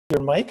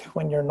your mic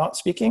when you're not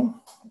speaking,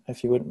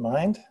 if you wouldn't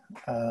mind.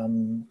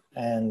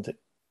 And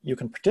you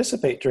can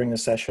participate during the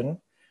session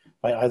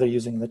by either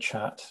using the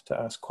chat to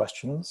ask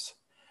questions,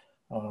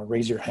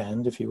 raise your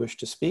hand if you wish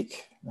to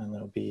speak, and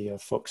there'll be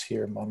folks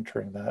here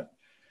monitoring that.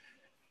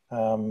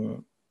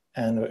 And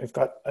we've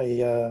got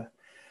a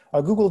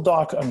Google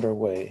Doc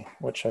underway,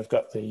 which I've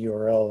got the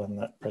URL in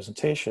that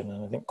presentation,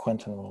 and I think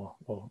Quentin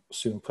will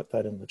soon put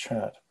that in the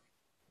chat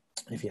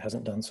if he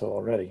hasn't done so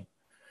already.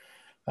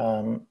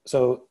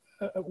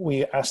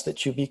 We ask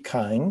that you be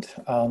kind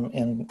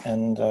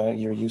in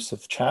your use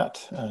of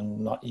chat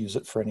and not use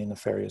it for any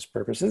nefarious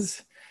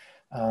purposes.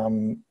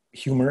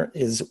 Humor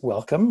is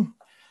welcome,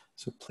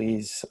 so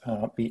please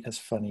be as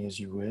funny as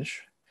you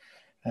wish,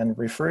 and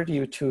refer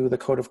you to the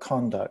code of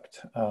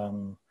conduct.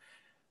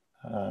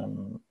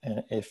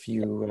 If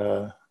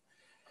you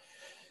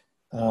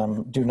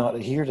do not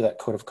adhere to that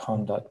code of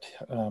conduct,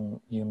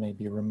 you may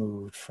be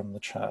removed from the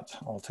chat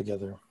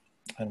altogether,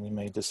 and we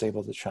may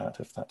disable the chat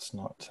if that's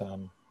not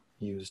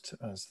used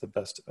as the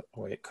best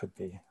way it could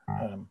be.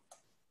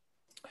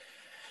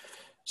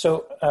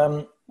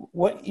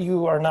 What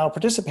you are now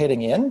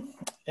participating in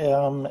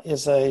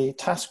is a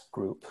task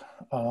group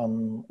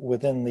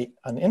within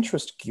an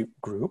interest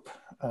group.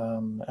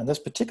 And this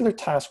particular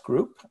task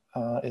group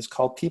is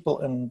called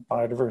People and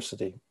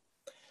Biodiversity.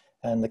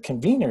 And the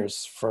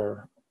conveners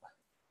for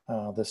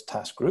this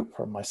task group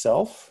are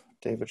myself,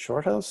 David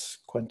Shorthouse,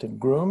 Quentin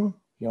Groom.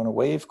 You want to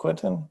wave,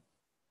 Quentin?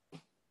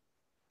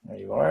 There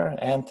you are.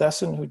 Ann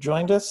Thesson, who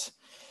joined us,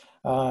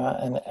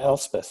 and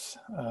Elspeth.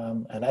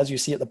 And as you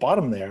see at the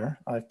bottom there,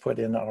 I've put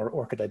in our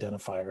ORCID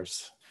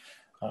identifiers.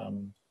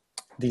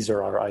 These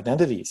are our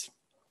identities.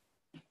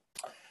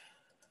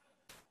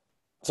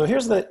 So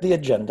here's the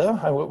agenda,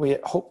 what we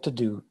hope to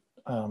do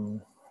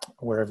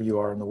wherever you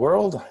are in the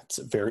world. It's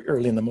very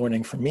early in the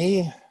morning for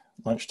me,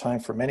 lunchtime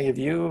for many of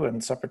you,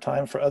 and supper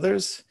time for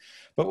others.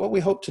 But what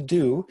we hope to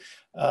do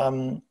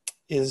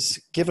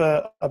is give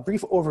a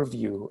brief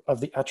overview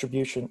of the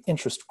Attribution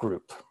Interest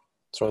Group.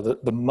 So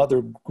the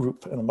mother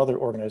group and the mother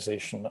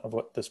organization of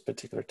what this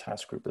particular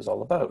task group is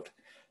all about.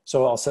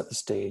 So I'll set the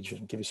stage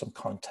and give you some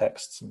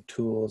context, some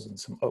tools, and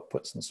some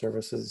outputs and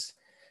services.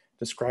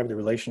 Describe the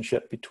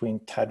relationship between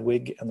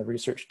TDWG and the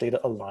Research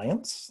Data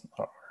Alliance,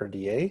 or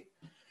RDA.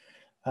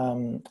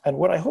 And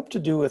what I hope to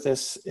do with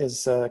this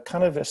is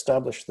kind of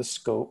establish the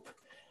scope.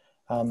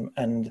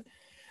 And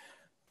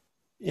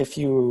if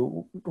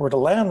you were to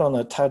land on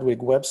the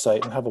TDWG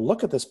website and have a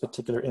look at this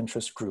particular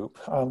interest group,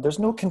 there's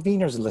no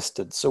conveners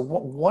listed. So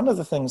one of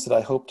the things that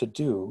I hope to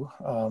do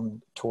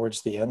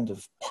towards the end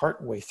of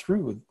partway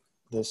through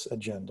this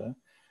agenda,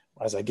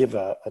 as I give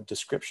a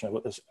description of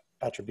what this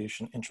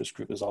Attribution Interest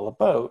Group is all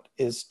about,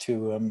 is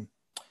to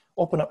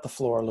open up the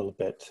floor a little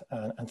bit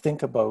and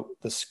think about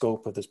the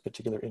scope of this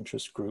particular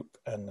interest group,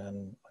 and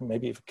then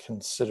maybe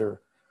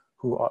consider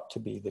who ought to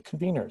be the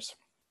conveners.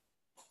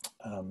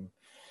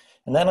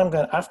 And then I'm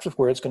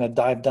afterwards going to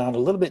dive down a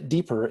little bit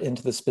deeper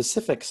into the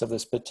specifics of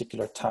this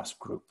particular task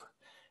group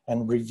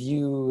and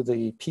review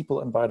the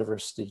People and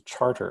Biodiversity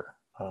Charter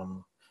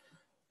that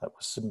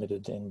was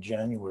submitted in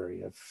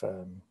January of,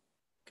 I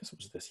guess it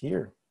was this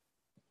year.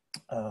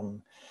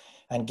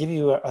 And give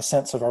you a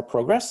sense of our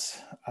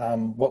progress,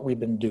 what we've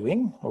been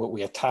doing, or what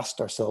we have tasked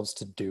ourselves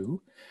to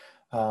do,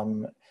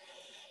 and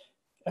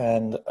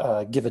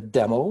give a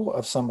demo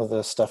of some of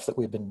the stuff that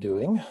we've been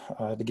doing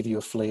to give you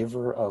a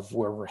flavor of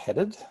where we're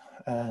headed,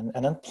 and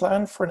then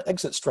plan for an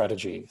exit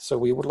strategy. So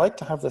we would like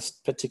to have this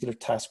particular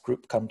task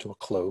group come to a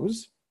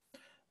close.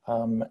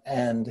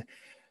 And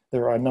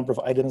there are a number of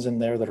items in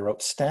there that are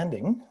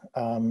outstanding.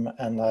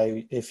 And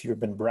if you've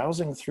been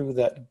browsing through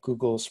that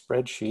Google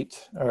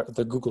spreadsheet, or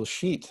the Google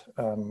Sheet,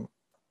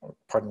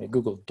 pardon me,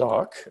 Google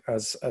Doc,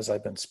 as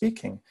I've been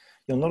speaking,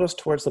 you'll notice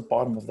towards the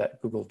bottom of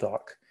that Google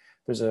Doc,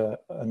 there's a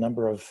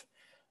number of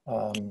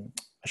a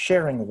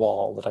sharing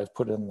wall that I've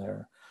put in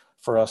there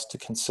for us to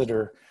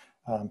consider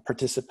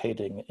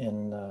participating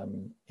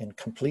in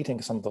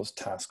completing some of those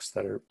tasks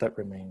that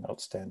remain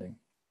outstanding.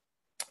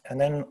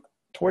 And then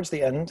towards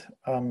the end,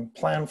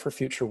 plan for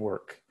future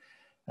work.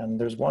 And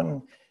there's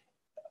one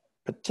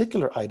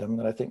particular item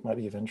that I think might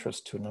be of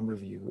interest to a number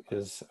of you,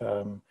 is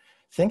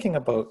thinking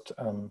about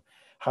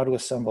how to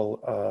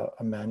assemble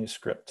a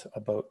manuscript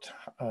about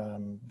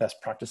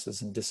best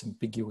practices in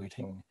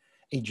disambiguating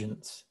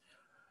agents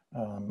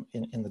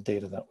in the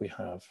data that we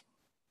have.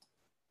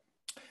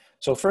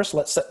 So first,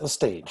 let's set the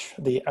stage.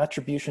 The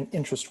Attribution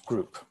Interest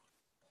Group.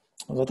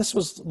 Well, this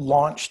was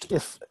launched,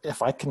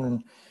 if I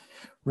can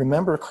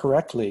remember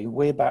correctly,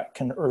 way back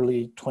in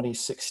early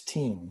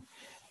 2016.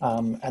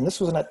 And this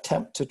was an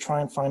attempt to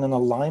try and find an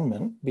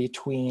alignment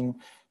between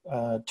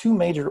two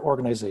major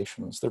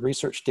organizations, the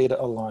Research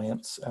Data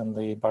Alliance and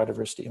the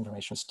Biodiversity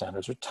Information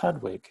Standards, or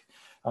TDWG.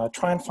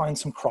 Try and find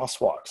some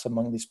crosswalks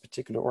among these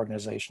particular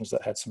organizations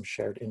that had some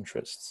shared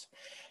interests.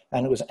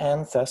 And it was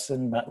Ann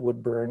Thesson, Matt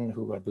Woodburn,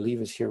 who I believe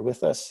is here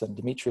with us, and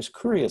Demetrius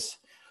Kourias,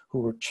 who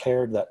were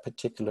chaired that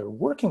particular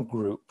working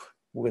group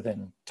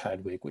within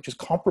TDWG, which is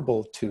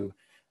comparable to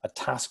a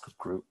task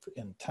group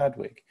in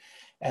TDWG.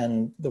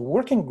 And the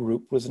working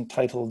group was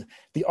entitled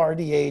the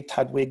RDA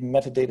TDWG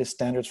Metadata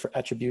Standards for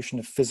Attribution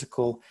of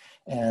Physical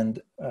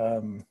and,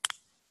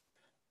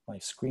 my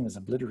screen is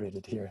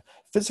obliterated here,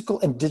 Physical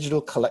and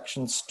Digital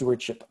Collection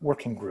Stewardship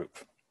Working Group.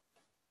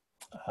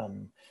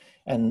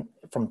 And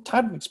from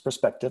TDWG's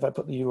perspective, I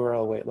put the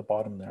URL way at the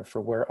bottom there for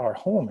where our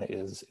home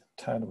is in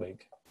TDWG.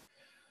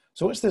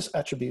 So what's this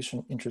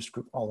Attribution Interest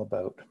Group all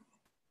about?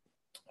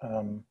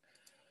 And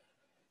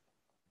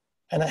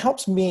it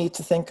helps me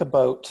to think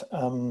about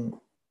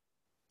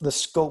the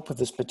scope of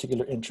this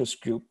particular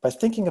interest group by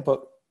thinking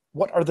about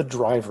what are the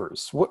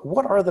drivers?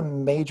 What are the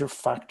major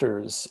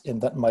factors in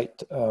that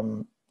might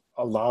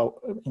allow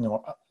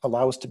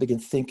us to begin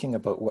thinking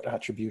about what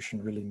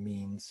attribution really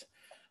means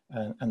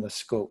and the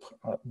scope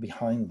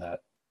behind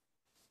that.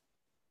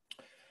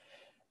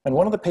 And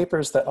one of the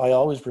papers that I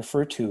always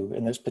refer to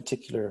in this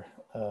particular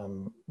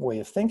way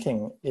of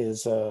thinking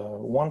is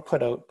one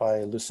put out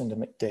by Lucinda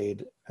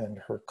McDade and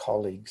her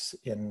colleagues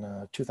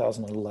in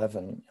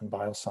 2011 in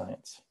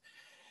Bioscience.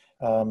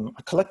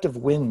 A collective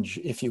whinge,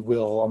 if you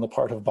will, on the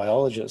part of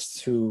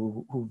biologists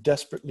who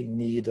desperately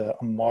need a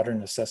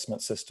modern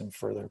assessment system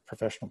for their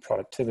professional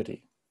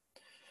productivity.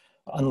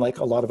 Unlike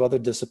a lot of other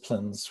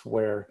disciplines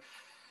where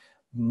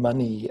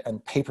money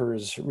and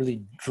papers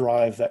really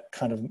drive that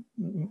kind of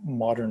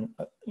modern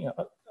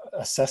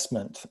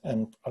assessment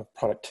and of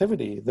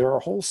productivity, there are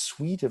a whole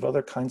suite of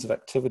other kinds of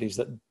activities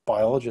that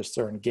biologists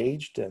are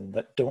engaged in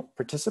that don't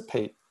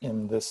participate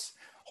in this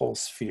whole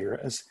sphere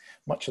as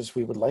much as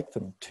we would like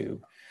them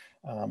to,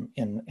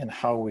 in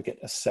how we get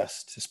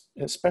assessed,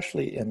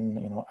 especially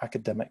in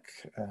academic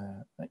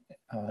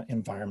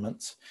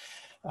environments,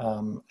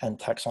 and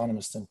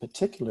taxonomists in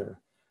particular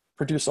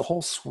produce a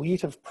whole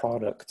suite of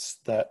products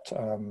that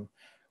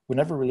would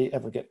never really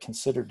ever get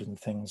considered in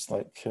things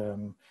like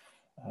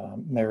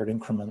merit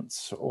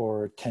increments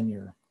or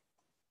tenure.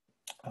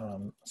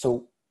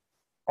 So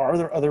are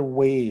there other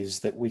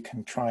ways that we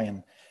can try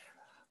and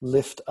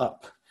lift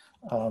up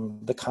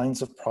the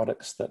kinds of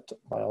products that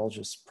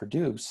biologists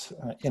produce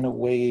in a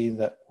way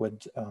that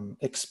would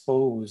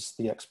expose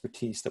the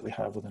expertise that we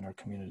have within our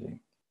community?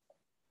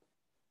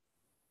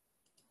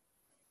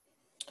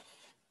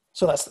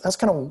 So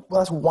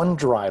that's one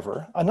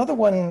driver. Another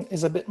one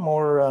is a bit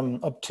more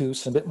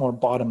obtuse, a bit more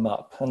bottom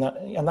up, and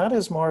that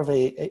is more of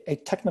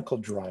a technical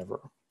driver.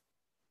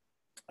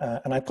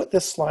 And I put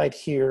this slide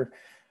here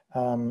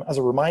as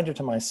a reminder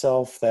to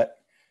myself that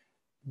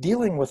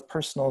dealing with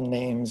personal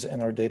names in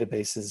our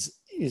databases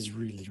is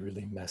really,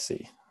 really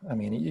messy. I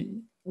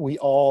mean, we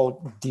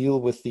all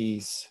deal with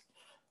these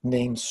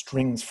name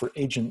strings for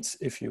agents,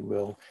 if you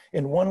will,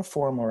 in one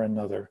form or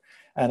another.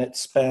 And it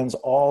spans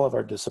all of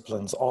our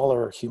disciplines, all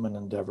our human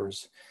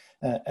endeavors.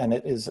 And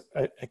it is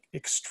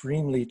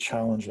extremely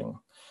challenging.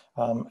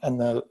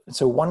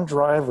 So one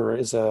driver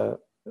is an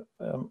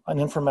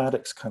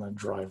informatics kind of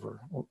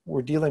driver.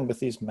 We're dealing with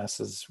these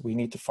messes. We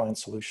need to find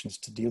solutions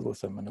to deal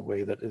with them in a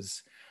way that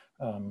is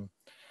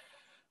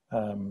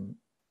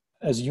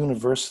as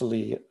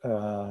universally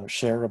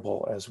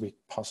shareable as we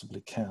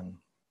possibly can,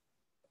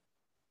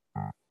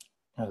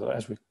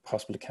 as we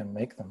possibly can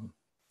make them.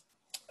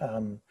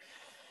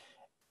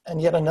 And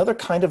yet another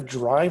kind of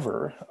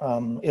driver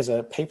is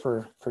a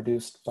paper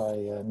produced by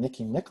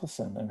Nikki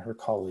Nicholson and her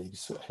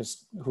colleagues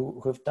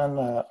who have done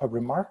a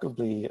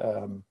remarkably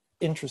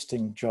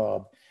interesting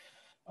job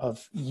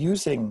of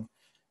using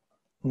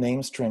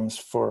name strings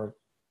for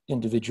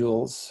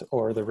individuals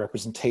or their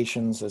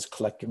representations as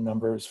collective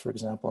numbers, for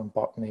example, in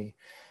botany,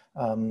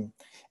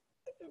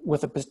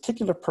 with a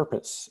particular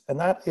purpose, and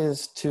that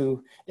is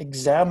to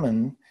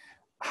examine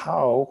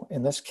how,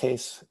 in this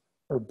case,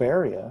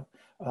 herbaria,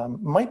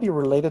 might be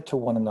related to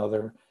one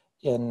another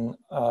in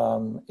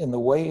the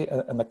way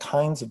and the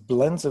kinds of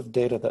blends of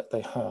data that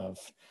they have.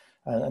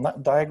 And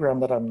that diagram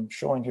that I'm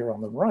showing here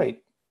on the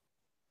right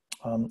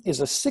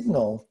is a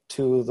signal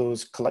to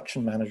those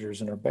collection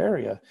managers in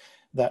herbaria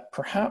that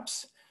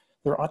perhaps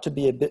there ought to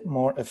be a bit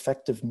more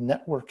effective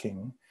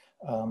networking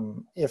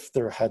if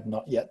there had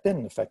not yet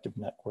been effective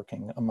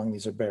networking among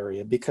these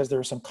herbaria, because there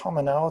are some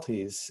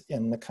commonalities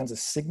in the kinds of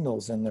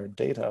signals in their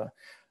data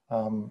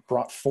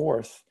brought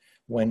forth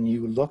when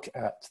you look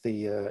at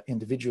the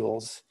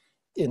individuals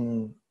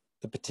in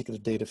the particular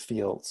data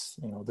fields,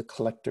 the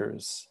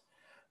collectors,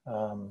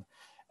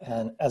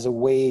 and as a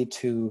way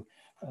to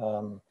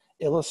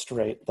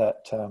illustrate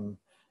that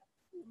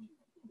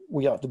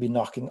we ought to be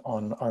knocking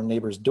on our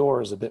neighbors'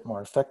 doors a bit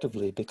more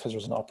effectively, because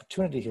there's an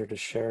opportunity here to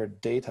share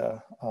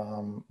data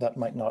that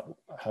might not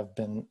have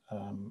been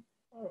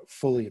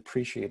fully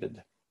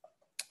appreciated.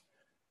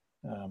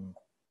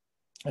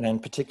 And in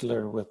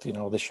particular with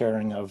the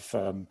sharing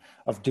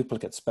of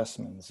duplicate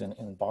specimens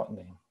in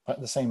botany. But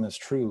the same is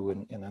true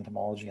in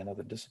entomology and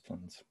other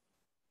disciplines.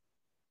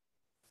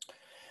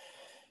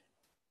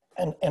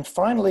 And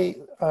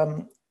finally,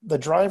 the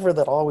driver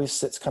that always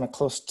sits kind of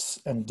close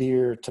and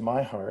dear to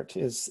my heart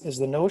is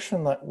the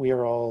notion that we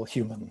are all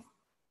human.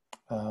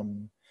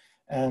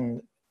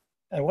 And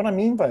what I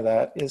mean by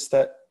that is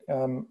that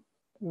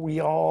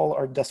we all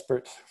are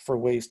desperate for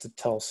ways to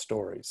tell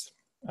stories.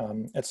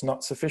 It's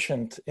not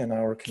sufficient in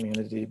our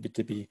community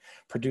to be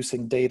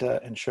producing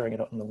data and sharing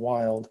it out in the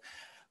wild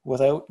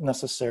without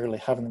necessarily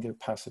having the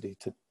capacity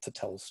to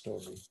tell a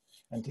story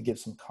and to give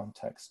some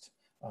context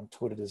to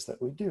what it is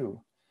that we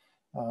do.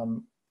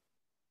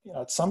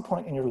 At some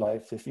point in your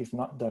life, if you've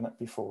not done it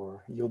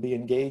before, you'll be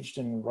engaged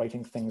in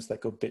writing things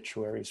like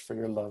obituaries for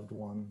your loved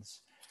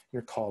ones,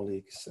 your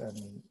colleagues,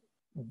 and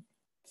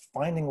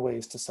finding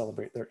ways to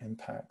celebrate their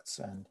impacts.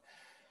 And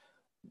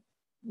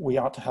we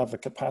ought to have the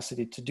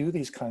capacity to do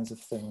these kinds of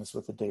things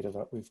with the data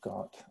that we've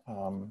got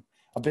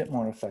a bit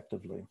more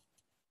effectively.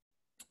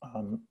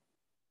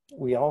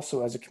 We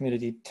also, as a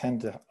community,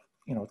 tend to,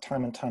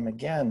 time and time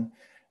again,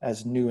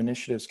 as new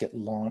initiatives get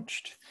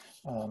launched,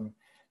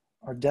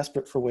 are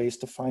desperate for ways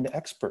to find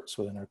experts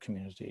within our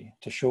community,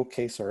 to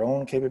showcase our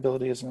own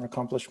capabilities and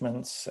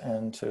accomplishments,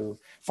 and to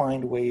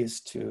find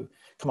ways to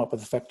come up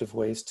with effective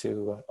ways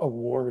to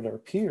award our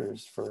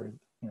peers for,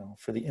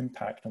 for the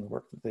impact and the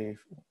work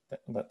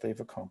that they've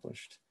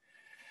accomplished.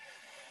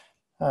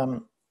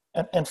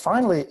 And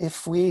finally,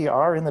 if we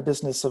are in the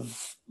business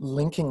of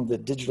linking the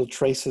digital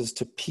traces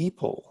to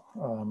people,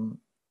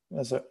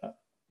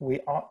 we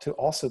ought to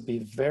also be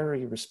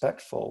very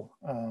respectful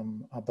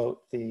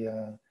about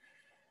the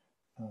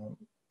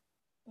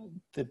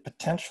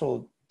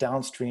potential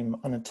downstream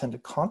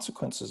unintended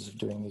consequences of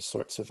doing these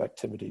sorts of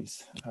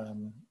activities.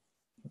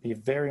 Be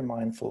very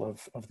mindful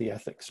of the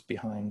ethics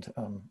behind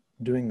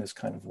doing this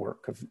kind of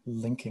work, of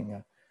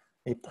linking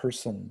a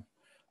person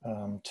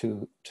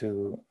to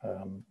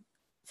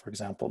for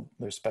example,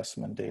 their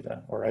specimen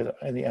data or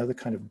any other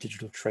kind of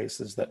digital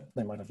traces that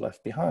they might have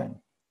left behind.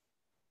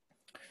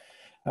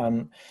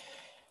 And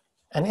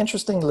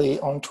interestingly,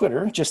 on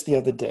Twitter, just the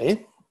other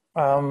day,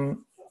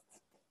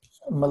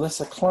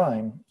 Melissa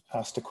Klein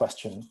asked a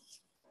question,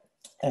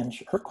 and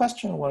her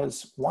question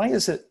was, why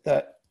is it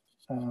that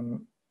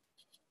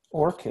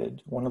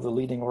ORCID, one of the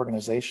leading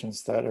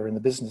organizations that are in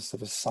the business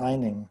of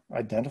assigning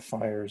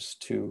identifiers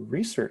to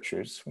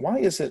researchers, why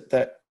is it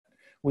that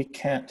we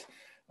can't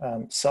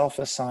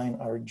self-assign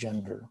our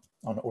gender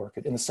on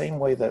ORCID in the same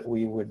way that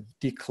we would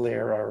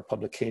declare our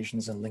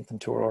publications and link them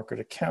to our ORCID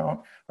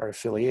account, our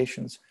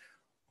affiliations?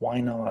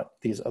 Why not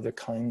these other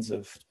kinds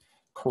of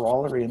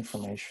corollary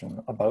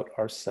information about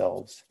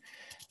ourselves?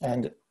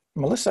 And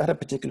Melissa had a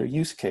particular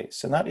use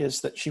case, and that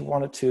is that she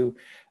wanted to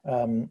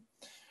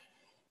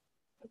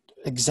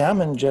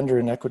examine gender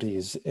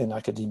inequities in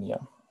academia.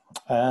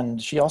 And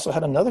she also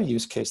had another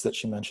use case that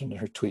she mentioned in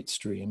her tweet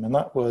stream, and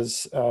that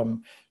was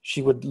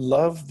she would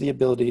love the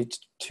ability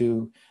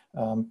to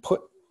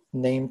put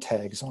name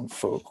tags on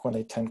folk when they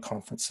attend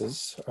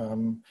conferences,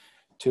 for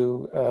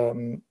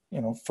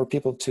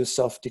people to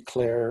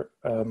self-declare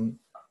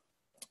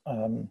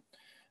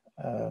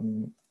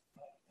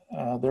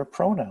their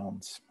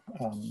pronouns.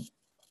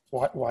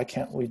 Why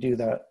can't we do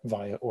that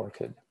via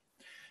ORCID?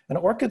 And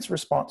ORCID's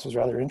response was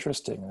rather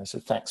interesting. I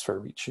said, thanks for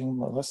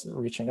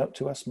reaching out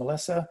to us,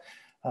 Melissa.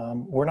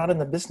 We're not in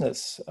the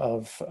business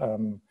of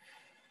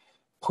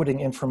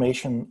putting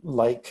information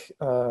like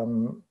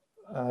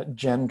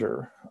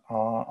gender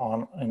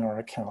in our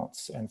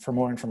accounts. And for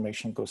more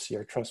information, go see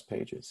our trust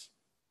pages.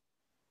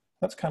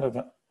 That's kind of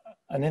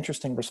an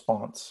interesting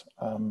response.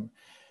 And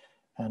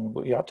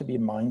we ought to be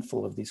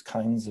mindful of these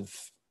kinds of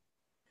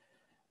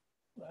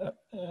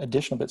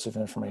additional bits of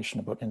information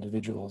about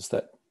individuals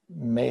that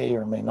may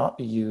or may not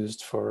be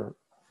used for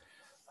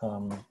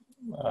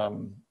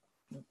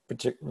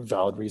particular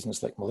valid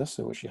reasons like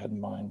Melissa, which she had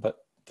in mind,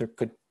 but there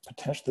could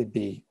potentially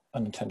be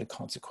unintended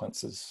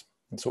consequences.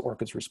 And so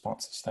ORCID's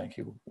response is, thank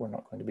you, we're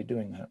not going to be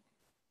doing that.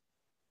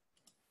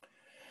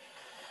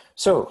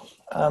 So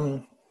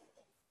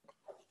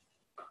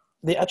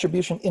the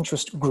Attribution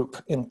Interest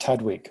Group in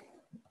TDWG.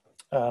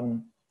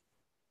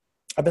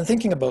 I've been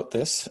thinking about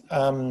this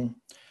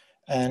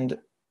and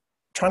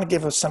trying to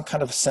give us some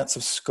kind of sense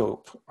of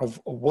scope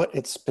of what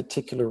its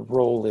particular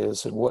role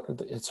is and what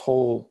its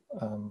whole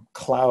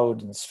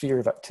cloud and sphere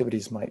of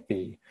activities might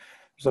be.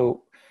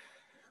 So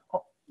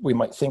we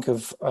might think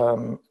of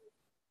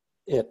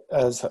it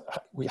as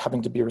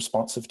having to be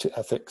responsive to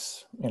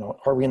ethics.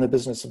 Are we in the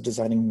business of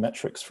designing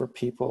metrics for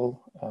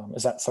people?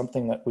 Is that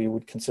something that we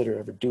would consider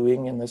ever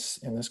doing in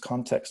this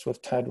context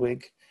with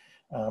TDWG?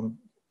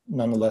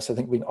 Nonetheless, I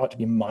think we ought to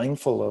be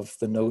mindful of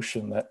the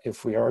notion that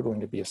if we are going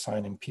to be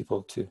assigning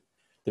people to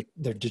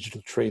their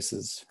digital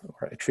traces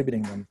or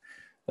attributing them,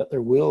 that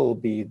there will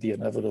be the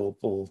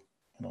inevitable,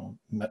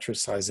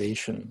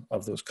 metricization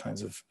of those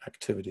kinds of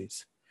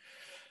activities.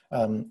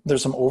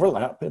 There's some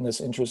overlap in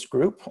this interest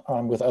group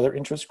with other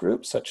interest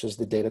groups, such as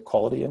the data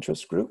quality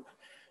interest group.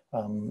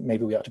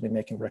 Maybe we ought to be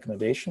making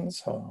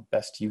recommendations,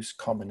 best use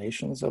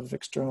combinations of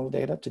external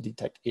data to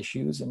detect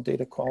issues in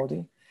data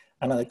quality.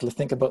 And I like to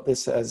think about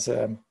this as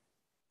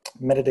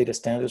metadata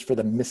standards for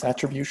the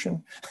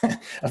misattribution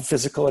of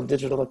physical and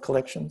digital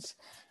collections.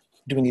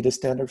 Do we need a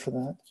standard for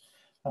that?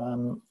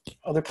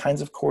 Other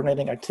kinds of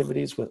coordinating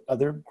activities with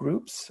other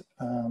groups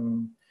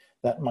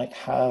that might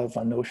have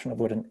a notion of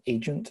what an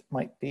agent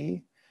might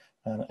be.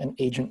 An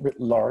agent writ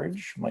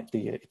large might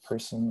be a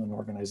person, an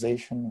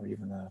organization, or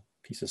even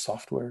piece of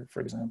software,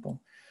 for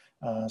example.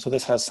 So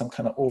this has some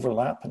kind of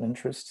overlap and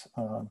interest.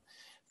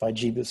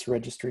 BISS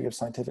Registry of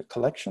Scientific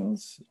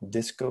Collections,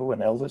 DISCO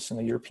and Elvis in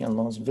the European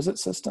Loans and Visit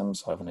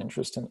Systems have an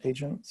interest in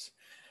agents.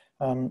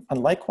 And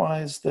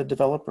likewise, the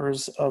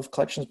developers of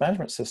collections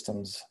management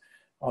systems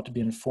ought to be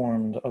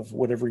informed of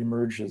whatever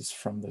emerges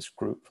from this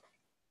group.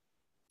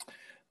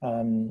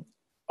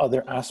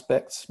 Other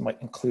aspects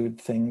might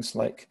include things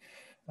like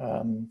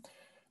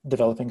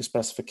developing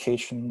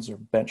specifications or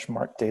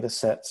benchmark data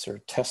sets or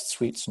test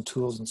suites and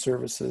tools and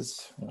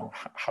services. You know,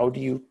 how do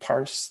you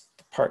parse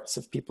the parts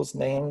of people's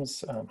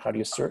names? How do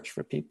you search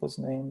for people's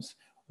names?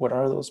 What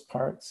are those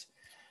parts?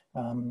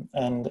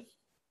 And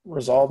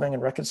resolving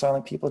and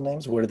reconciling people's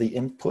names. What are the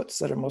inputs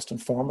that are most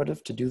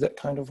informative to do that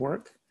kind of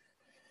work?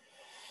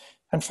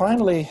 And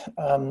finally,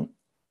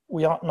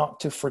 we ought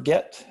not to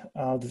forget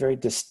the very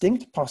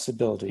distinct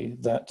possibility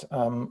that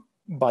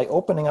by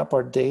opening up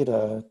our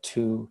data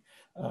to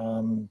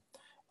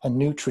a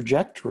new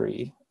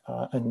trajectory,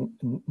 a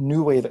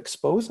new way of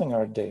exposing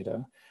our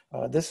data,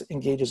 this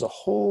engages a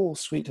whole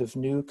suite of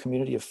new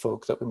community of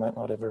folk that we might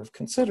not ever have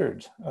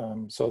considered.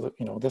 So that,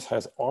 you know, this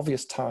has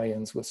obvious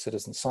tie-ins with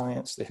citizen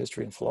science, the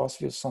history and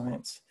philosophy of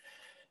science,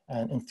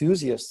 and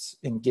enthusiasts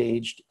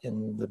engaged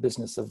in the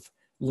business of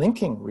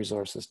linking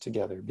resources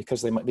together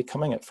because they might be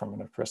coming at it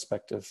from a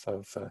perspective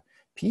of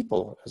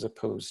people as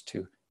opposed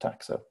to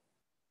taxa.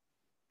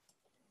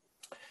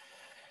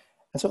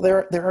 And so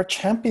there are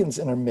champions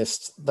in our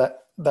midst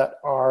that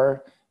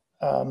are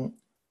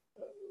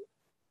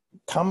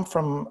come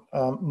from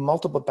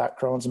multiple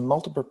backgrounds and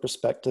multiple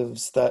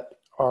perspectives that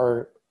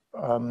are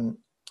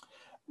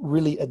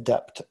really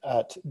adept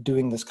at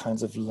doing this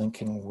kinds of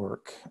linking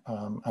work.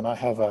 And I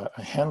have a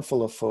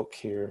handful of folk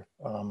here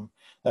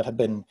that have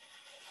been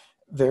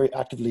very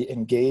actively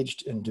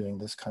engaged in doing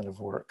this kind of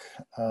work.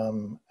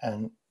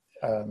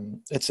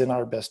 It's in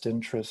our best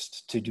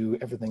interest to do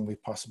everything we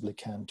possibly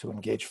can to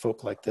engage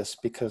folk like this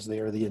because they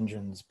are the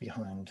engines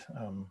behind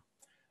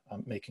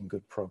making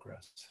good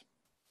progress.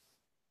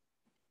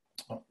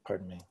 Oh,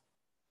 pardon me.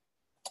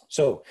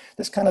 So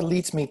this kind of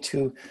leads me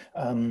to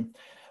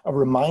a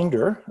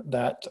reminder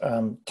that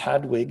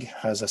TDWG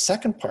has a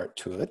second part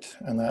to it,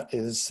 and that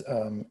is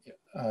the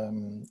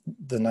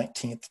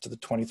 19th to the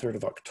 23rd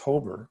of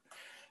October.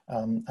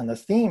 And the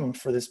theme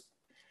for this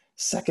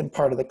second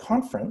part of the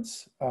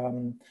conference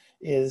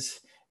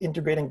is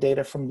integrating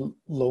data from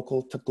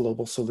local to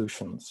global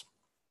solutions.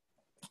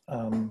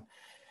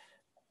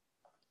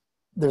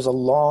 There's a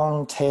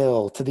long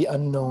tail to the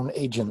unknown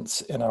agents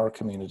in our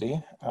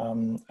community.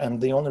 And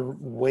the only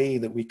way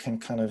that we can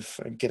kind of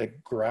get a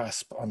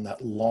grasp on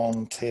that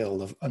long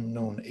tail of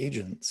unknown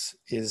agents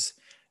is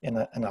in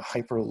a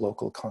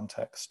hyper-local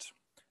context.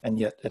 And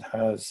yet it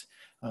has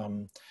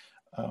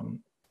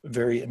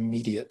very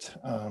immediate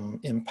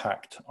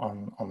impact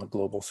on the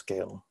global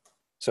scale.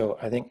 So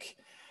I think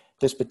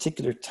this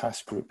particular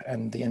task group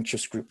and the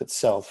interest group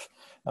itself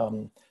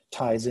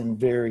ties in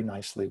very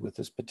nicely with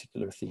this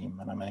particular theme,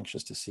 and I'm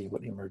anxious to see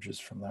what emerges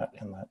from that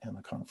in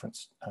the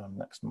conference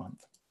next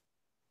month.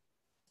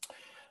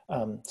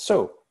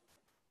 So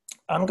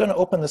I'm going to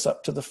open this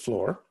up to the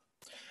floor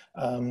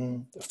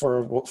for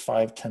about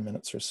 5-10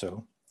 minutes or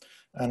so,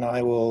 and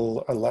I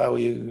will allow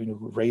you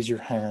to raise your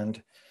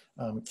hand,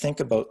 think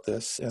about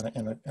this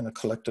in a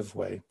collective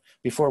way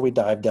before we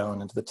dive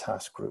down into the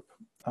task group.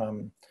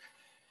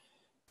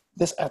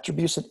 This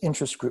Attribution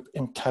Interest Group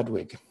in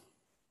TDWG,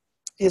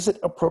 is it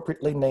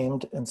appropriately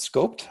named and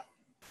scoped?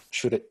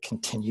 Should it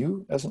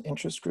continue as an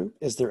interest group?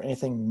 Is there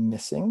anything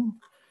missing?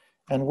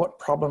 And what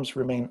problems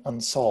remain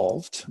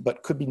unsolved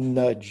but could be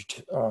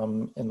nudged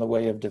in the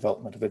way of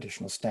development of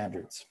additional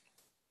standards?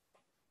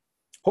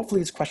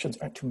 Hopefully these questions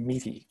aren't too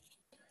meaty.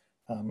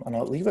 And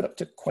I'll leave it up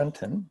to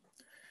Quentin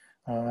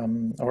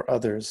or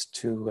others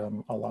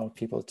to allow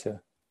people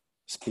to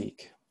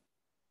speak.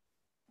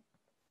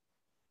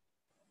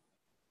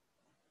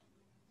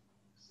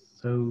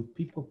 So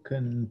people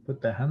can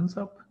put their hands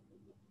up,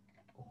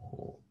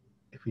 or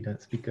if we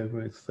don't speak over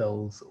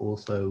ourselves,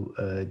 also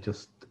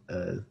just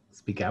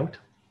speak out.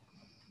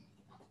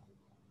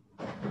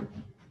 I'm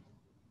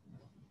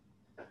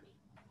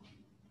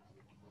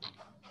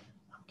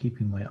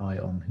keeping my eye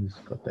on who's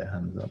got their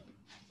hands up.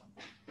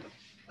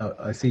 Oh,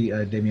 I see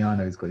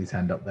Damiano's got his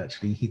hand up,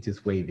 actually. He's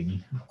just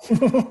waving.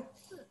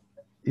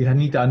 You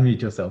need to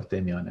unmute yourself,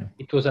 Damiano.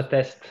 It was a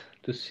test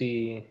to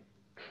see.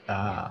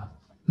 Ah.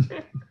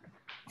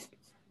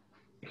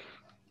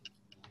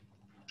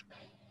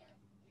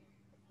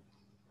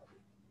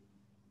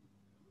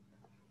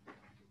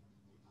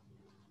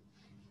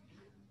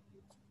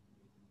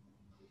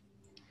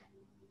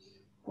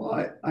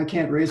 Well, I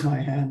can't raise my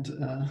hand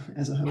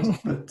as a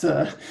host,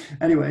 but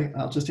anyway,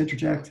 I'll just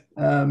interject.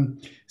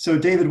 So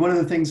David, one of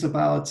the things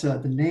about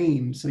the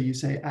name, so you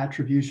say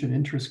Attribution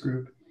Interest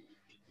Group,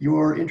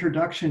 your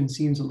introduction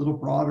seems a little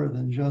broader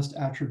than just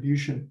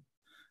attribution.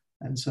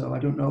 And so I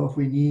don't know if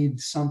we need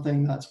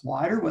something that's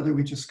wider, whether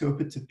we just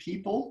scope it to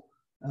people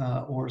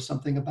or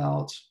something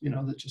about,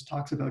 that just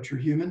talks about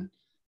your human.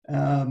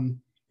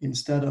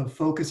 instead of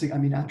focusing, I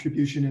mean,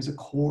 attribution is a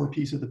core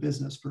piece of the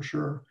business for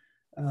sure,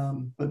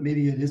 but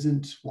maybe it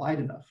isn't wide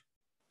enough.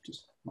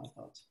 Just my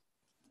thoughts.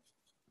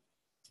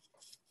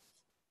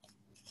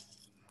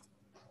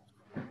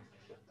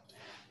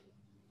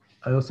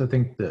 I also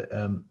think that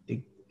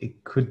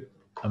it could,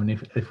 I mean,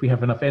 if we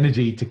have enough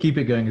energy to keep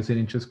it going as an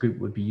interest group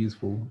would be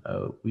useful.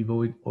 We've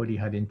already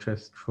had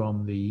interest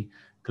from the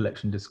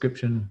collection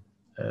description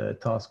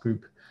task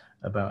group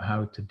about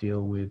how to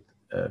deal with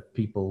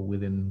people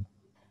within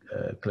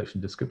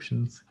collection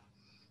descriptions.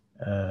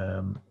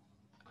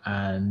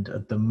 And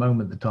at the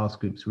moment, the task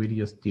group's really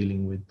just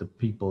dealing with the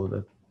people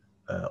that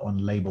on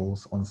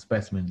labels, on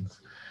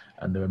specimens,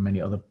 and there are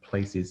many other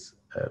places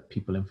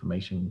people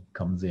information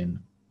comes in.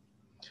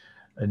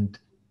 And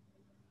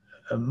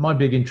my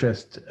big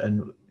interest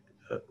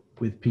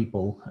with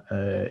people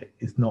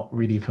is not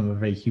really from a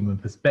very human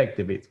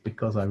perspective. It's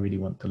because I really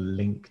want to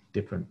link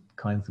different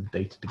kinds of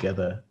data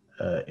together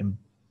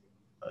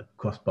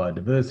across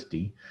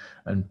biodiversity,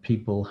 and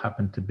people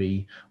happen to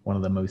be one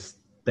of the most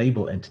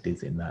stable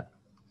entities in that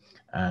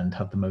and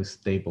have the most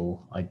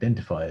stable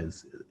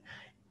identifiers.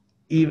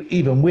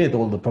 Even with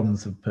all the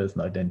problems of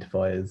person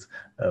identifiers,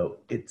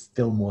 it's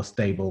still more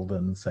stable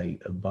than, say,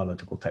 a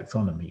biological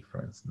taxonomy,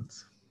 for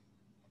instance.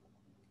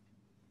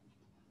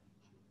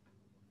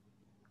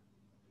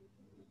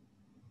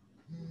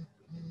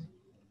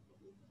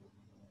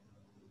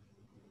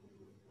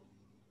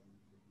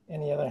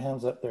 Any other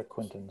hands up there,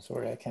 Quentin?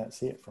 Sorry, I can't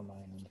see it from my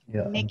end.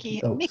 Yeah,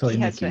 Nikki, oh, Nikki sorry,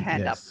 has Nikki, her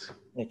hand up.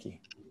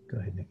 Nikki. Go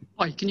ahead, Nikki.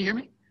 Hi, can you hear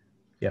me?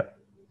 Yep.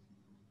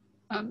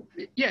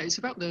 Yeah, it's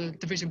about the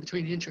division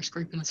between the interest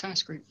group and the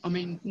task group. I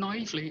mean,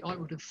 naively, I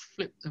would have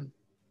flipped them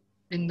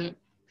in that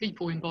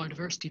people in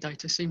biodiversity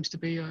data seems to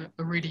be a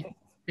really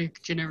big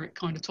generic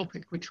kind of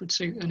topic, which would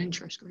suit an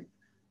interest group.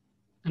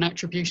 And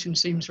attribution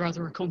seems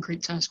rather a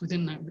concrete task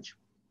within that, which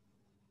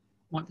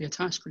might be a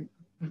task group.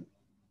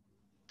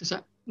 Does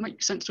that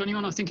make sense to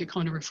anyone? I think it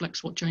kind of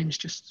reflects what James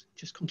just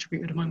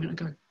contributed a moment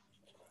ago.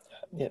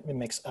 Yeah, it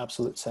makes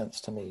absolute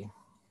sense to me.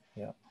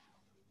 Yeah.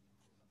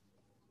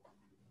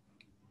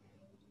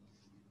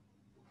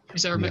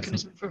 Is there a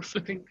mechanism for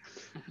flipping?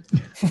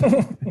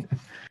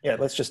 Yeah,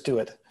 let's just do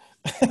it.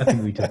 I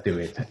think we just do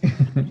it.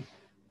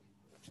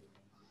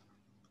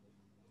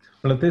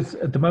 Well,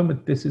 at the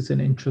moment, this is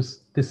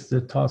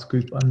a task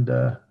group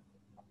under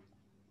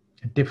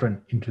a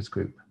different interest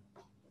group.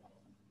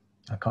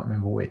 I can't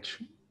remember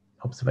which.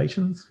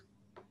 Observations?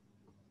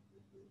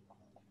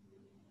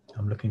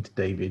 I'm looking to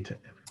David.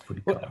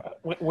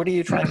 What are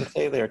you trying to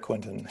say there,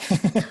 Quentin?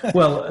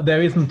 Well,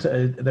 there isn't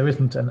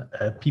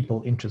a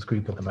people interest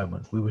group at the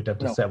moment. We would have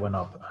to set one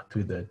up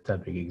through the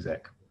TDWG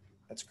exec.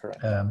 That's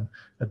correct.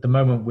 At the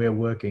moment, we're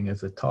working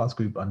as a task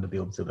group under the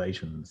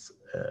observations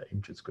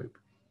interest group.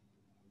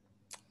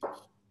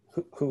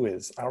 Who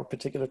is our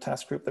particular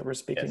task group that we're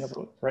speaking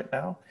about right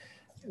now?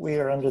 We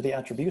are under the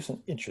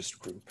Attribution Interest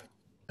Group.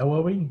 Oh,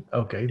 are we?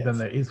 Okay, yes. Then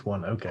there is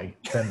one. Okay,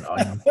 then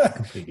I'm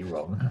completely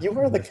wrong. You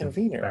are the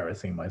convener.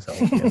 Embarrassing myself.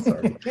 Yeah,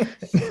 sorry.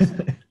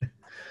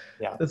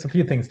 Yeah, there's a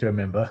few things to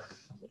remember.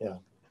 Yeah.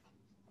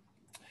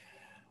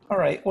 All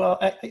right. Well,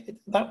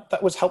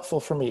 that was helpful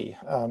for me,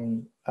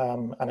 and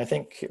I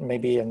think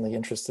maybe in the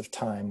interest of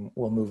time,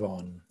 we'll move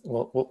on.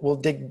 We'll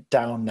dig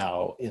down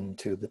now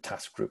into the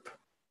task group.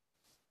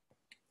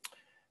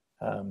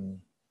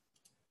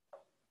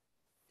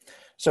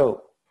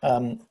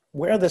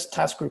 Where this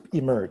task group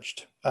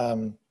emerged,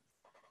 there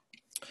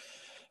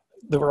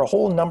were a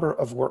whole number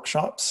of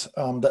workshops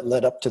that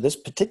led up to this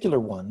particular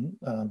one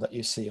that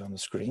you see on the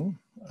screen.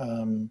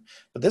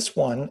 But this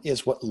one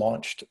is what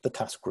launched the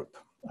task group.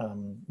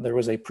 There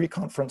was a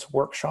pre-conference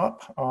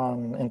workshop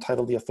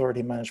entitled The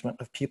Authority Management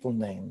of People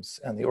Names,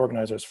 and the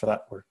organizers for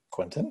that were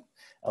Quentin,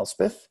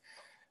 Elspeth,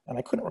 and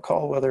I couldn't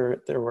recall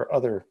whether there were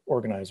other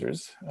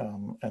organizers,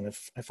 and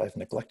if I've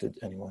neglected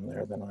anyone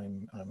there, then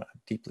I'm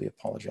deeply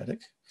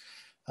apologetic.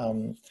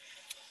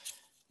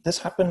 This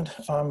happened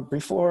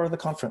before the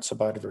conference of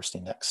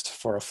Biodiversity Next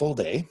for a full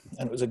day,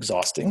 and it was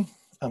exhausting,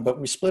 but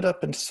we split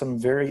up into some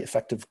very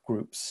effective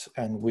groups,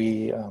 and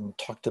we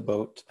talked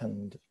about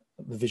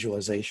the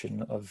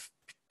visualization of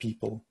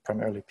people,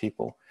 primarily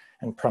people,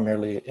 and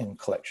primarily in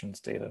collections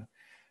data.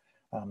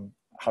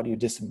 How do you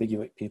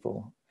disambiguate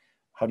people?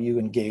 How do you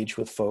engage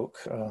with folk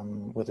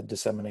with a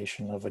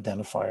dissemination of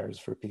identifiers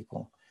for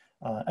people?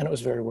 And it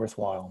was very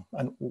worthwhile.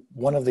 And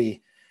one of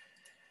the,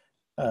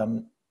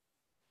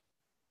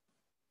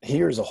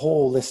 here's a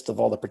whole list of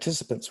all the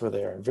participants were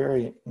there,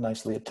 very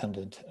nicely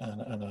attended,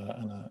 and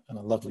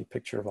a lovely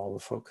picture of all the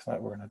folk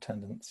that were in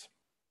attendance.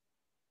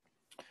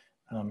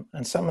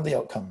 And some of the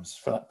outcomes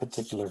for that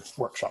particular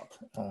workshop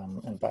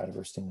in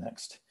Biodiversity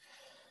Next.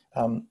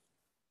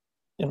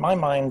 In my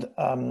mind,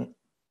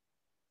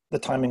 the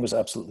timing was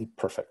absolutely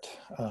perfect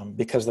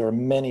because there are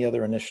many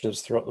other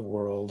initiatives throughout the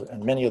world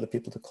and many other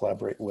people to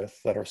collaborate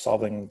with that are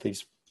solving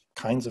these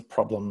kinds of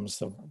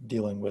problems of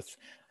dealing with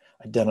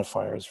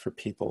identifiers for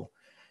people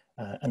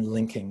and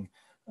linking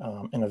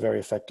in a very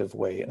effective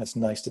way. And it's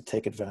nice to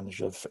take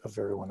advantage of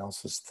everyone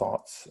else's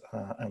thoughts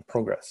and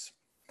progress.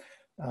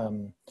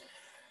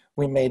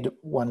 We made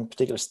one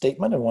particular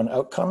statement and one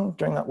outcome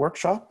during that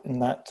workshop, in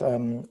that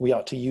we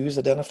ought to use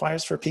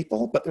identifiers for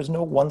people, but there's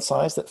no one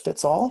size that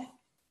fits all.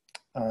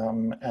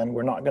 And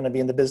we're not going to be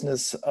in the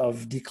business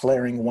of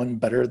declaring one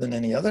better than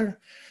any other.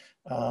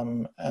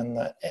 And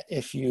that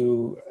if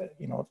you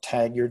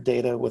tag your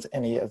data with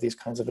any of these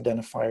kinds of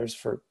identifiers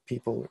for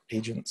people,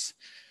 agents,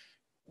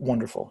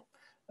 wonderful.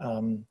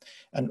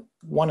 And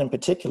one in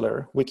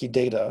particular,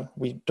 Wikidata,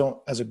 we don't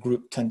as a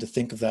group tend to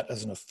think of that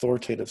as an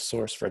authoritative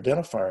source for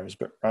identifiers,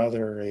 but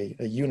rather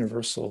a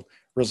universal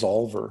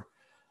resolver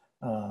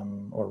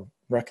or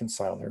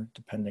reconciler,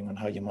 depending on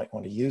how you might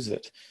want to use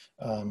it,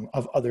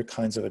 of other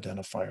kinds of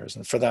identifiers.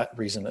 And for that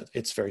reason,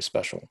 it's very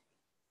special.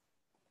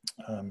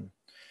 And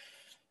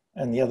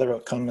the other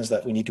outcome is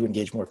that we need to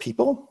engage more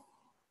people.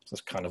 So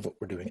that's kind of what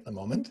we're doing at the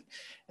moment.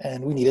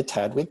 And we need a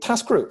TDWG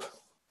task group.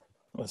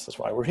 This is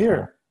why we're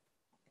here.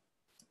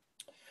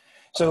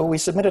 So we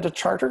submitted a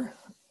charter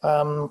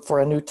for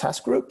a new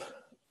task group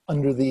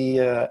under the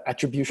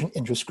Attribution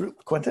Interest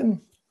Group,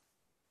 Quentin.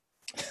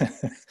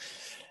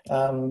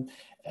 And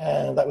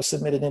that was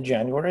submitted in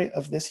January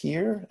of this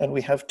year. And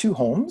we have 2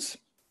 homes.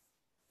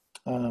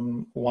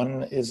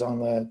 One is on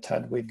the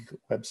TDWG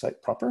website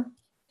proper,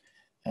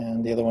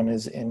 and the other one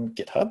is in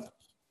GitHub.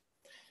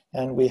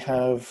 And we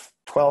have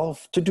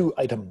 12 to-do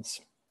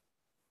items,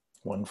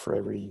 one for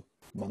every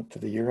month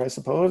of the year, I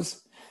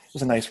suppose.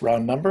 It's a nice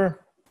round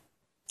number.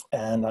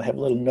 And I have a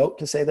little note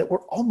to say that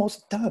we're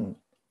almost done,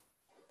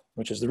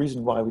 which is the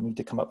reason why we need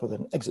to come up with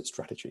an exit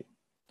strategy.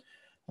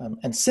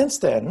 And since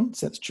then,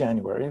 since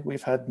January,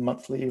 we've had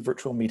monthly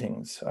virtual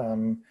meetings,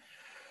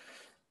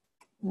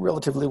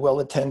 relatively well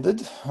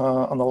attended.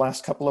 On the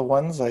last couple of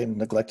ones, I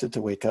neglected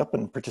to wake up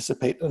and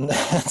participate in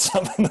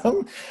some of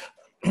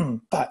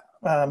them, but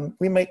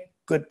we make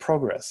good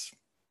progress.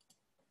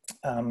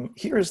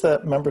 Here is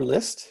the member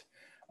list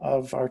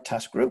of our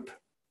task group.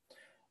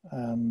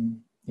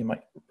 You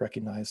might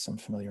recognize some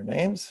familiar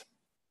names.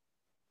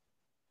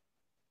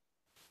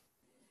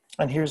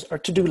 And here's our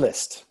to-do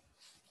list,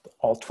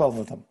 all 12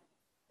 of them.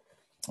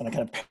 And I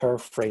kind of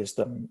paraphrased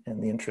them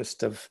in the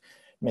interest of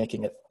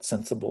making it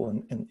sensible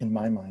in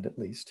my mind, at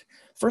least.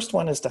 First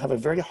one is to have a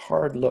very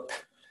hard look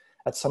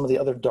at some of the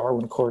other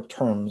Darwin Core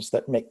terms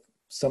that make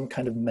some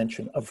kind of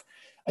mention of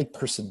a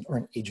person or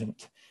an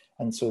agent.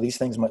 And so these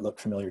things might look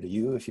familiar to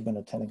you if you've been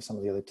attending some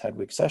of the other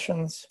TDWG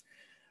sessions.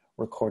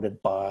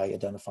 Recorded by,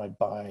 identified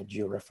by,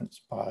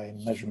 georeferenced by,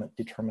 measurement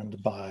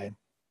determined by.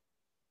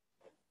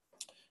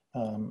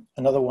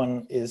 Another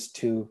one is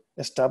to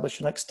establish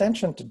an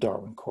extension to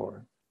Darwin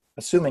Core,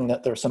 assuming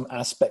that there are some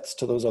aspects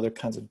to those other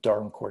kinds of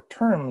Darwin Core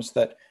terms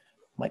that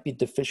might be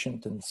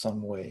deficient in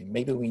some way.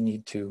 Maybe we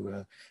need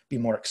to be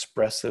more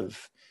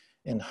expressive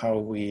in how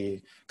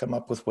we come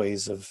up with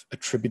ways of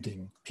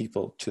attributing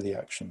people to the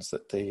actions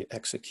that they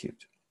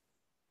execute.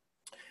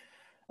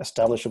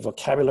 Establish a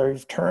vocabulary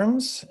of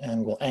terms,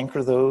 and we'll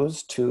anchor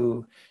those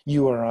to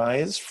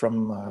URIs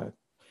from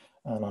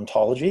an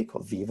ontology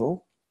called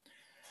Vivo.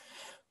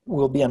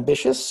 We'll be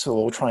ambitious, so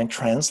we'll try and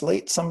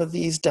translate some of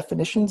these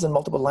definitions in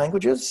multiple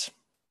languages.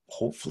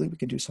 Hopefully we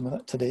can do some of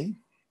that today.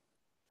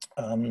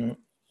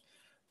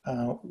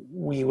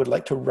 We would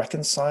like to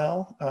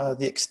reconcile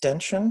the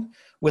extension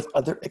with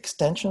other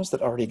extensions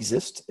that already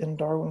exist in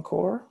Darwin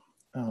Core.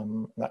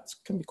 That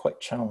can be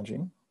quite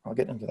challenging. I'll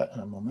get into that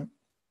in a moment.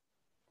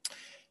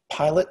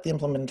 Pilot the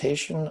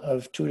implementation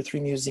of 2 to 3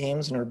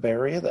 museums in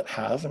herbaria that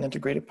have an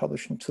integrated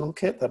publishing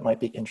toolkit that might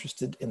be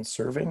interested in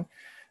serving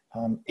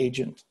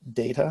agent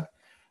data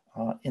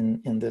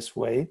in this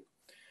way.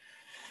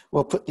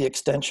 We'll put the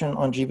extension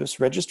on GBIS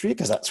registry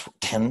because that's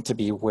tend to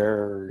be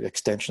where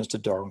extensions to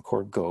Darwin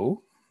Core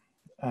go.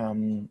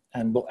 And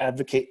we'll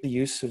advocate the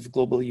use of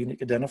global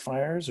unique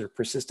identifiers or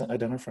persistent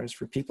identifiers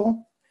for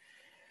people.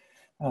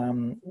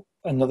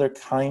 Another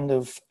kind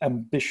of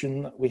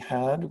ambition that we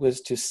had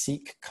was to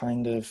seek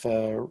kind of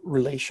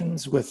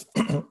relations with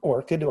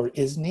ORCID or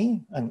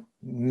ISNI, and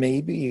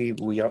maybe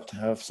we ought to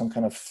have some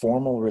kind of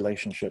formal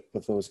relationship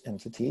with those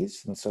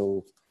entities. And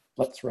so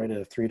let's write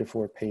a 3 to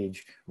 4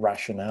 page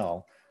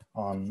rationale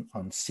on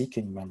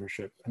seeking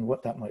membership and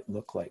what that might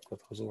look like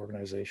with those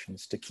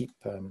organizations to keep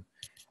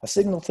a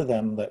signal to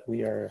them that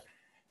we are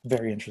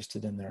very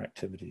interested in their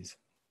activities.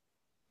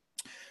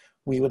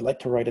 We would like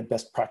to write a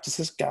best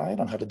practices guide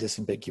on how to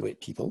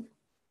disambiguate people,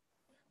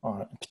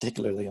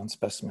 particularly on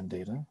specimen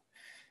data,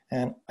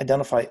 and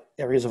identify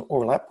areas of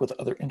overlap with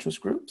other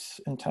interest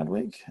groups in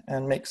TDWG,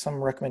 and make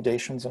some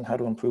recommendations on how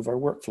to improve our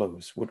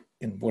workflows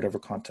in whatever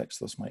context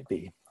those might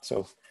be.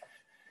 So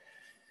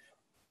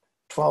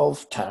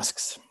 12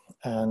 tasks,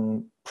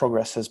 and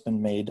progress has been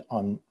made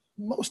on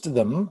most of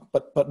them,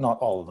 but not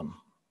all of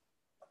them.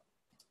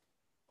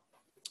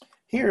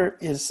 Here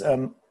is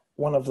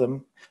one of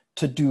them,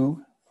 to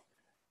do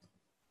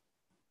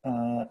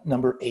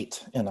number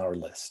 8 in our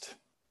list,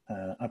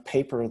 a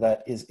paper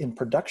that is in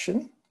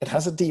production. It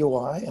has a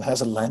DOI, it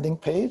has a landing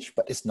page,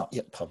 but it's not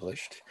yet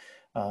published.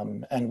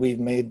 And we've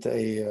made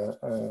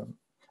a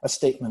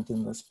statement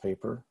in this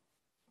paper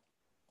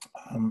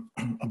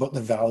about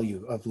the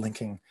value of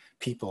linking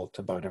people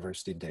to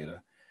biodiversity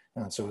data.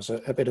 And so it's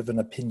a bit of an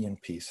opinion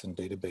piece and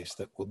database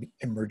that will be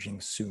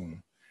emerging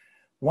soon.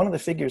 One of the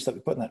figures that we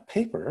put in that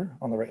paper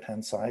on the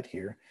right-hand side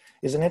here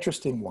is an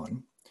interesting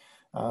one.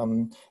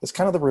 It's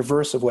kind of the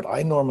reverse of what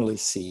I normally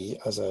see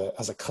as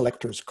a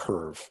collector's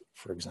curve,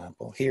 for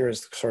example. Here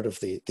is sort of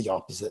the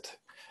opposite,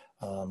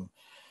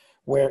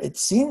 where it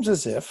seems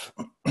as if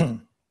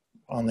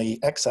on the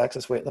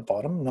x-axis way at the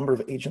bottom, number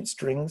of agent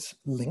strings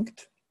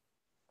linked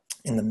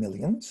in the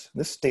millions.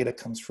 This data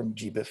comes from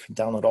GBIF.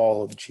 Download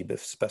all of the GBIF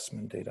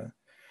specimen data.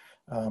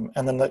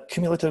 And then the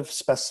cumulative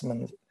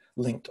specimen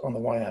linked on the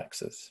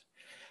y-axis.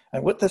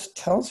 And what this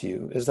tells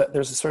you is that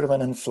there's a sort of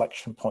an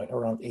inflection point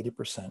around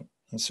 80%.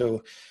 And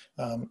so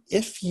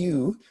if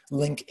you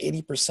link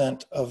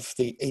 80% of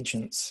the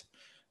agents,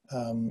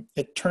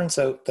 it turns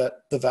out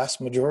that the vast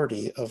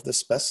majority of the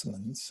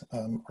specimens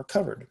are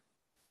covered.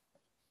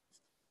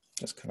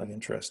 That's kind of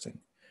interesting.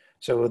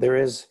 So there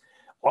is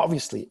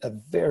obviously a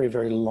very,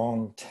 very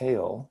long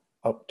tail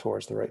up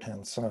towards the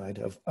right-hand side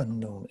of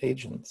unknown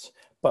agents,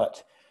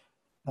 but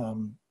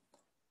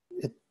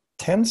it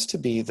tends to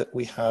be that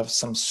we have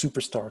some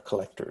superstar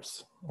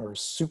collectors or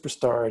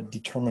superstar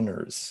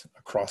determiners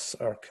across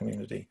our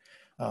community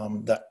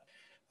that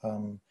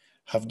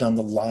have done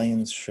the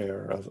lion's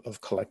share of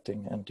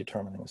collecting and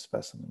determining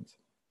specimens.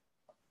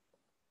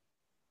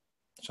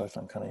 So I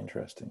find kind of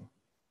interesting.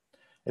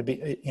 It'd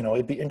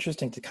be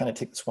interesting to kind of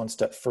take this one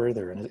step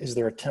further. And is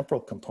there a temporal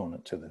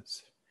component to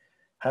this?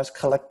 Has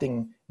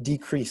collecting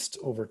decreased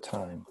over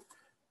time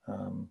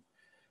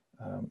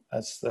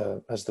as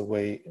the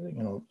way,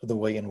 the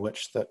way in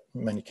which that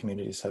many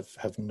communities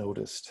have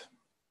noticed?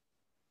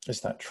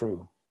 Is that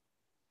true?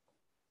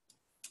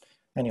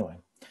 Anyway,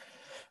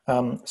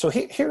 so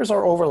here's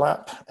our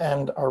overlap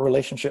and our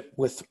relationship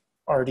with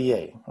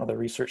RDA, or the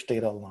Research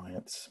Data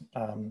Alliance.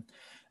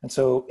 And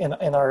so in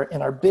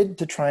our bid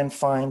to try and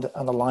find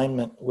an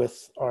alignment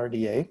with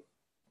RDA,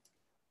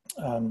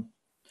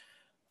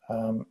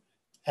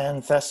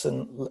 Anne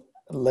Thesson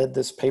led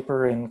this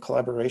paper in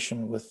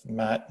collaboration with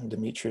Matt and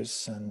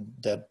Demetrius and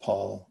Deb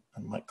Paul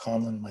and Mike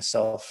Conlon,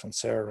 myself, and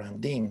Sarah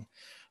Randine,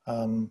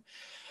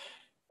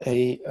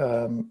 a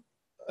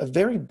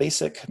very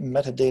basic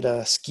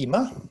metadata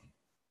schema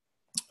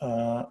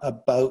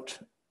about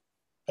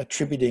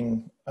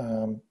attributing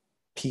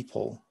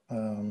people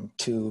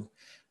to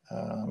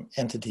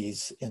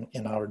entities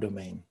in our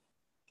domain.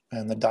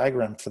 And the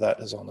diagram for that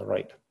is on the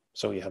right.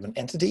 So you have an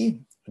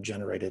entity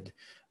generated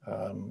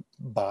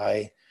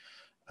by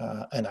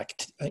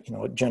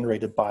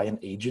generated by an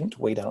agent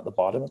way down at the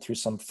bottom through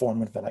some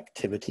form of an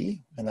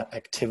activity, and that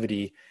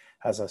activity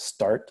has a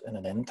start and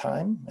an end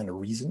time and a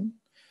reason.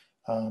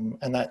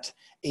 And that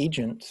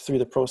agent, through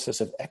the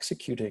process of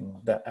executing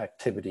that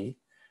activity,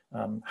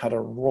 had a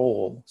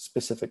role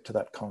specific to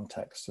that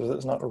context. So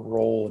it's not a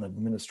role in an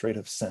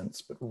administrative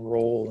sense, but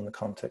role in the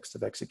context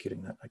of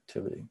executing that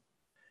activity.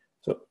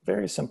 So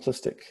very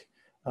simplistic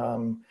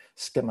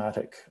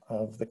schematic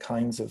of the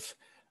kinds of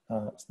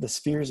the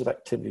spheres of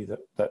activity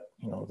that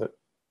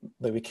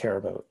we care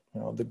about,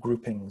 the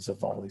groupings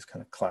of all these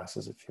kind of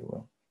classes, if you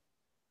will.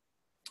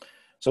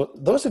 So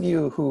those of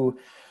you who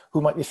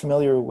might be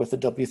familiar with the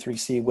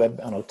W3C web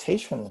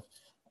annotation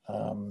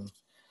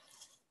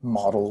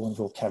model and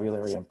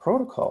vocabulary and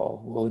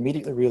protocol will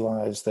immediately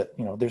realize that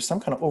there's some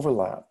kind of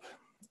overlap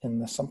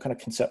in some kind of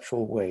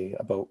conceptual way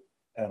about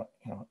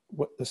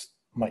what this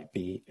might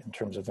be in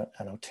terms of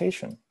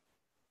annotation.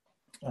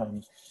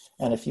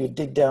 And if you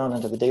dig down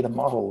into the data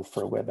model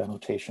for web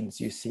annotations,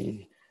 you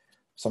see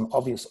some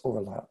obvious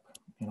overlap.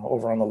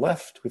 Over on the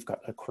left, we've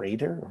got a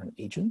creator or an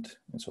agent.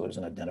 And so there's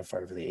an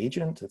identifier for the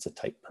agent. It's a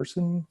type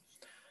person.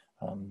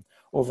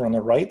 Over on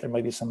the right, there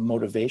might be some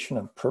motivation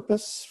and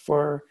purpose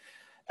for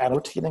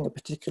annotating a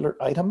particular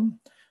item.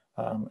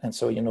 And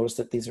so you notice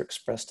that these are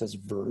expressed as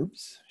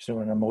verbs.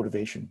 So in a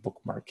motivation,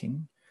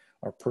 bookmarking,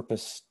 or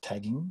purpose,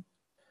 tagging.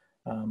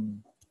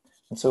 And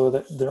so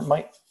that there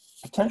might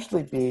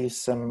potentially be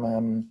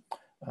some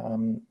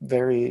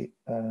very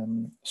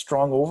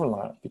strong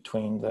overlap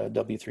between the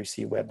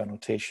W3C web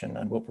annotation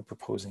and what we're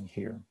proposing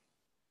here.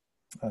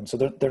 So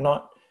they're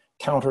not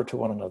counter to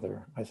one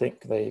another. I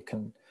think they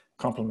can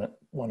complement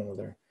one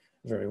another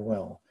very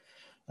well.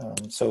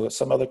 So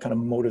some other kind of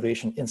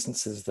motivation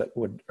instances that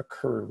would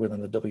occur within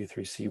the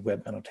W3C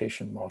web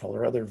annotation model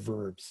are other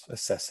verbs: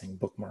 assessing,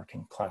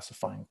 bookmarking,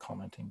 classifying,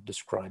 commenting,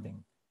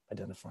 describing,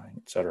 identifying,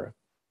 etc.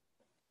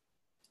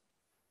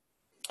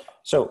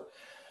 So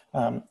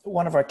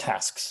one of our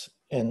tasks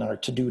in our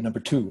to-do number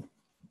 2,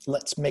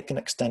 let's make an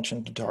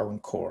extension to Darwin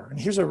Core. And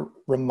here's a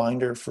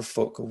reminder for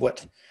folk of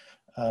what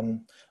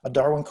a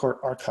Darwin Core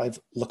archive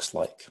looks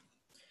like.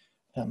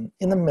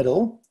 In the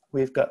middle,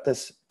 we've got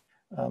this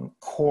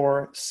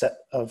core set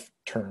of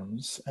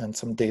terms and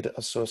some data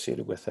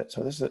associated with it.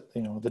 So this is,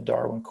 the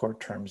Darwin Core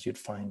terms you'd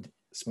find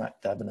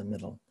smack dab in the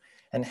middle.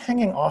 And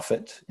hanging off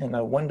it in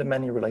a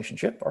one-to-many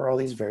relationship are all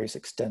these various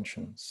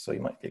extensions. So you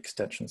might be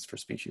extensions for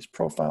species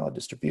profile,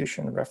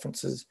 distribution,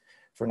 references,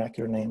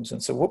 vernacular names.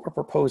 And so what we're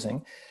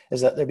proposing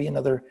is that there be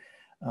another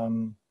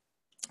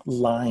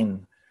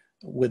line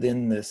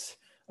within this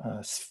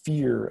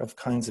sphere of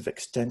kinds of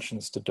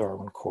extensions to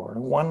Darwin Core,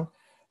 and one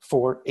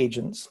for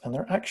agents and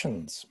their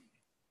actions.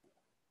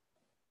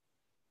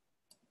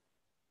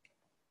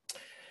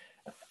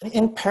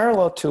 In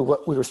parallel to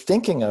what we were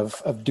thinking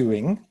of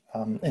doing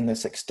in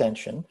this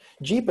extension,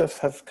 GBIF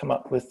have come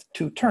up with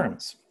two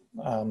terms,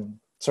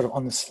 sort of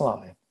on the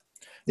sly.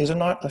 These are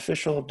not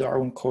official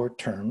Darwin Core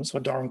terms.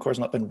 Well, Darwin Core has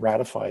not been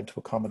ratified to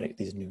accommodate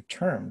these new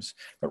terms,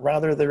 but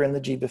rather they're in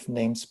the GBIF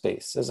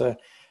namespace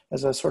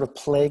as a sort of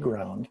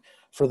playground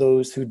for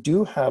those who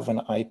do have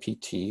an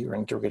IPT, or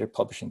Integrated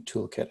Publishing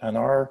Toolkit, and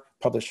are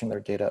publishing their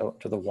data out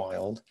into the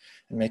wild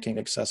and making it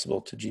accessible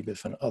to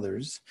GBIF and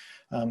others.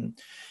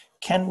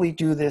 Can we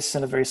do this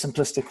in a very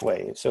simplistic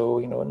way? So,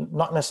 you know,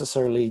 not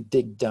necessarily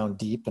dig down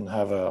deep and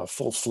have a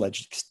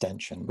full-fledged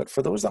extension, but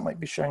for those that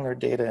might be sharing their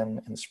data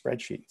in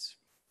spreadsheets,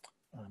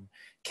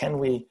 can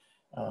we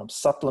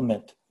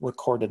supplement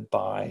recorded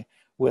by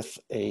with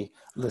a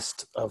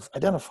list of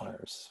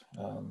identifiers?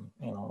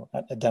 You know,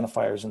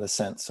 identifiers in the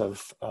sense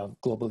of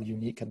global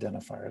unique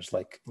identifiers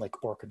like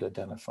ORCID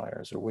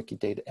identifiers or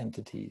Wikidata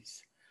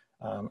entities,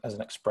 as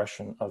an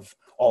expression of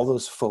all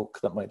those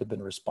folk that might have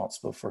been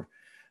responsible for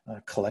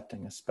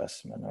collecting a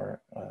specimen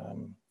or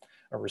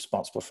are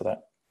responsible for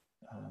that,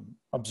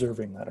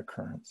 observing that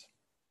occurrence.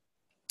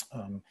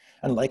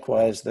 And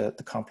likewise, the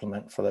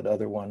complement for that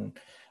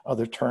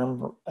other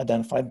term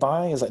identified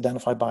by is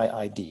identified by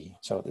ID.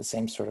 So the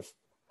same sort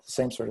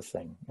of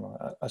thing, you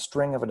know, a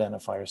string of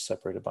identifiers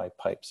separated by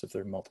pipes if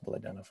there are multiple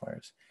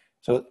identifiers.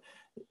 So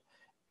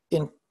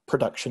in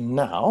production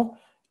now,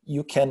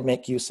 you can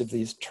make use of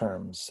these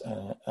terms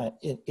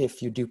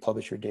if you do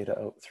publish your data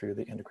out through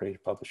the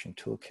Integrated Publishing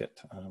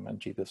Toolkit and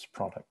GBIF's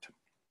product.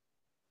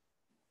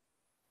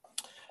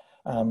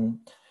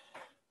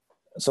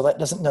 So that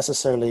doesn't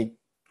necessarily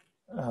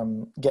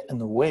get in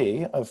the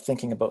way of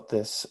thinking about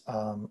this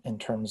in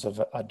terms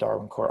of a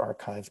Darwin Core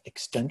archive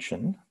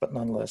extension, but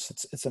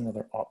nonetheless, it's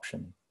another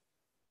option.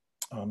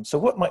 So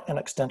what might an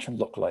extension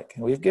look like?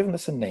 And we've given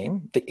this a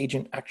name, the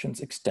Agent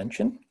Actions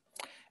Extension.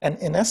 And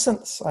in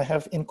essence, I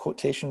have in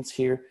quotations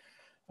here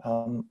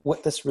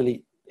what this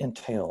really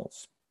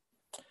entails.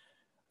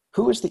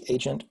 Who is the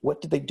agent? What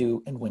did they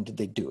do? And when did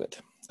they do it?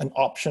 And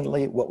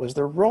optionally, what was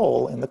their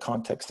role in the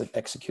context of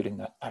executing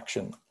that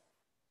action?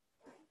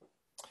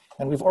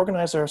 And we've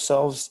organized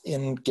ourselves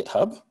in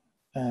GitHub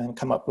and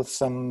come up with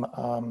some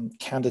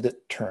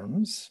candidate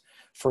terms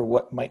for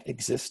what might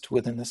exist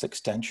within this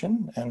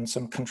extension and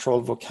some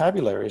controlled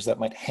vocabularies that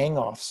might hang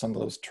off some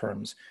of those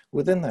terms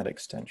within that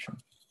extension.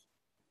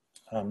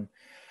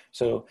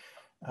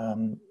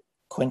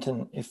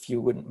 Quentin, if you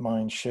wouldn't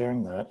mind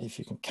sharing that, if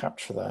you can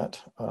capture that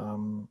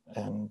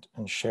and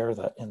share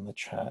that in the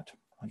chat,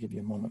 I'll give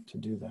you a moment to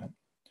do that.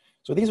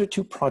 So these are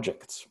two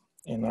projects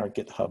in our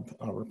GitHub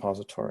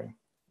repository.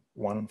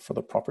 One for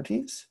the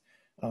properties,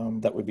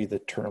 that would be the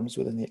terms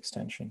within the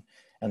extension,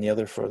 and the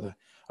other for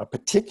a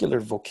particular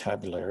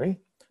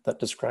vocabulary that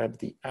described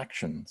the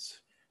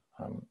actions,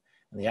 and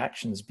the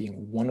actions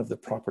being one of the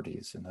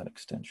properties in that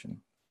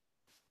extension.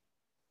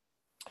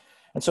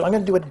 And so I'm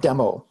going to do a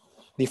demo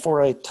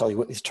before I tell you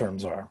what these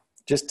terms are,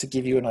 just to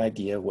give you an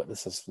idea of what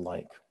this is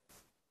like.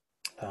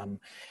 And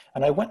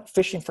I went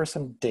fishing for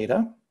some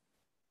data,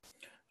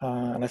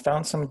 and I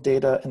found some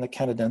data in the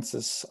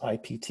Canadensis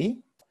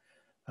IPT.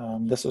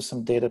 This was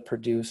some data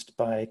produced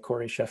by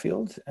Corey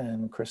Sheffield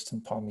and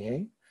Kristen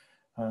Palmier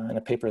in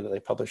a paper that they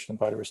published in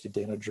Biodiversity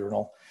Data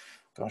journal.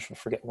 Gosh, I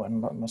forget when,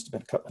 but it must have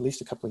been at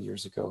least a couple of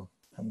years ago.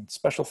 And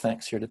special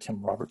thanks here to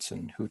Tim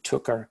Robertson, who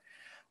took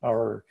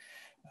our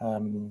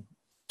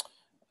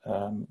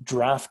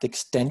draft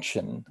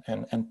extension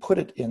and put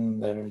it in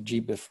the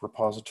GBIF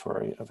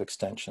repository of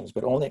extensions,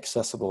 but only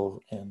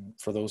accessible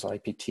for those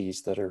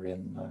IPTs that are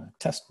in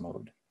test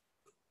mode.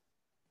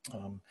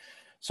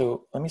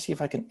 So let me see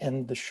if I can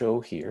end the show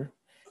here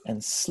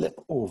and slip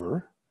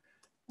over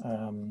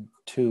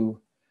to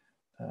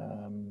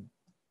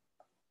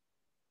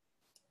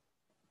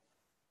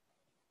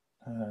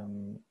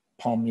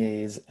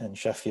Palmier's and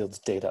Sheffield's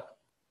data.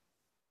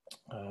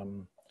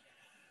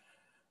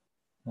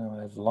 Now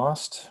I've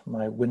lost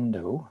my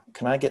window.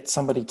 Can I get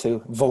somebody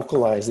to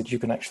vocalize that you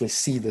can actually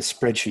see the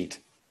spreadsheet?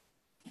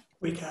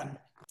 We can.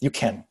 You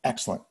can,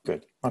 excellent,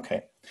 good,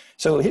 okay.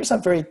 So here's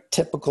some very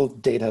typical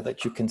data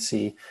that you can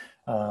see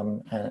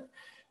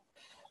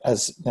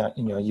as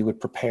you know, you would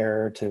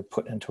prepare to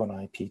put into an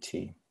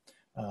IPT.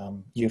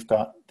 You've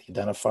got the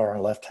identifier on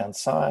the left-hand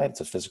side,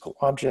 it's a physical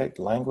object,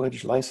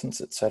 language, license,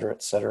 et cetera,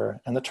 et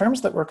cetera. And the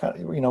terms that we're,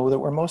 you know, that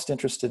we're most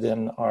interested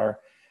in are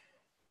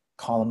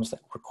columns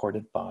that were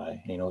recorded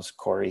by, you know, it's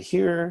Corey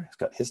here, he's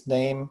got his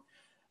name,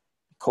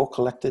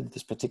 co-collected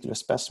this particular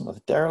specimen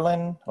with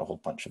Darylyn, a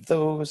whole bunch of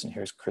those, and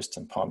here's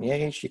Kristen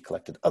Palmier, she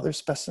collected other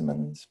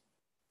specimens.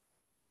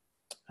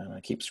 And I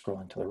keep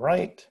scrolling to the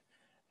right,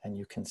 and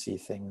you can see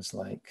things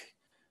like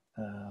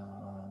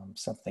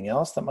something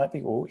else that might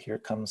be, oh, here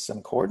comes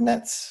some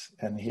coordinates,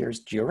 and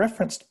here's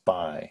georeferenced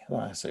by.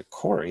 So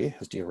Corey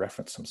has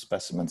georeferenced some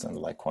specimens, and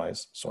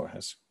likewise, so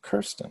has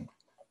Kirsten.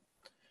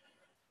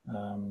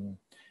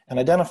 And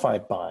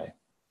identified by.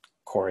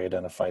 Corey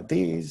identified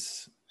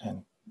these,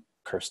 and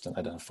Kirsten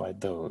identified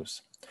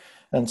those.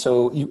 And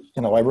so,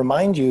 I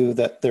remind you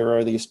that there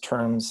are these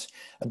terms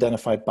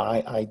identified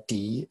by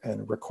ID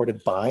and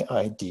recorded by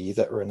ID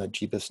that are in the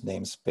GBISS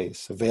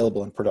namespace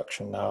available in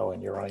production now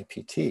in your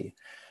IPT.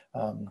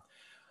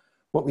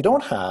 What we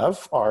don't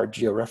have are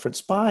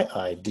georeferenced by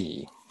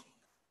ID.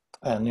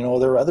 And,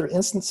 there are other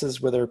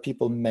instances where there are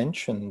people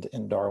mentioned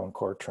in Darwin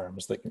Core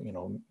terms that,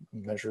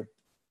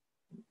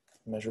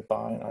 measure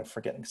by, and I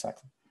forget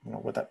exactly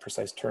what that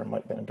precise term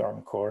might be in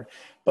Darwin Core,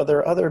 but there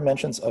are other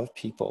mentions of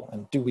people.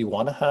 And do we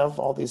want to have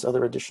all these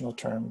other additional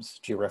terms,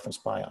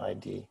 georeferenced by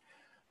ID?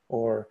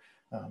 Or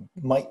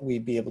might we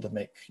be able to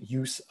make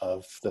use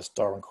of this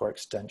Darwin Core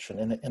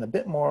extension in a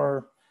bit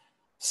more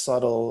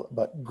subtle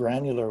but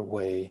granular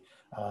way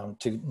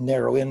to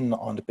narrow in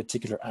on the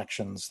particular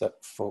actions that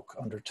folk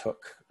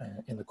undertook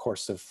in the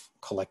course of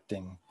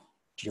collecting,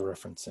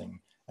 georeferencing,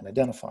 and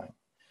identifying?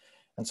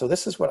 And so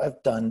this is what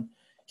I've done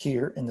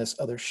here in this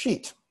other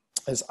sheet,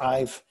 is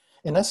I've,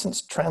 in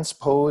essence,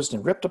 transposed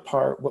and ripped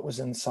apart what was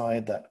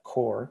inside that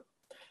core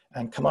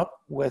and come up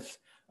with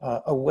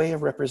a way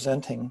of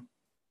representing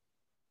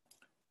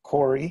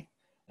Corey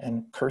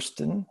and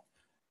Kirsten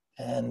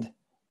and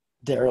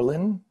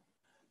Darylyn,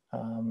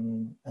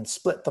 and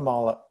split them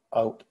all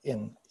out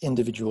in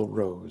individual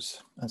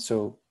rows. And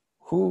so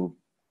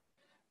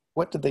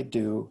what did they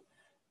do,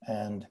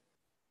 and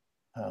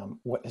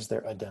what is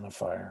their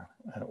identifier,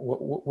 and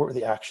what were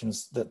the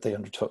actions that they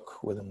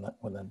undertook within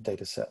the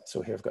data set?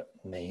 So here I've got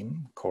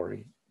name,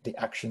 Corey, the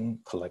action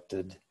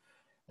collected,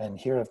 and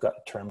here I've got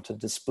a term to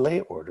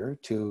display order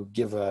to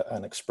give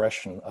an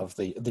expression of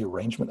the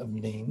arrangement of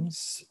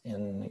names.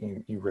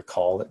 You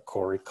recall that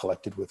Corey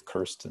collected with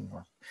Kirsten,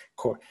 or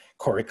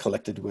Corey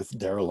collected with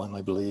Darylyn,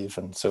 I believe,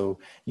 and so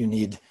you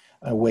need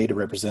a way to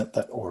represent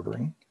that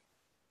ordering.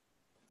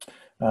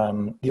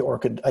 The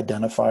ORCID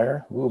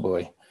identifier, oh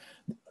boy.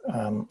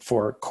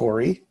 For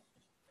Corey,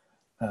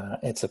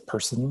 it's a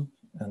person,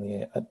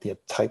 and the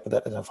type of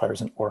that identifier is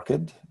an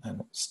ORCID,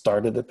 and it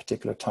started at a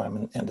particular time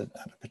and ended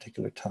at a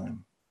particular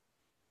time.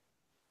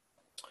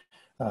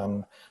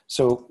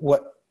 So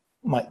what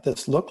might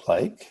this look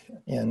like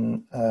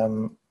in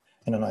an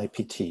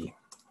IPT?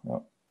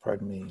 Well,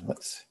 pardon me,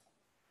 let's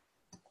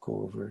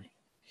go over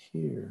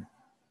here.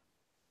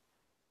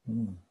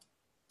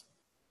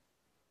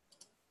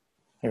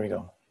 Here we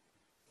go.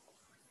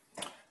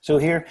 So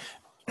here,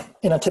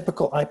 in a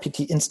typical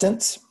IPT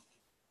instance,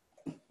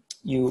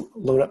 you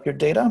load up your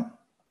data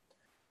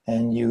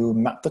and you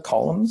map the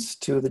columns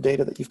to the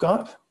data that you've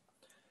got.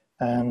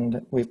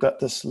 And we've got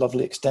this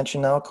lovely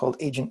extension now called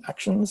Agent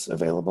Actions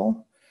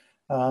available.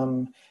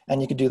 And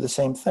you could do the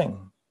same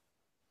thing.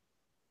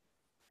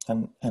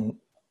 And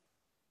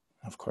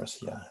of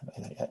course, yeah,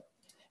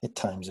 it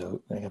times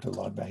out. I have to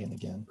log back in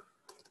again.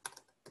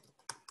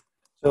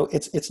 So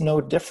it's no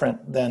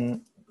different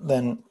than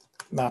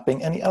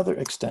mapping any other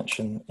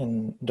extension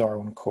in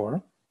Darwin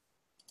Core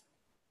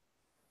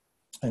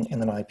and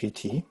in an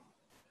IPT,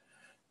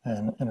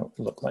 and it would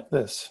look like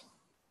this.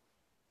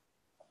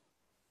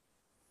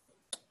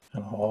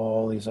 And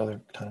all these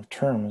other kind of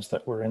terms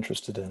that we're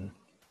interested in.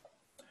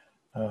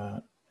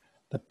 The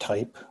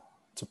type,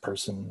 it's a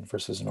person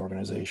versus an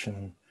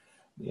organization.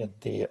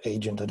 The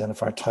agent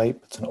identifier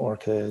type, it's an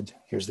ORCID.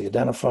 Here's the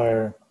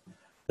identifier,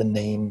 the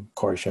name,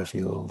 Corey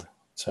Sheffield,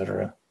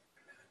 etc.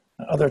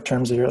 Other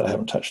terms here that I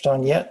haven't touched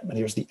on yet, but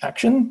here's the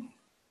action,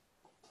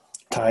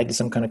 tied to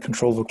some kind of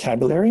control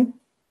vocabulary.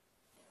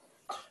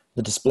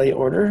 The display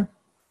order,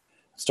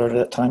 started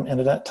at time,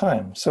 ended at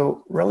time.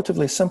 So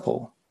relatively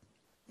simple,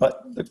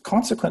 but the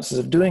consequences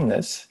of doing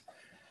this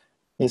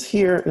is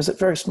a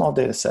very small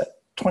data set,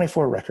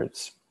 24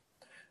 records.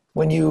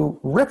 When you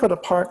rip it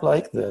apart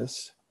like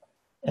this,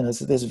 and it's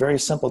this very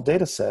simple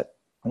data set,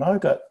 and I've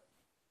got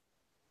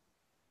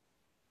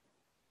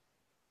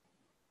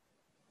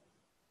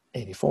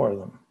 84 of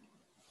them.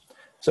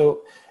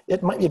 So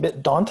it might be a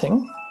bit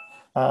daunting,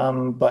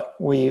 but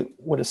we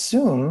would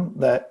assume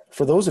that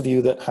for those of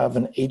you that have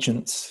an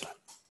agents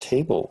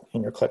table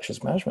in your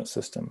collections management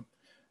system,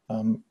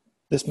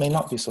 this may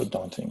not be so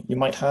daunting. You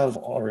might have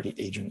already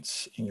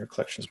agents in your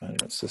collections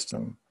management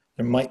system.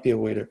 There might be a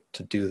way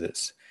to do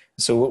this.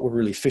 So what we're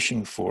really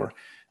fishing for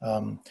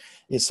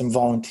is some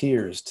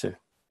volunteers to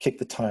kick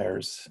the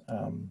tires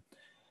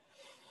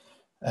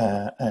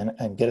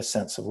and get a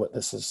sense of what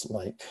this is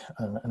like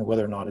and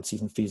whether or not it's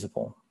even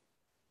feasible.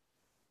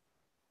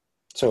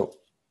 So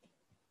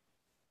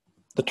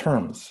the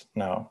terms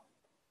now.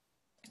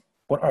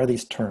 What are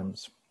these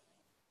terms?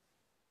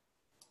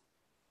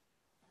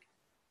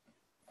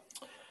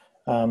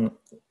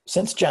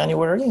 Since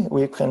January,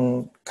 we've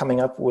been coming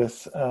up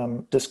with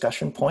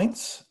discussion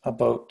points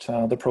about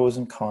the pros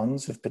and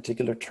cons of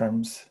particular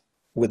terms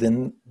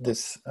within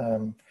this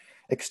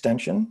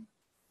extension.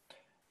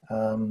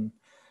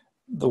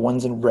 The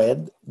ones in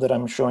red that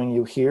I'm showing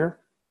you here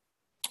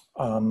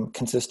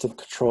consist of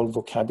controlled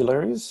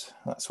vocabularies.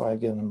 That's why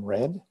I've given them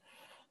red.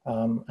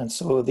 And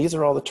so these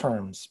are all the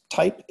terms: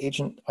 type,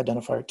 agent,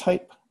 identifier,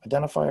 type,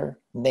 identifier,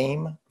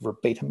 name,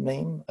 verbatim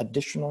name,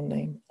 additional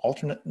name,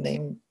 alternate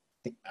name,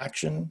 the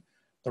action,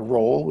 the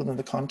role within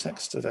the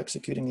context of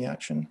executing the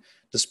action,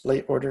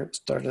 display order,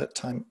 start at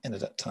time, end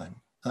at time.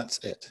 That's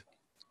it.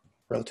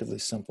 Relatively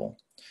simple.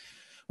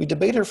 We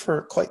debated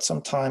for quite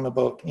some time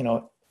about,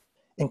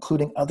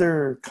 including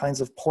other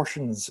kinds of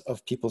portions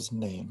of people's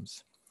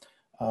names.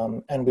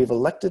 And we've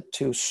elected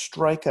to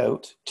strike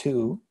out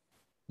two,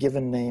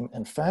 given name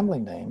and family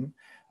name,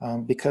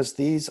 because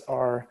these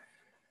are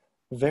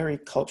very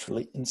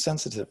culturally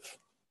insensitive.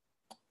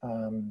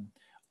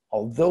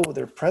 Although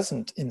they're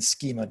present in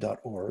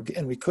schema.org,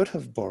 and we could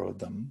have borrowed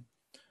them,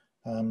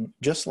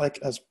 just like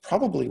as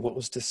probably what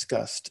was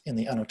discussed in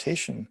the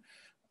annotation,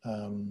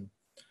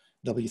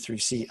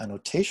 W3C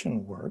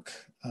annotation work,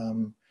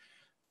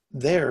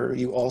 there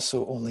you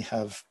also only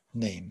have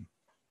name.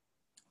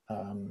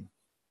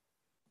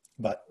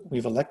 But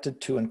we've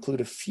elected to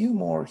include a few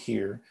more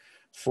here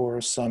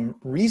for some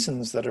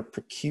reasons that are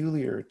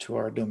peculiar to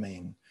our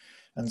domain.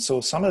 And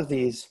so some of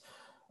these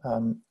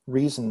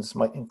reasons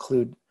might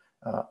include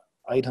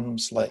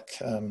items like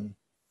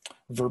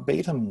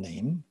verbatim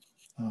name,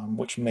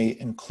 which may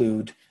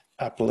include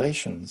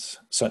appellations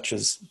such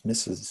as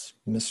Mrs.,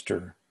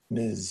 Mr.,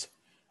 Ms.,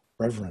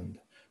 Reverend,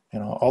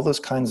 all those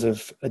kinds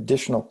of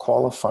additional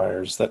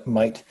qualifiers that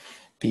might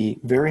be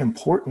very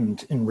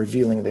important in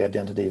revealing the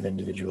identity of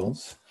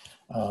individuals,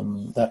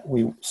 that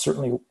we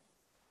certainly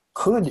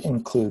could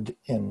include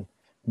in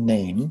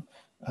name,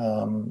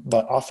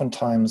 but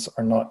oftentimes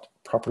are not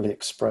properly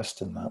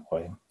expressed in that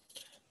way.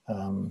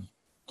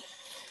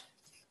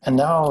 And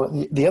now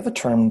the other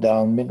term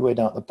down, midway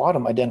down at the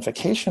bottom,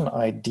 identification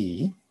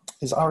ID,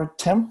 is our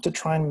attempt to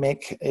try and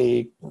make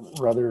a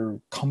rather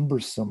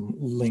cumbersome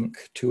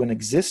link to an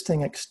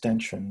existing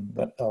extension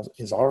that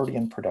is already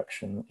in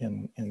production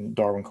in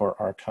Darwin Core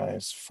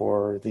archives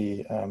for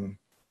the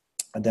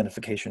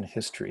identification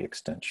history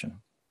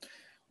extension,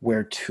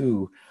 where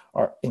too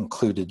are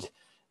included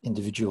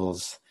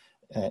individuals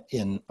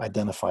in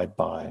identified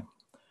by.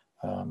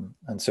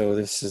 And so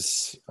this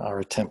is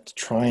our attempt to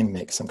try and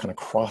make some kind of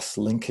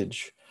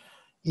cross-linkage,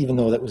 even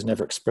though that was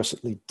never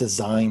explicitly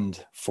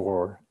designed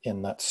for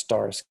in that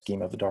star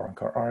scheme of the Darwin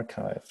Core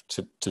archive,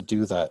 to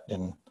do that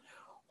in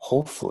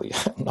hopefully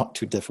not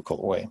too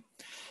difficult way.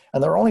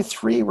 And there are only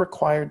three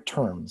required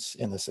terms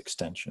in this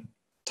extension: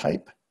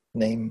 type,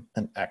 name,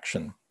 and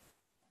action.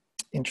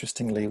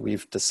 Interestingly,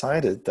 we've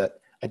decided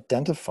that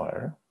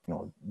identifier,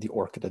 the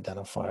ORCID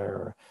identifier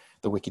or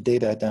the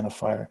Wikidata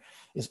identifier,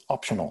 is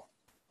optional.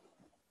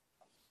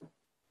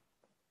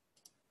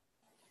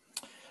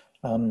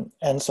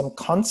 And some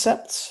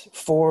concepts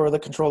for the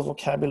controlled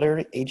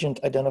vocabulary: agent,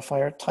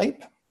 identifier,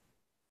 type.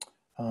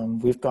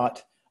 We've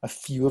got a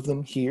few of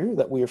them here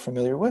that we are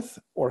familiar with: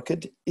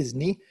 ORCID,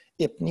 ISNI,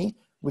 IPNI,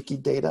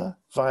 Wikidata,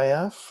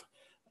 VIAF,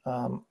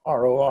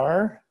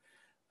 ROR,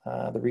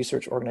 the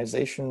research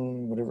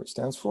organization, whatever it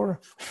stands for,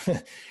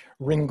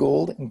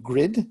 Ringgold, and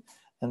GRID.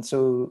 And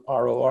so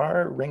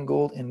ROR,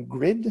 Ringgold, and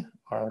GRID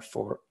are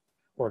for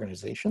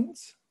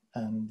organizations,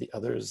 and the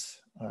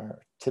others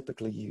are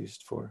typically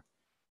used for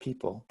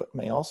people, but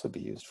may also be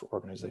used for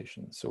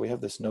organizations. So we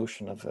have this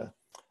notion of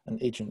an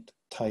agent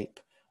type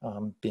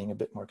being a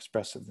bit more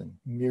expressive than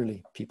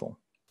merely people.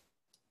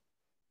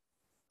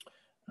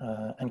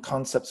 And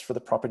concepts for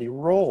the property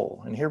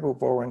role. And here we're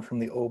borrowing from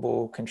the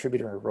OBO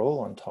contributor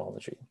role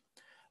ontology,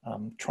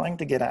 trying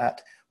to get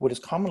at what is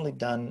commonly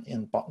done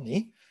in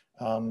botany,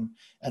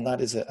 and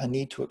that is a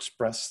need to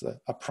express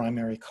a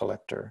primary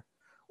collector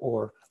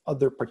or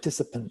other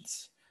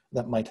participants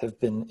that might have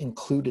been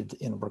included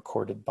in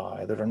recorded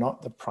by, that are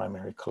not the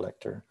primary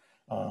collector,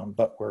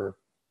 but were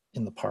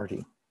in the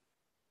party.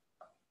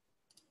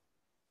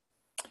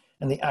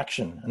 And the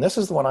action, and this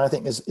is the one I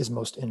think is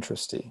most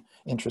interesting.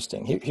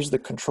 Here's the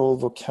controlled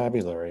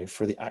vocabulary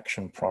for the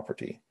action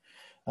property.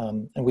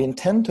 And we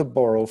intend to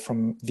borrow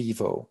from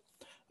Vivo,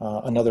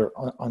 another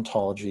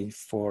ontology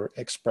for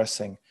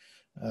expressing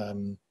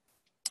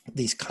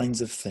these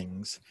kinds of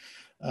things.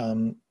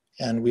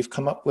 And we've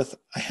come up with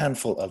a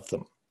handful of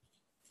them: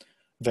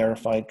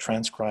 verified,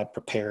 transcribed,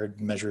 prepared,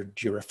 measured,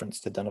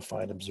 georeferenced,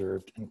 identified,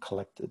 observed, and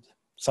collected.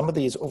 Some of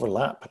these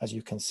overlap, as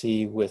you can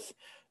see, with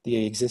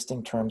the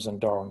existing terms in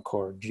Darwin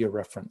Core: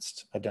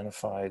 georeferenced,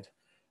 identified,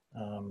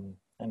 and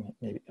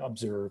maybe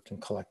observed and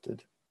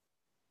collected.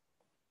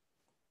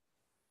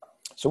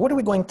 So what are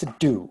we going to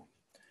do?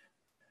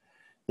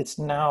 It's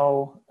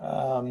now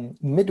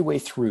midway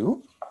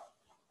through,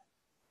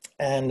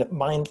 and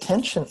my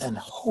intention and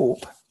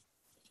hope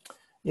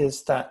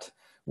is that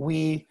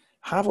we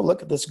have a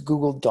look at this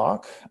Google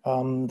Doc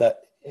that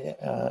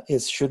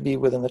should be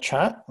within the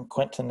chat. And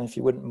Quentin, if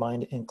you wouldn't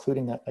mind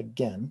including that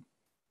again,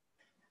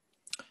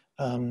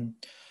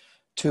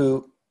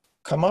 to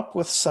come up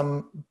with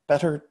some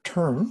better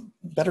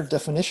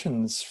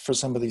definitions for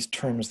some of these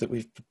terms that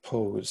we've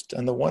proposed.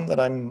 And the one that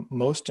I'm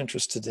most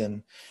interested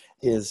in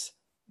is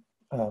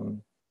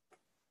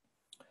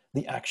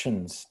the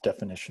actions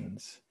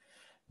definitions.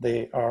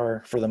 They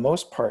are, for the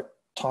most part,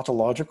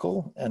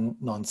 tautological and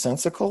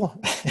nonsensical,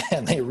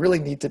 and they really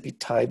need to be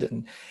tied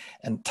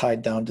and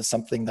tied down to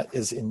something that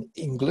is in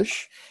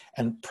English,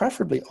 and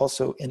preferably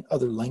also in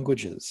other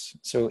languages.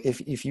 So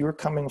if you're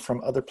coming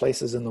from other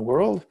places in the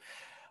world,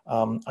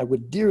 I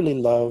would dearly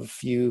love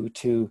you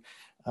to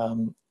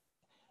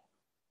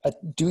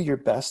do your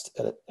best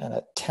at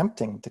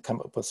attempting to come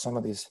up with some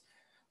of these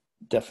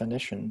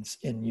definitions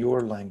in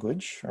your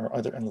language or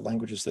other in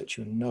languages that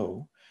you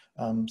know,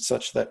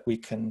 such that we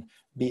can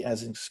be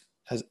as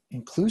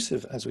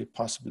inclusive as we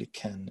possibly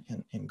can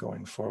in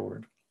going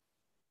forward.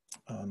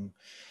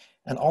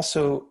 And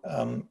also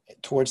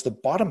towards the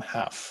bottom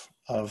half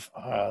of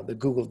the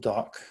Google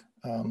Doc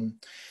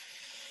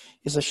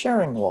is a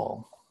sharing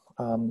wall.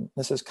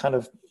 This is kind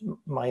of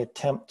my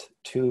attempt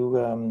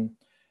to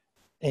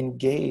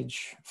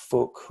engage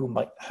folk who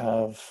might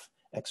have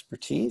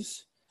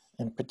expertise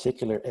in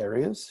particular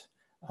areas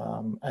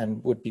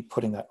and would be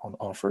putting that on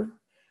offer,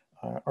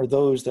 or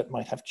those that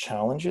might have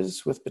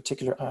challenges with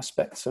particular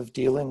aspects of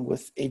dealing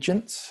with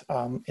agents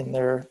in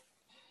their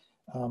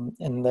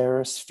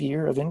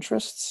sphere of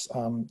interests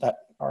that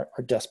are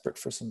desperate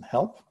for some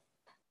help.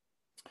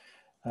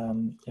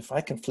 If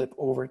I can flip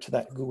over to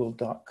that Google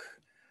Doc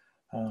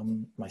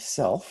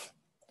myself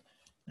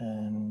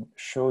and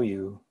show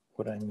you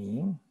what I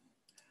mean.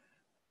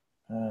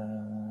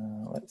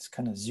 Let's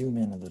kind of zoom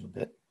in a little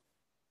bit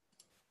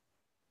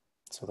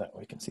so that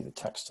we can see the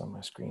text on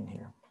my screen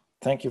here.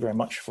 Thank you very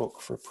much, folk,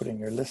 for putting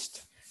your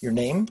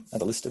name at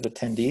the list of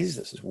attendees.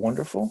 This is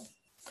wonderful.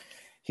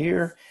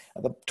 Here,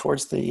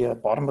 towards the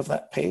bottom of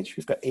that page,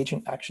 we've got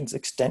agent actions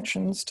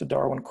extensions to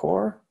Darwin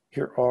Core.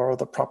 Here are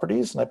the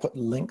properties, and I put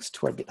links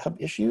to our GitHub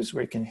issues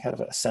where you can have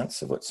a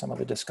sense of what some of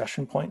the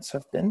discussion points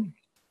have been.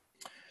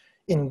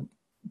 In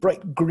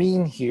bright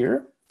green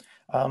here,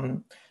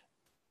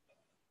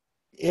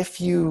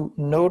 if you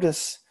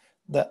notice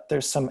that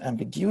there's some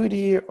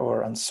ambiguity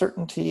or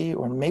uncertainty,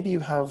 or maybe you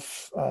have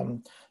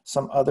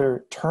some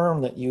other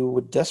term that you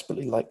would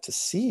desperately like to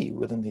see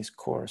within these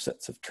core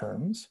sets of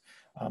terms,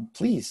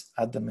 please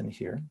add them in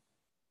here.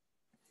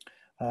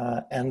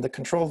 And the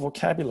control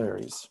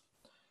vocabularies.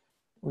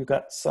 We've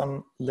got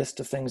some list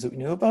of things that we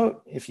knew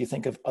about. If you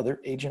think of other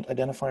agent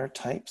identifier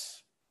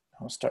types,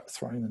 I'll start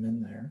throwing them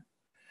in there.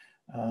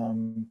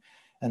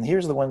 And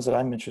here's the ones that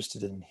I'm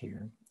interested in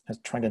here, as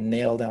trying to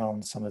nail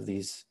down some of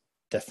these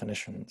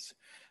definitions,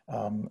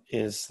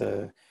 is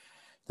the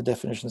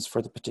definitions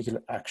for the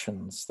particular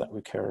actions that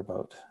we care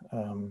about.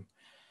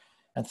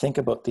 And think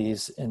about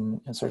these in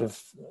sort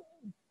of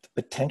the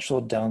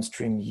potential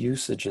downstream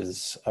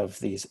usages of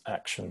these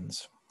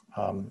actions.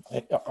 You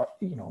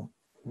know,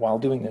 while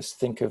doing this,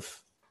 think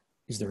of,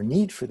 is there a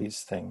need for these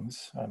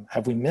things?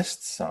 Have we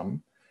missed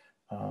some?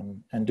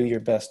 And do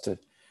your best to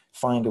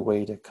find a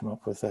way to come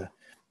up with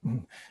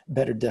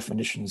better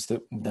definitions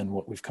than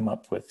what we've come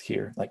up with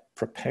here, like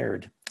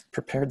prepared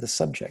the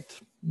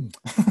subject.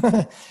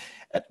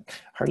 It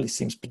hardly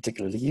seems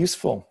particularly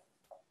useful.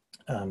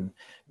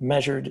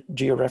 Measured,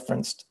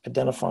 georeferenced,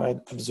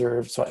 identified,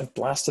 observed. So I've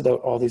blasted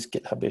out all these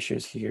GitHub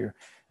issues here,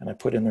 and I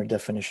put in their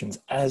definitions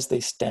as they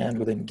stand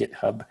within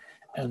GitHub,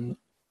 and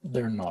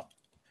they're not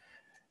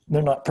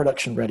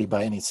production ready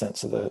by any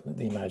sense of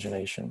the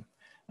imagination.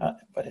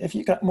 But if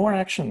you got more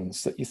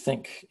actions that you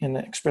think,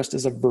 expressed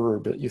as a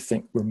verb, that you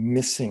think we're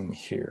missing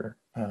here,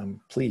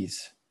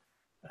 please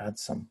add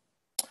some.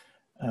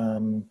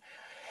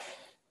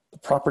 The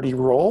property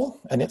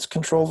role and its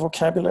control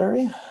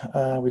vocabulary.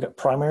 We got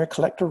primary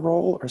collector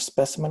role or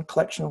specimen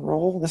collection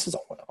role. This has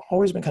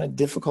always been kind of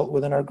difficult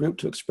within our group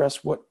to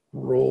express what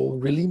role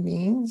really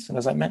means. And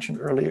as I mentioned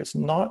earlier, it's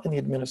not in the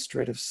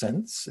administrative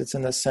sense. It's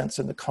in the sense,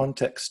 in the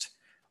context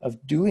of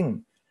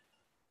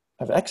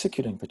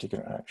executing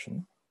particular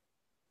action.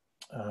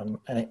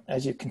 And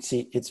as you can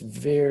see, it's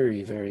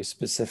very, very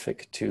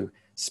specific to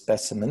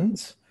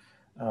specimens.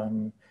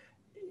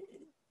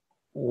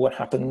 What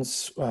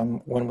happens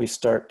when we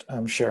start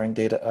sharing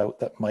data out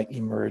that might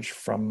emerge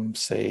from,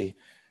 say,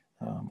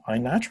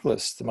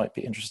 iNaturalists that might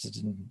be interested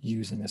in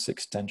using this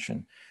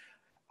extension?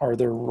 Are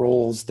there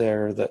roles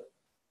there that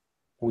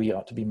we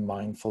ought to be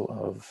mindful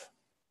of?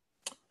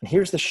 And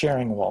here's the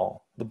sharing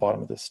wall, the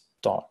bottom of this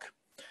doc.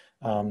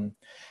 And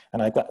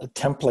I've got a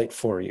template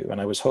for you, and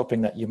I was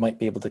hoping that you might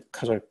be able to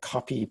kind of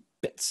copy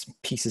bits,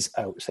 pieces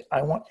out. Say,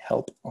 I want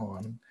help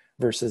on,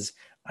 versus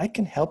I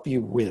can help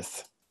you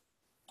with.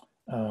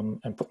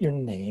 And put your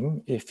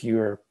name if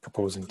you're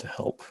proposing to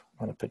help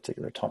on a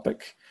particular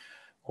topic,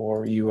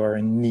 or you are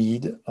in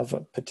need of a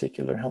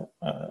particular help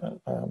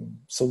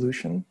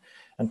solution,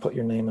 and put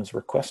your name as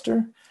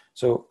requester.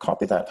 So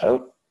copy that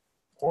out,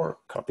 or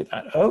copy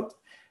that out,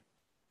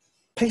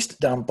 paste it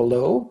down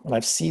below, and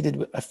I've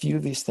seeded a few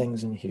of these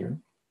things in here.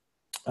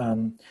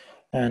 And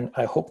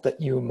I hope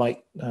that you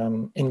might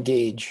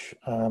engage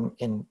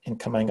in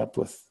coming up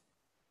with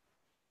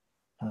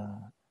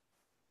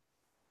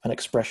an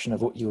expression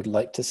of what you would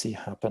like to see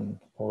happen,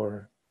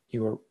 or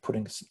you are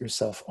putting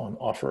yourself on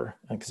offer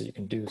because you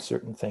can do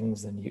certain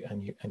things, and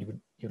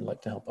you'd like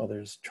to help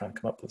others try and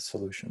come up with a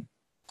solution.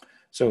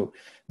 So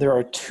there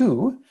are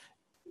two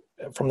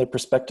from the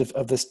perspective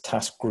of this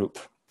task group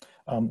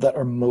that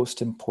are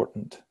most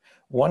important.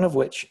 One of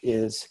which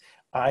is,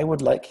 I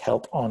would like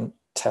help on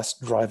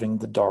test driving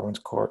the Darwin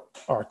Core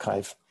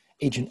archive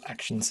agent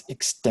actions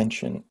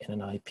extension in an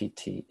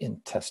IPT in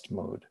test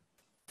mode.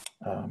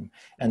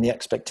 And the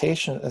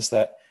expectation is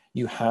that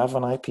you have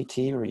an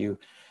IPT, or you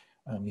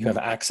have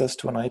access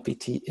to an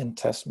IPT in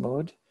test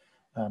mode.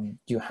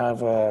 You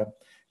have a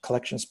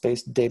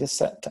collection-based data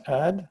set to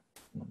add.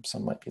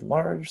 Some might be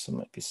large, some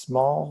might be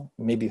small.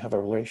 Maybe you have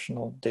a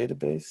relational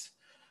database.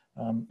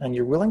 And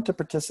you're willing to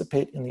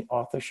participate in the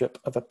authorship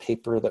of a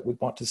paper that we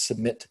want to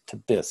submit to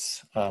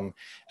BISS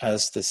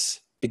as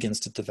this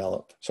begins to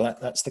develop. So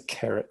that's the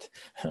carrot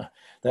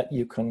that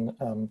you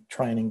can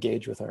try and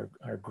engage with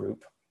our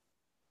group.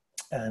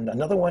 And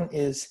another one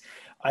is,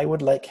 I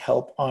would like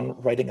help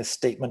on writing a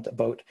statement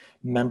about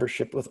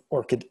membership with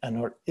ORCID and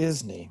or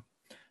ISNI.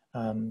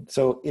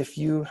 So if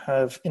you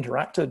have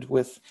interacted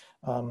with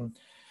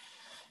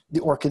the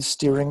ORCID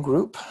steering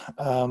group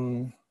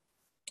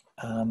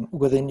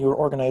within your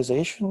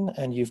organization,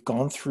 and you've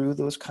gone through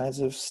those kinds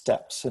of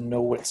steps and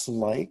know what it's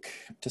like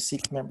to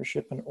seek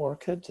membership in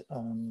ORCID,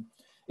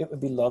 it would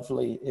be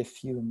lovely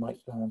if you might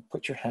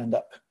put your hand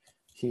up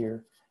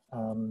here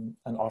and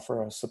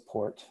offer us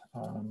support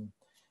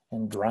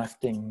in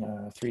drafting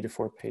a 3 to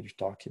 4 page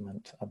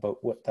document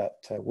about what that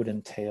would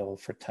entail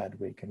for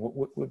TDWG, and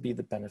what would be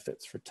the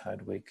benefits for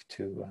TDWG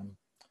to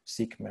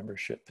seek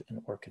membership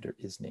in ORCID or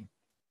ISNI.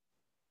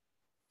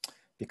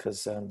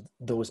 Because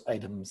those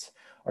items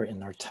are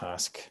in our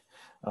task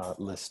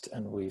list,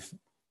 and we've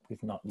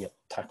not yet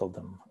tackled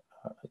them,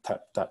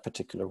 that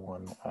particular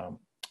one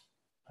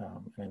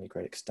in any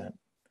great extent.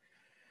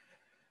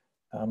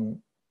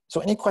 So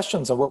any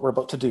questions on what we're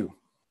about to do?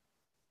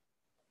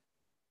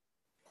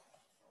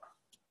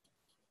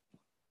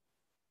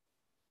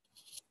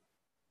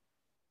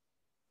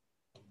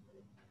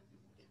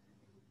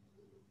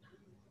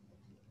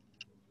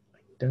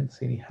 I don't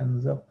see any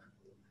hands up.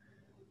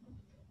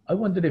 I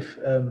wondered if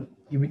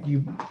you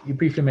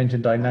briefly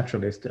mentioned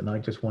iNaturalist, and I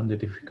just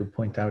wondered if you could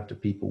point out to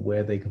people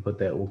where they can put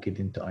their ORCID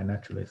into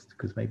iNaturalist,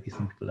 because maybe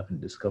some people haven't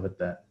discovered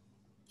that,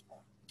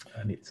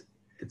 and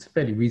it's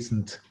fairly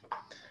recent.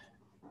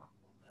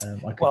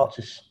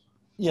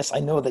 Yes, I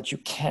know that you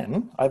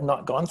can. I've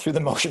not gone through the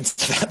motions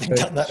of having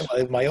done that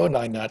with my own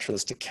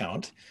iNaturalist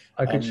account.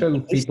 I could show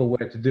people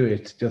where to do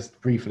it just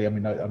briefly. I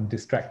mean, I'm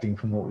distracting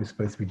from what we're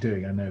supposed to be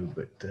doing, I know,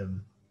 but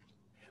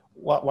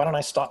why don't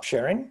I stop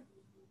sharing?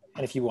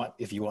 And if you want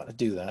to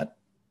do that,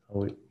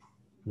 it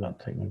won't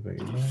take me very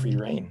long. Free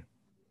reign.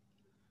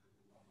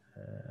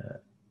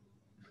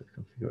 If I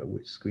can figure out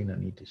which screen I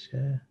need to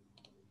share.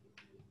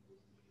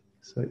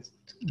 So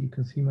you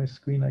can see my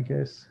screen, I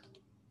guess.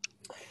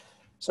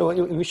 So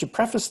we should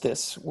preface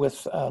this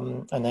with,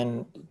 and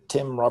then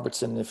Tim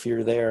Robertson, if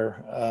you're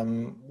there,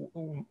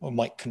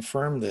 might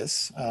confirm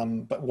this.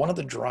 But one of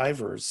the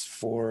drivers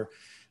for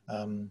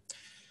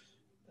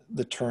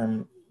the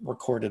term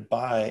recorded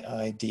by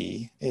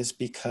ID is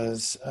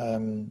because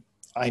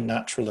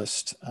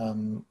iNaturalist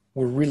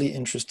were really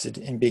interested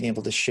in being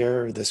able to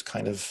share this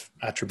kind of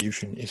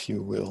attribution, if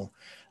you will.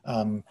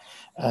 And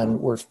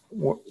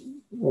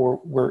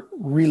we're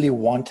really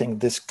wanting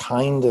this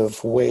kind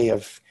of way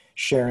of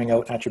sharing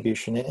out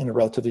attribution in a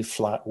relatively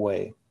flat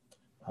way.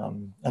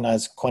 And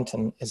as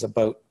Quentin is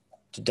about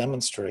to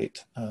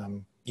demonstrate,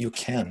 you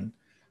can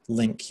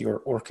link your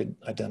ORCID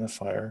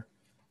identifier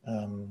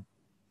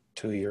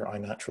to your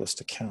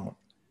iNaturalist account.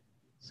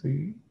 So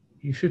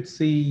you should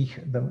see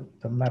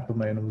the map of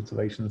my own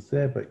observations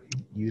there, but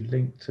you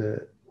link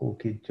to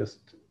ORCID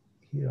just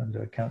here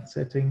under account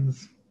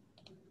settings.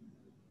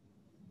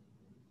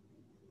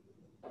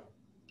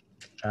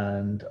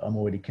 And I'm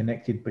already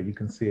connected, but you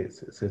can see it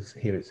says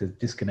here, it says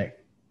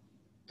disconnect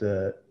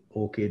the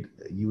ORCID.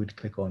 You would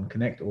click on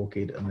connect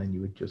ORCID, and then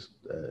you would just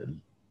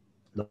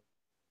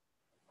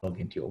log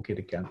into your ORCID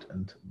account,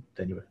 and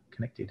then you're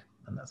connected,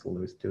 and that's all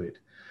there is to it.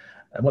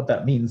 And what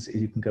that means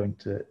is you can go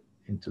into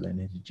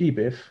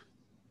GBIF,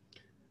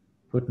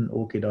 put an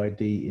ORCID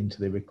ID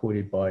into the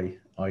recorded by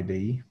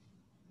ID,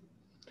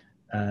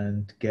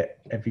 and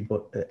get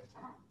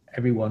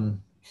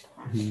everyone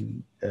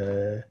who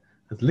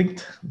has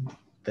linked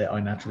their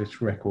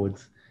iNaturalist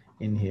records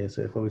in here.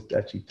 So if I was to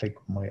actually take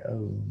my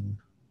own,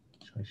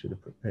 which I should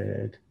have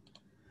prepared,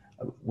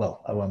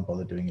 well, I won't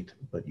bother doing it,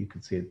 but you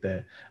can see it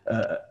there.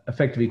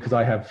 Effectively, because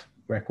I have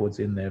records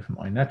in there from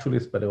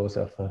iNaturalist, but I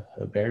also have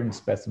herbarium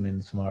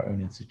specimens from our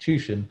own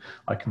institution,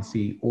 I can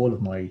see all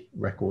of my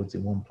records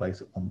in one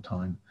place at one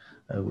time,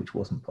 which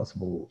wasn't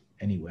possible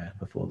anywhere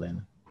before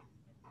then.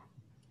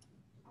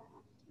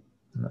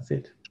 And that's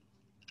it.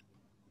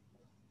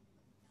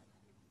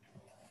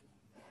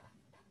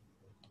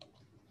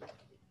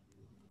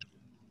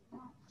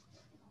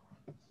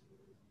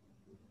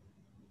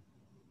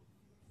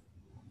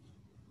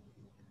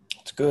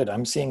 It's good.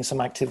 I'm seeing some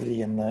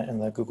activity in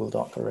the Google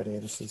Doc already.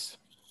 This is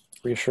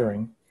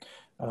reassuring.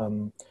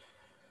 Some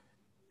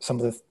of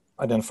the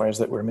identifiers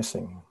that we're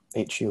missing: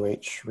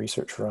 HUH,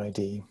 researcher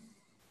ID.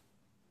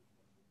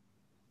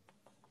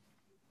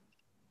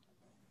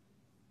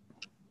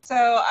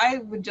 So I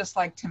would just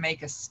like to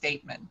make a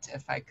statement,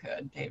 if I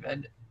could,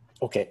 David.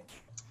 Okay.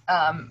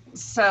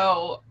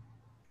 So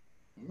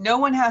no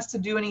one has to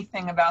do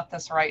anything about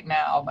this right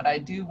now, but I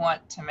do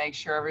want to make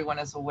sure everyone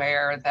is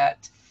aware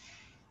that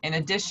in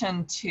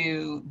addition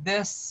to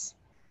this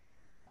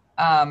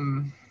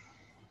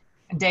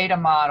data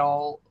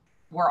model,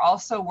 we're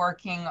also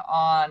working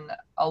on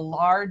a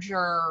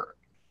larger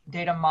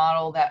data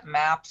model that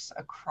maps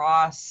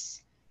across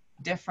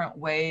different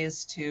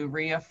ways to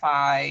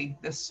reify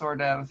this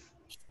sort of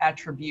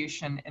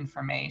attribution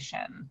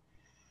information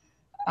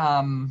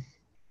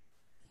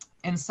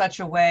in such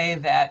a way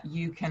that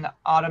you can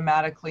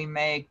automatically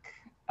make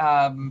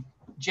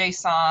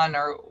JSON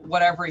or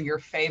whatever your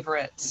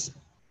favorite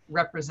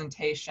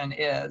representation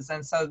is.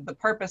 And so the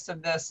purpose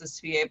of this is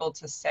to be able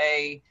to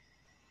say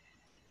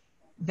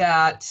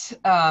that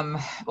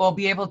we'll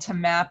be able to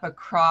map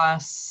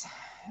across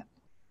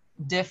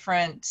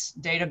different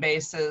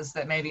databases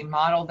that maybe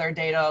model their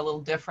data a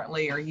little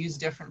differently or use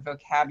different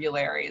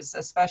vocabularies,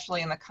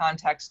 especially in the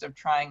context of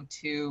trying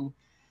to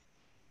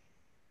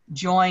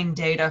join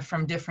data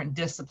from different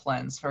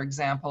disciplines. For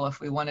example, if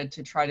we wanted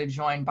to try to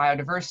join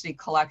biodiversity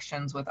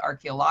collections with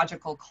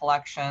archaeological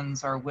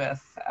collections or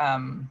with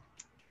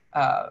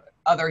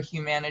other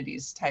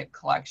humanities type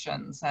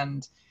collections.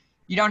 And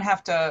you don't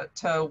have to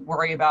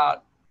worry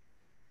about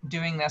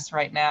doing this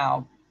right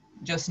now.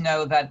 Just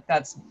know that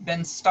that's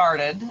been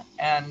started,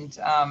 and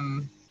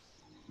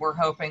we're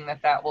hoping that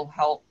that will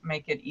help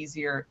make it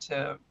easier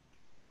to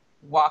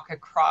walk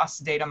across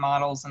data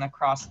models and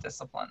across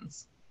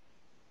disciplines.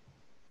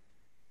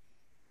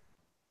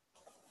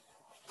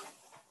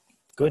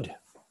 Good.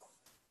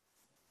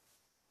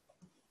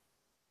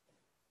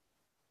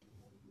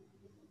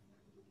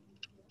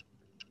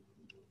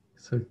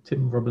 So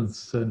Tim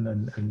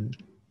Robinson and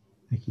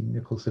Nikki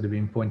Nicholson have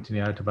been pointing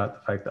out about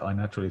the fact that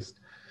iNaturalist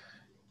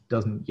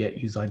doesn't yet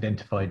use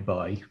identified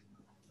by,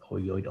 or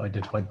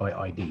identified by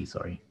ID,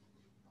 sorry.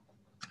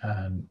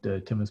 And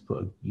Tim has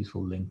put a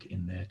useful link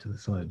in there to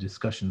some of the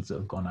discussions that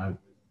have gone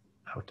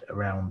out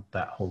around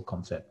that whole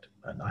concept.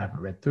 And I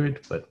haven't read through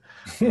it, but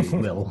we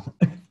will.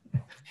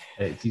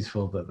 It's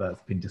useful that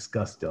that's been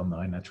discussed on the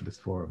iNaturalist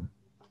forum.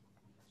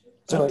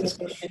 So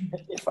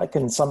if I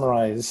can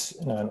summarize,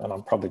 and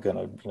I'm probably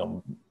going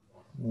to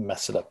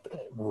mess it up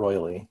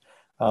royally,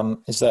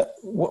 is that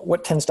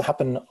what tends to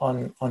happen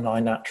on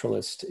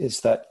iNaturalist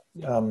is that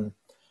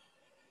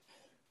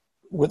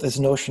with this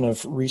notion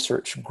of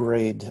research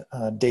grade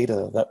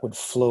data that would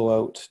flow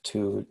out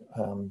to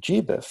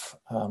GBIF,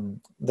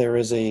 there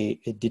is a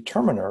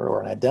determiner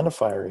or an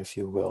identifier, if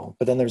you will,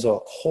 but then there's a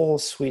whole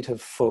suite of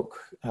folk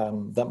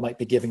that might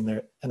be giving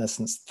their, in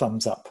essence,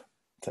 thumbs up.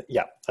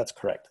 Yeah, that's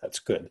correct, that's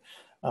good.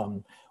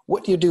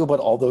 What do you do about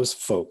all those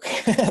folk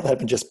that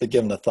have just been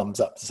given a thumbs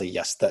up to say,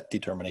 yes, that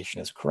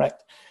determination is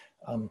correct?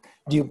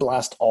 Do you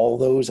blast all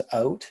those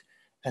out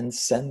and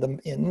send them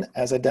in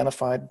as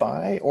identified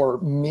by, or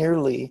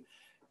merely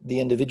the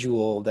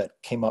individual that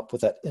came up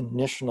with that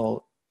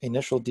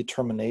initial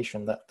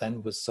determination that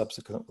then was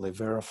subsequently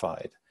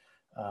verified?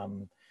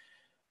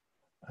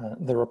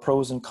 There are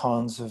pros and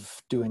cons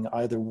of doing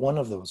either one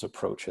of those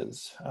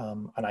approaches.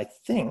 And I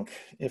think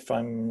if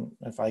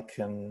I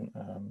can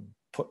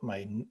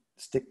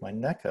stick my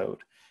neck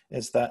out,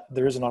 is that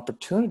there is an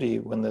opportunity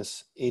when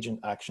this agent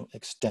action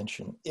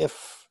extension,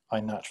 if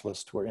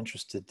iNaturalist were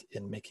interested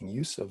in making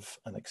use of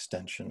an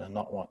extension and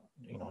not want,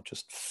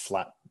 just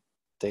flat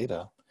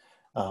data,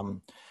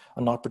 an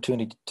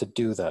opportunity to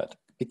do that,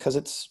 because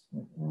it's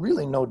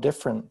really no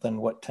different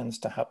than what tends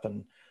to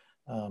happen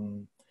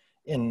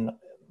in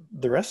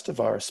the rest of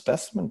our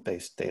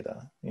specimen-based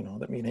data.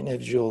 That mean an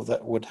individual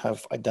that would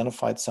have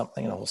identified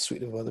something and a whole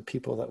suite of other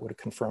people that would have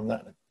confirmed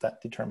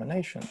that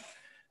determination.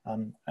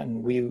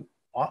 And we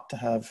ought to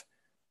have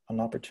an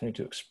opportunity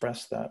to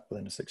express that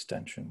within this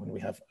extension when we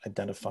have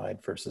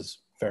identified versus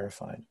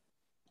verified.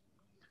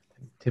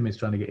 Tim is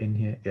trying to get in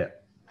here.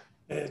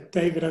 Yeah.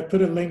 David, I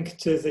put a link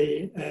to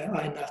the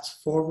iNat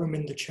forum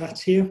in the chat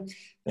here.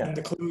 Yeah. And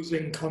the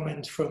closing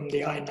comment from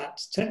the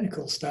iNat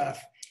technical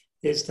staff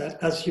is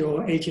that as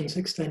your agent's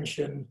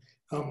extension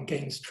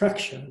gains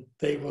traction,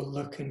 they will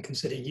look and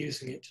consider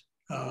using it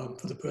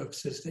for the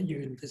purposes that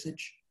you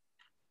envisage.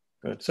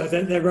 Good. So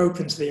they're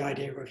open to the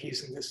idea of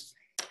using this.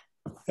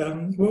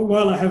 Well,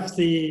 while I have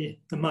the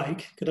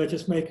mic, could I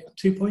just make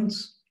 2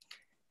 points?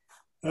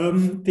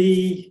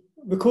 The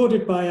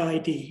recorded by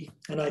ID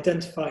and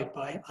identified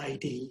by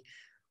ID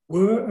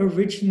were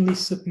originally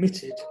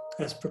submitted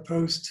as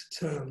proposed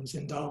terms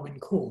in Darwin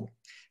Core,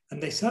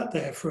 and they sat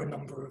there for a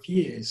number of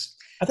years.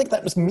 I think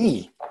that was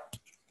me.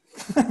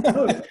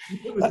 No,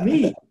 it was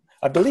me.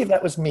 I believe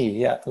that was me,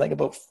 yeah, like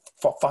about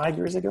 5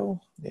 years ago.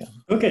 Yeah.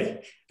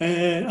 Okay,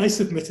 I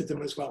submitted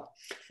them as well.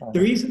 The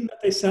reason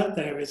that they sat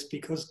there is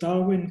because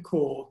Darwin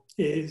Core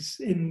is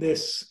in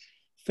this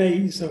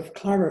phase of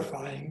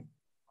clarifying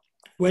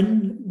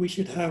when we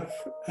should have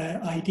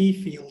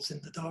ID fields in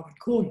the Darwin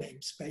Core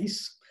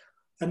namespace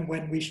and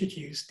when we should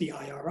use the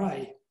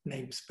IRI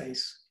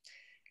namespace.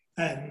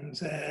 And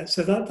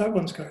so that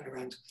one's going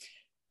around.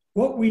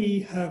 What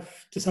we have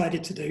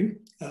decided to do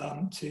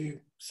to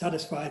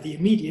satisfy the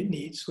immediate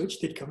needs, which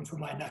did come from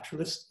my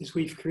naturalist, is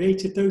we've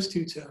created those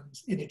two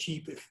terms in a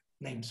GBIF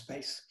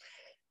namespace.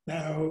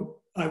 Now,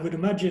 I would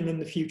imagine in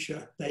the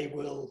future they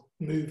will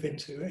move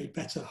into a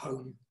better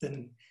home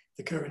than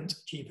the current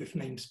GBIF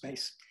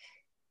namespace.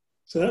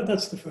 So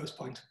that's the first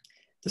point.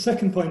 The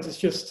second point is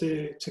just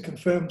to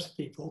confirm to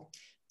people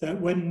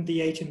that when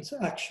the agent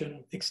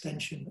action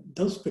extension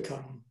does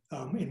become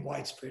in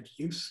widespread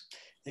use,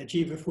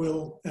 GBIF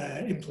will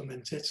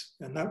implement it,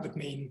 and that would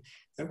mean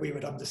that we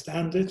would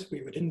understand it,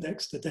 we would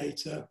index the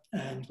data,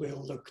 and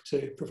we'll look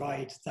to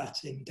provide that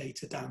in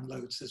data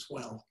downloads as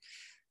well,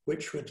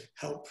 which would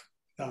help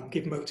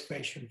give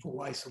motivation for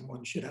why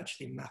someone should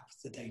actually map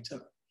the data.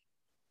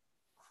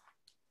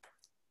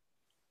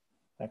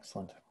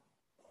 Excellent.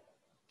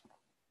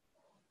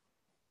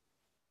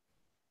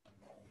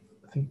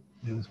 I think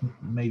it was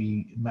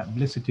maybe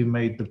Melissa who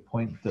made the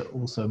point that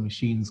also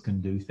machines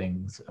can do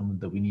things, and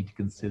that we need to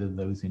consider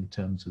those in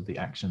terms of the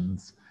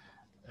actions,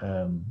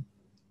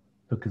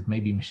 because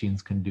maybe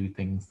machines can do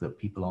things that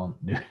people aren't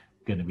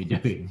going to be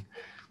doing.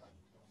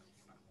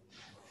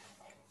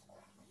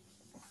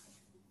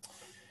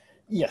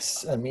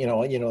 Yes, you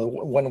know,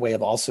 one way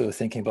of also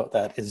thinking about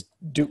that is,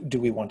 do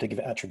we want to give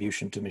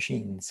attribution to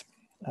machines?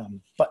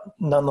 But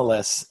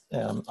nonetheless,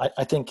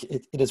 I think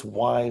it is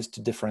wise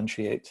to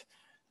differentiate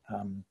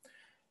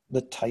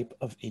the type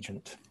of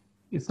agent.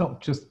 It's not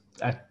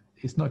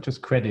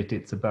just credit;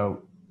 it's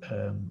about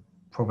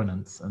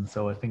provenance, and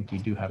so I think you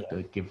do have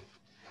to give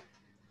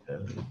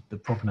the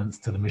provenance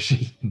to the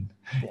machine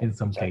in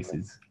some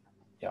cases.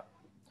 Yeah.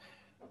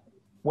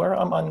 Where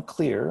I'm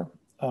unclear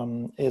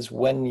is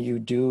when you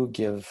do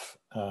give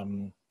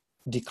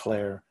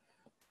declare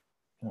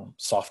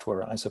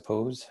software, I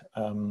suppose,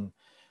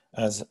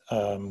 as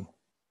an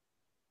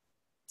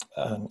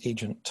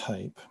agent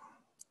type,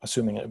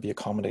 assuming it would be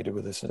accommodated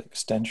with this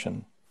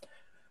extension.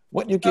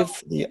 What do you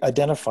give the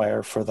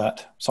identifier for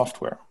that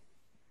software?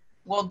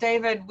 Well,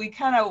 David, we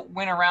kind of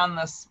went around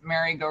this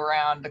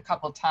merry-go-round a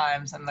couple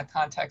times in the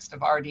context of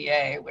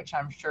RDA, which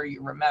I'm sure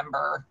you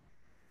remember.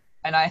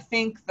 And I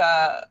think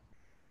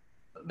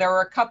there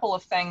were a couple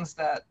of things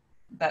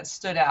that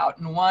stood out.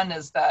 And one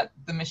is that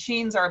the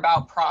machines are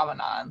about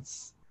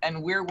provenance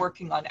and we're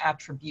working on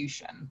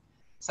attribution.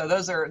 So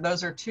those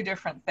are two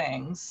different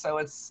things. So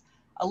it's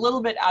a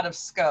little bit out of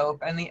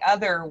scope. And the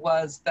other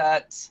was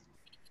that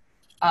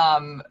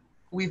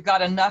we've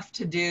got enough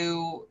to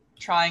do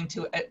trying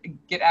to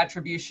get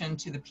attribution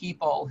to the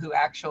people who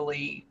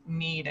actually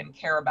need and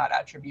care about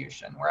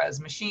attribution, whereas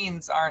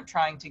machines aren't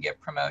trying to get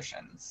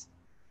promotions.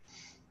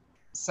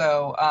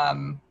 So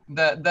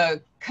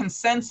the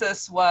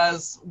consensus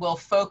was, we'll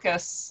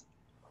focus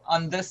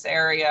on this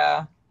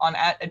area, on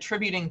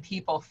attributing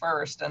people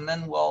first, and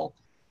then we'll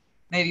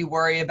maybe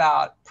worry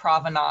about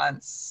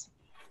provenance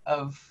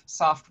of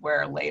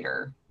software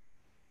later.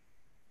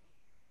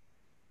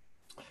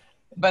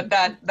 But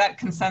that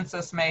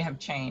consensus may have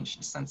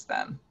changed since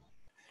then.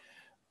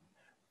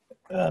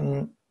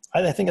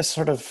 I think it's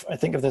I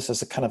think of this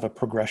as a kind of a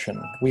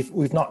progression.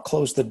 We've not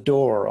closed the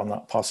door on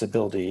that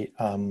possibility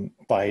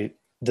by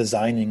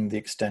designing the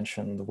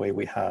extension the way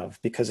we have,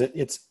 because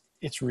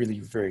it's really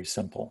very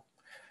simple.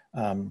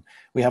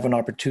 We have an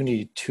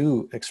opportunity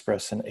to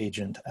express an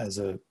agent as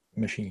a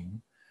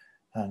machine,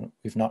 and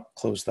we've not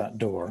closed that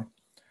door.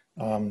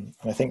 And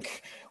I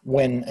think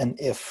when and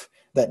if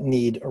that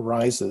need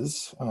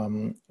arises,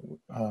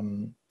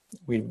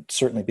 we'd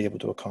certainly be able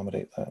to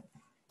accommodate that.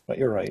 But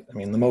you're right. I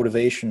mean, the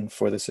motivation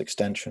for this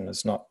extension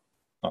is not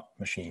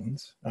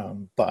machines,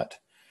 but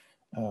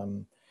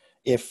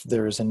if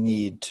there is a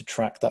need to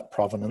track that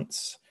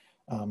provenance,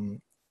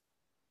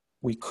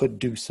 we could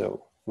do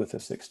so with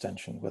this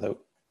extension without,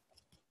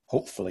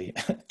 hopefully,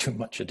 too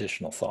much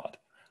additional thought.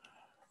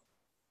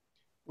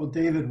 Well,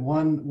 David,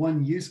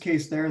 one use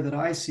case there that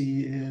I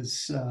see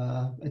is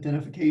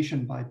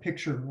identification by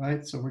picture,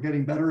 right? So we're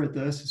getting better at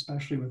this,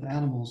 especially with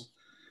animals.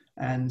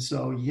 And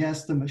so,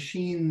 yes, the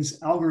machine's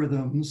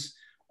algorithms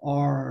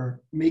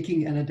are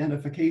making an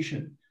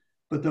identification,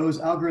 but those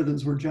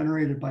algorithms were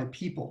generated by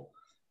people.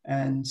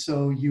 And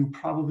so you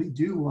probably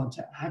do want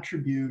to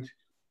attribute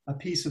a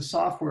piece of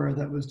software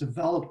that was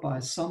developed by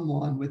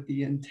someone with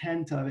the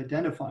intent of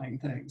identifying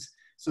things,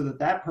 so that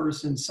that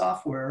person's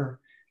software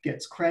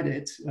gets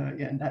credit,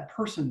 and that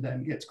person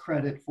then gets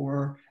credit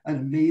for an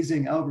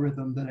amazing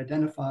algorithm that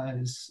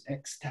identifies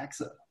X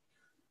taxa.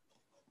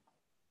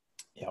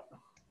 Yep.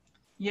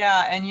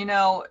 Yeah, and you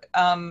know,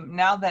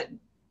 now that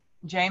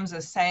James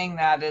is saying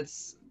that,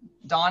 it's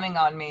dawning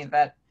on me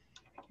that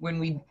when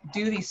we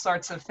do these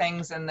sorts of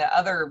things in the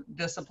other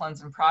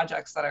disciplines and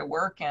projects that I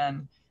work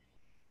in,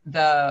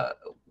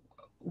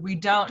 we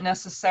don't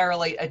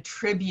necessarily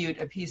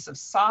attribute a piece of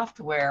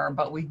software,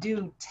 but we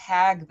do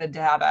tag the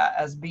data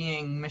as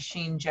being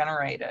machine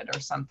generated or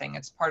something.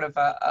 It's part of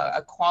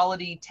a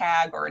quality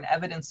tag or an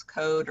evidence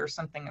code or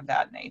something of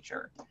that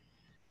nature.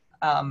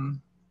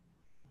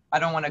 I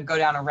don't want to go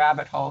down a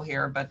rabbit hole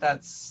here, but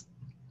that's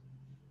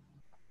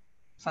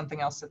something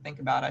else to think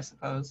about, I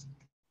suppose.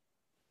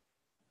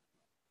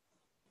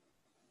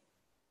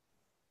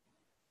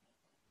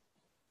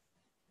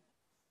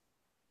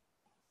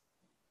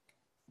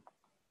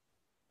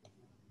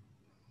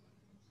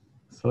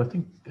 So I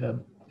think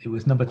it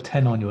was number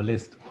 10 on your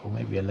list, or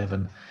maybe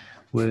 11,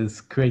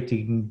 was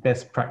creating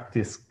best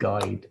practice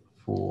guide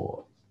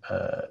for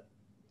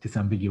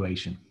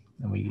disambiguation.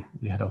 And we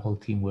had a whole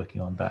team working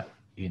on that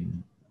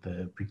in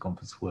the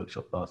pre-conference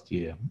workshop last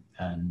year.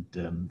 And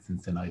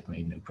since then, I've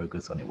made no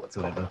progress on it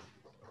whatsoever.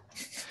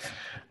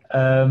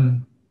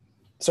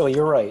 So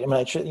you're right. I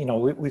mean, you know,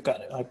 we've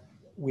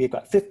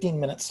got 15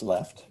 minutes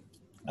left.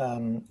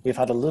 We've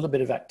had a little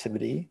bit of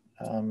activity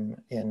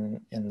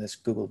in this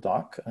Google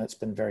Doc. It's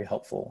been very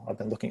helpful. I've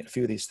been looking at a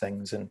few of these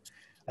things, and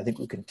I think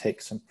we can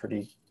take some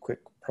pretty quick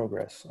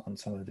progress on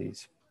some of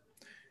these.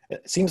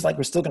 It seems like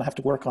we're still going to have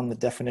to work on the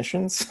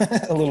definitions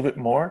a little bit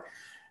more.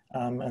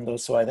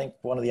 So I think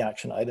one of the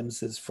action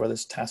items is for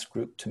this task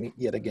group to meet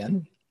yet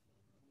again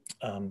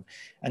and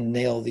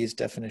nail these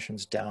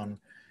definitions down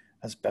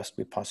as best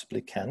we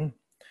possibly can.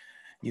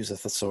 Use a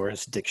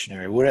thesaurus,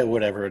 dictionary,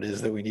 whatever it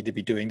is that we need to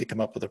be doing to come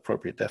up with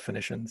appropriate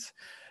definitions.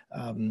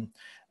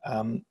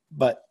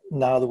 But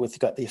now that we've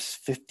got these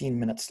 15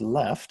 minutes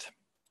left,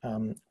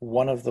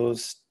 one of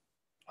those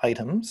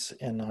items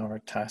in our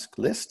task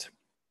list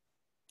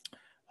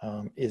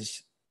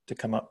is to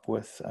come up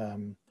with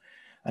an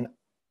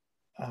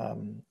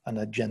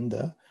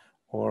agenda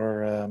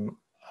or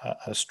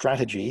a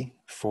strategy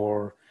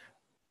for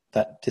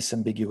that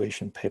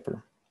disambiguation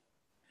paper.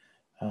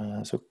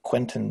 So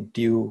Quentin,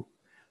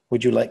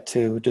 would you like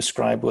to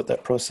describe what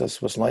that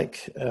process was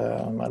like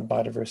at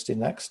Biodiversity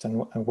Next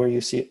and where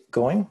you see it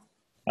going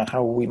and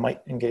how we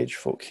might engage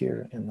folk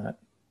here in that?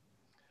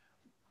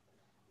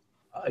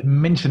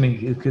 I'm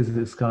mentioning it because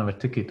it's kind of a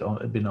ticket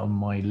been on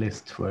my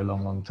list for a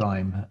long, long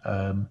time.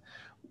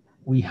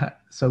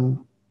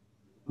 So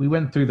we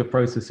went through the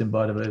process in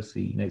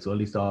Biodiversity Next, or at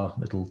least our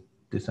little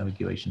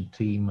disambiguation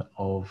team,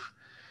 of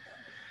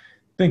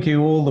thinking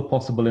of all the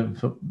possible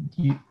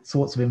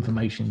sorts of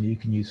information you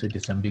can use for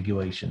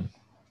disambiguation.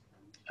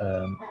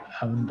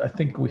 And I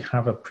think we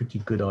have a pretty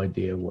good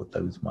idea what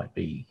those might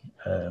be.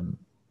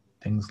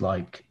 Things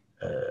like,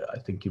 I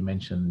think you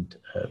mentioned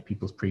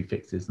people's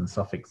prefixes and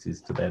suffixes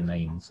to their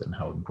names and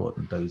how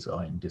important those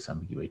are in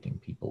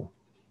disambiguating people.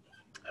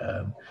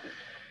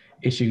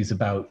 Issues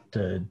about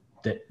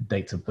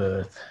dates of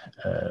birth,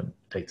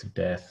 dates of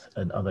death,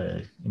 and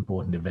other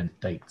important event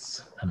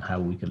dates, and how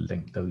we can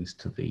link those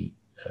to the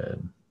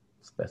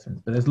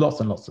specimens. But there's lots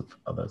and lots of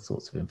other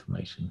sorts of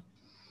information.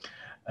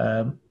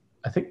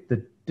 I think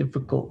the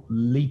difficult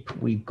leap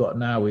we've got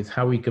now is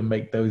how we can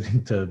make those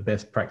into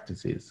best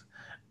practices.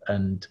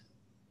 And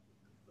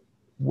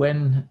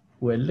when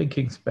we're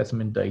linking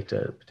specimen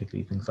data,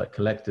 particularly things like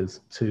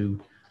collectors,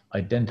 to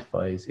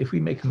identifiers, if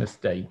we make a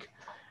mistake,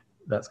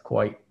 that's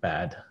quite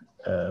bad.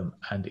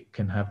 And it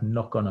can have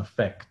knock-on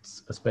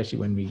effects,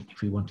 especially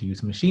if we want to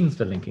use machines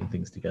for linking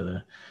things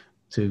together,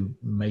 to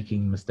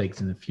making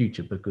mistakes in the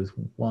future, because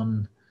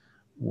one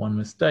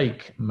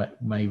mistake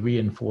may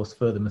reinforce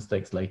further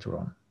mistakes later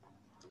on.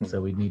 So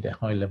we need a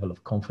high level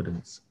of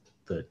confidence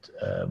that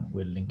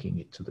we're linking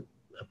it to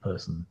a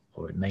person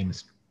or a name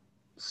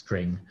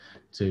string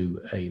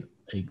to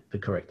the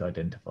correct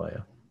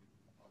identifier,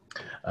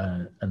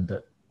 and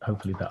that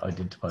hopefully that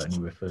identifier only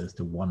refers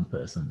to one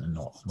person and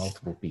not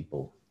multiple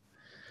people.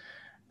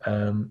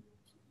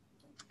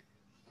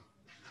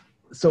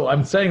 So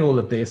I'm saying all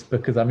of this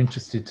because I'm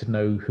interested to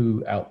know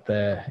who out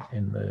there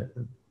in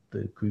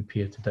the group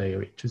here today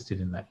are interested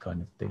in that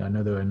kind of thing. I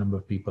know there are a number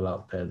of people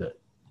out there that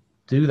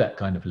do that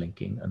kind of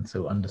linking and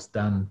so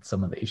understand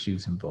some of the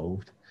issues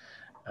involved,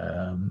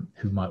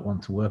 who might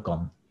want to work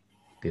on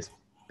this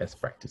best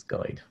practice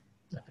guide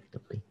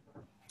effectively.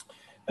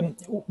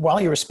 And while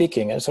you were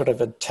speaking, a sort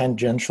of a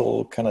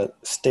tangential kind of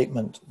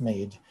statement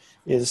made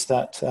is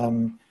that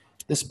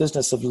this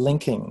business of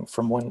linking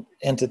from one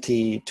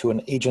entity to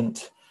an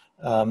agent,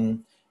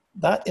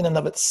 that in and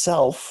of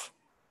itself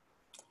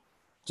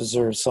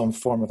deserves some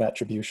form of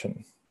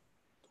attribution,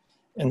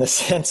 in the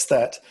sense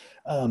that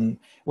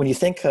when you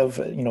think of,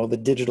 you know, the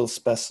digital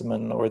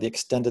specimen or the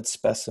extended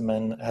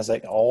specimen as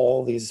like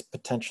all these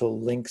potential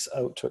links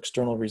out to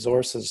external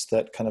resources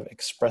that kind of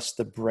express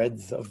the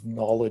breadth of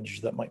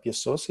knowledge that might be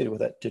associated with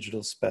that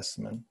digital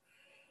specimen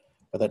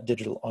or that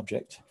digital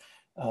object,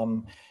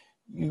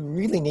 you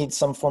really need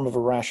some form of a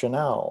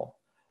rationale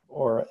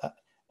or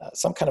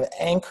some kind of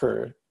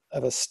anchor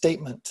of a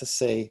statement to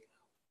say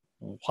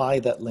why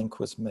that link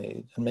was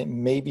made. And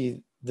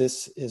maybe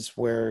this is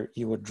where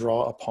you would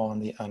draw upon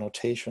the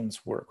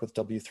annotations work with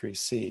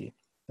W3C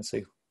and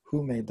say,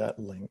 who made that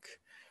link?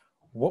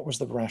 What was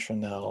the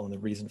rationale and the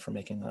reason for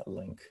making that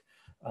link?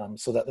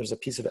 So that there's a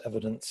piece of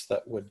evidence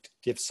that would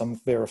give some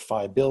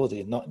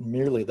verifiability, not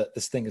merely that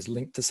this thing is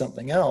linked to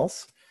something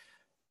else,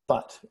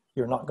 but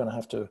you're not going to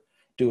have to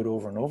do it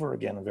over and over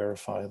again and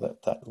verify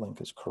that that link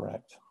is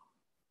correct.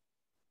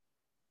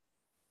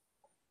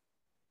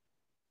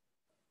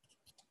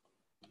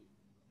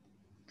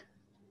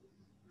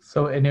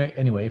 So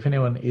anyway, if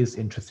anyone is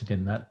interested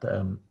in that,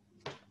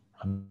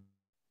 I'm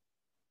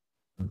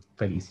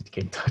fairly easy to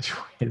get in touch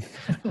with,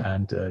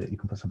 and you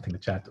can put something in the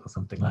chat or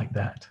something like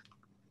that.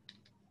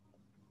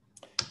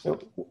 So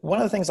one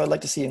of the things I'd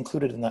like to see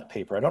included in that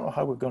paper, I don't know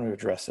how we're going to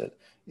address it,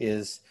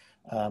 is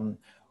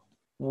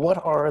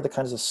what are the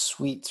kinds of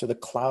suites or the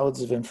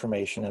clouds of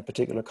information in a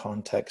particular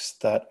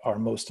context that are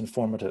most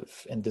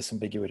informative in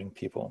disambiguating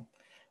people?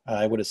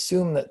 I would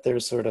assume that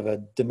there's sort of a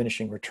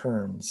diminishing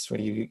returns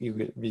when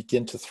you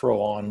begin to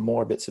throw on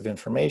more bits of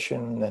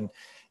information, and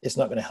it's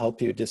not going to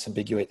help you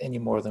disambiguate any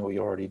more than we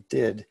already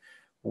did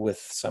with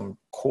some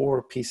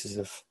core pieces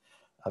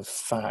of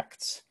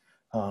facts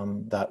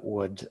that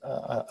would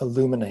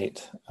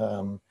illuminate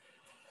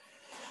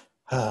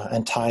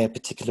and tie a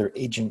particular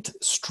agent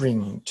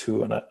string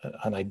to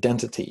an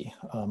identity,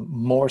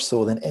 more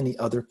so than any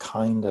other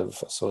kind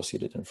of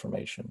associated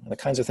information. And the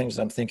kinds of things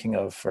I'm thinking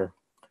of for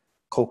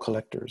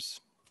co-collectors.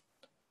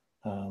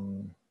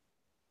 In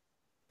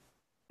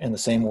the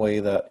same way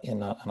that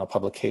in a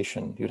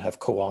publication, you'd have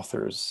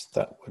co-authors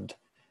that would,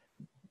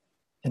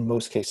 in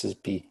most cases,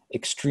 be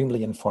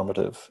extremely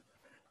informative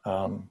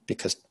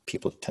because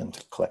people tend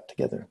to collect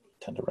together,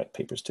 tend to write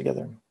papers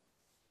together.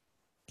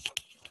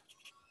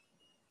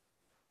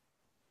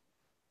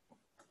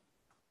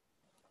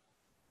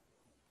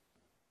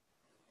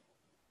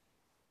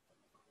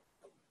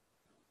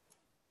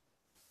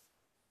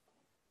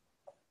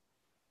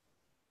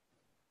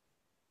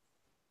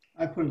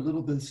 I put a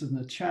little bit of this in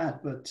the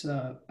chat, but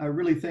I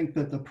really think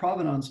that the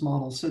provenance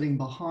model sitting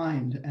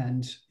behind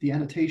and the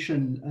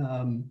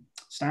annotation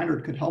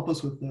standard could help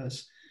us with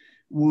this,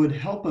 would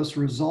help us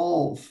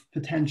resolve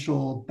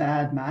potential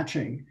bad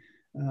matching.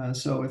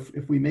 So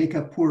if we make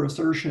a poor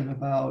assertion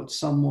about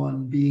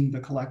someone being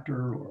the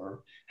collector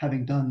or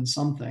having done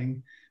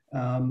something,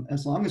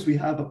 as long as we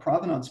have a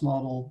provenance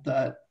model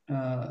that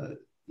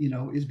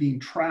is being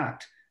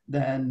tracked,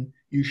 then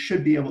you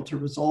should be able to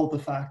resolve the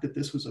fact that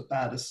this was a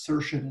bad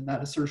assertion, and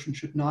that assertion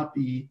should not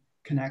be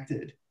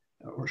connected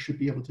or should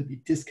be able to be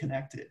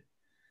disconnected.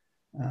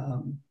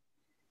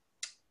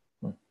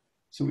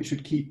 So we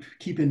should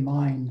keep in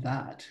mind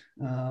that.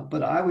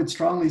 But I would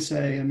strongly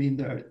say, I mean,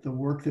 the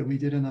work that we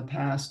did in the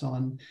past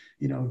on,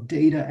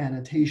 data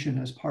annotation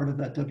as part of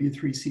that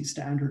W3C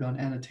standard on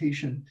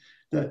annotation,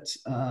 that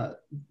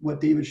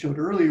what David showed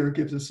earlier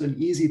gives us an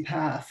easy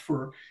path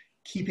for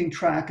keeping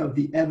track of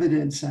the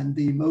evidence and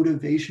the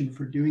motivation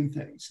for doing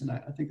things. And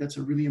I think that's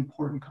a really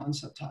important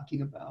concept,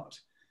 talking about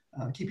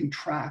keeping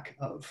track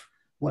of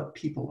what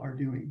people are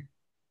doing.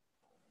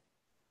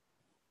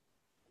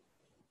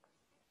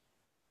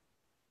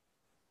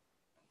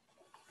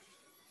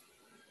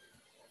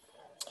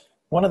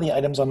 One of the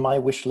items on my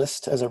wish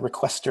list as a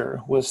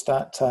requester was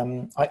that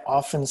I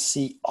often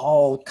see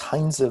all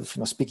kinds of,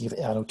 speaking of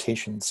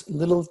annotations,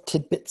 little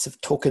tidbits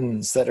of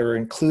tokens that are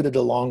included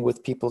along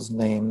with people's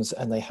names,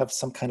 and they have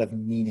some kind of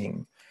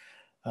meaning.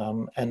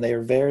 And they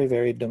are very,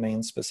 very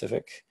domain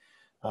specific.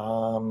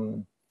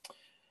 Things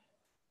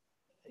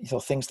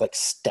like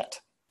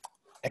stet,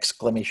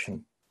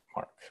 exclamation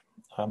mark.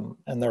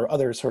 And there are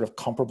other sort of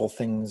comparable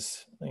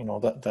things,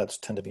 that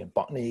tend to be in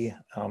botany,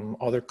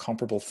 other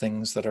comparable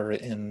things that are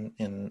in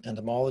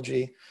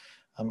entomology,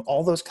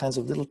 all those kinds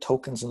of little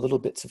tokens and little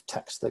bits of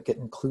text that get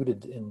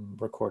included in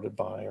recorded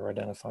by or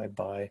identified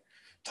by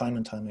time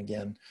and time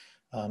again.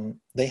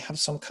 They have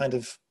some kind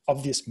of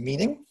obvious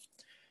meaning.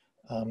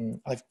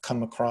 I've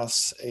come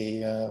across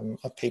a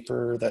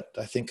paper that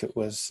I think it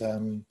was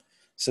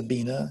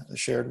Sabina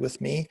shared with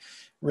me,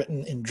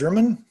 written in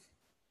German.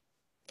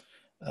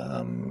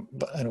 And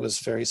it was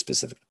very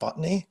specific to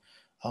botany,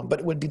 but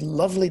it would be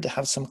lovely to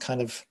have some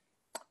kind of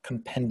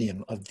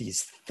compendium of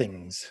these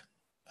things,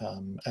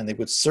 and they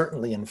would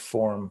certainly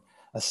inform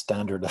a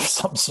standard of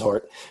some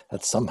sort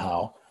that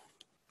somehow.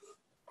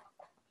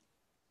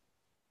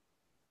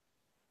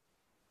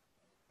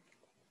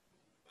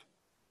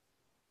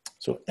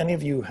 So any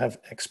of you have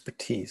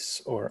expertise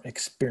or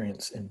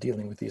experience in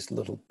dealing with these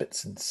little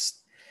bits in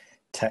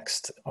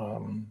text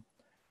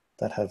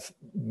that have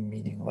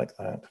meaning like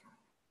that?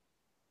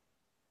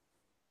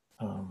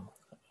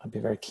 I'd be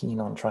very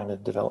keen on trying to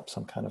develop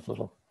some kind of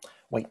little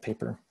white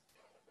paper.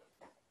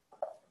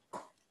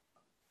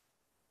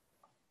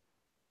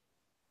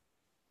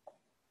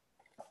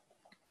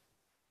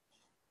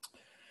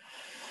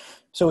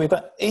 So we've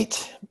got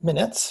 8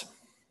 minutes.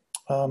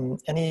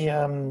 Any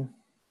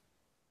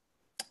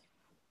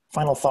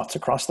final thoughts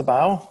across the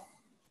bow?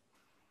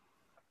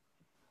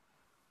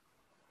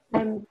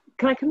 Can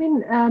I come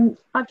in?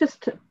 I'm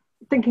just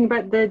thinking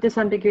about the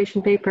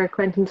disambiguation paper,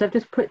 Quentin. So I've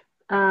just put,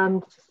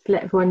 just to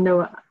let everyone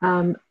know,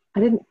 I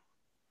didn't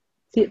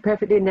see it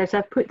perfectly in there, so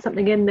I've put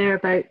something in there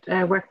about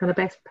working on a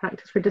best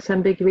practice for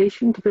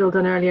disambiguation to build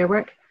on earlier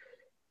work.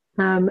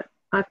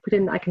 I've put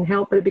in that I can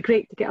help, but it'd be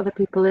great to get other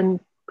people in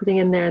putting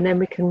in there, and then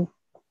we can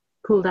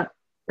pull that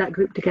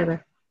group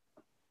together.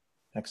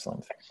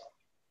 Excellent.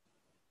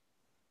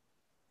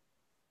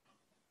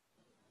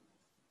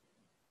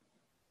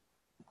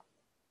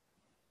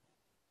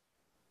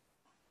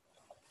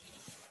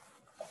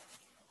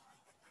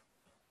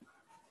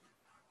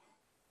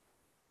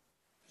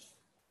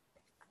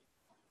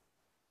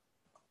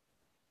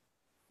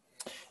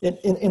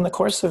 In the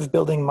course of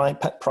building my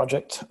pet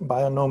project,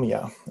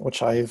 Bionomia,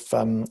 which I've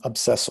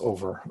obsessed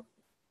over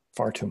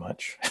far too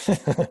much,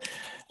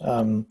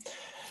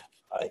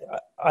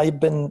 I've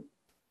been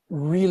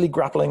really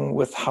grappling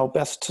with how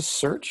best to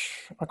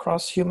search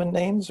across human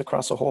names,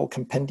 across a whole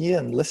compendia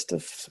and list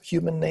of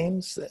human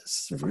names.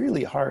 It's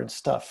really hard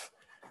stuff.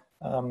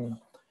 And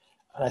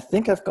I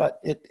think I've got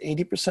it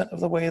 80% of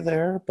the way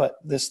there, but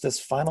this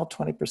final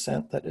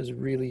 20% that is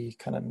really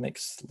kind of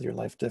makes your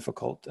life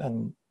difficult.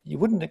 And you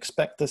wouldn't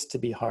expect this to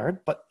be hard,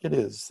 but it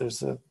is.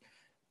 There's a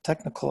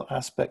technical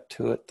aspect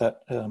to it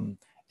that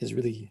is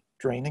really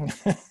draining.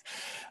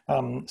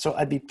 So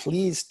I'd be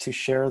pleased to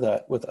share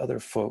that with other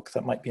folk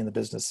that might be in the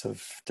business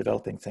of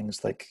developing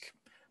things like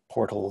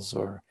portals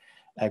or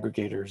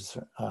aggregators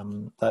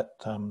that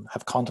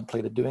have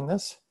contemplated doing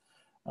this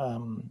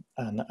and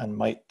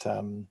might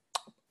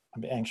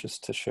I'd be anxious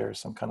to share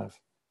some kind of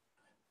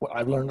what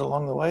I've learned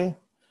along the way.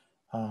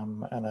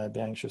 And I'd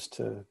be anxious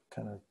to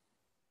kind of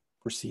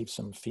receive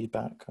some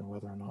feedback on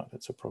whether or not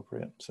it's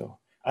appropriate. So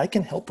I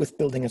can help with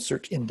building a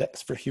search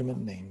index for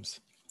human names.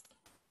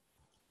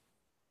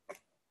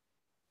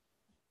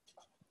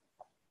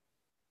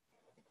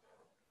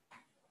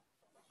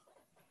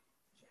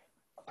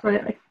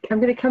 Right, I'm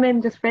going to come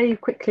in just very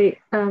quickly.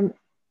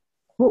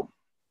 What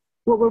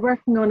we're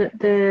working on at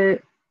the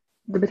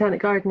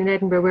Botanic Garden in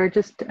Edinburgh, we're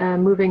just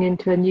moving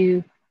into a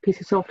new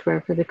piece of software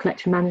for the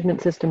collection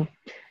management system.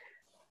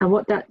 And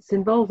what that's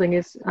involving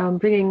is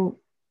bringing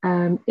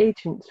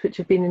agents which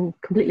have been in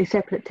completely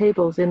separate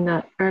tables in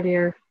that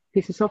earlier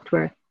piece of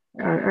software,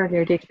 or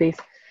earlier database,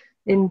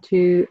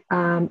 into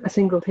a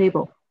single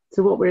table.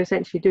 So what we're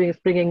essentially doing is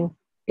bringing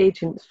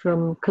agents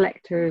from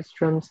collectors,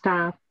 from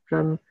staff,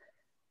 from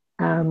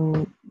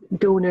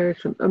donors,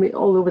 from, I mean,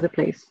 all over the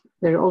place.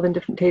 They're all in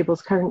different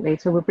tables currently,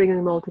 so we're bringing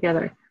them all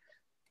together.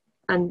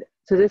 And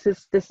so this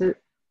is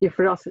yeah,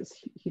 for us, it's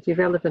hugely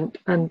relevant.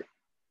 And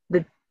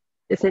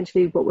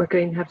essentially what we're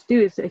going to have to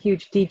do is a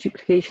huge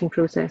deduplication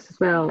process as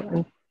well.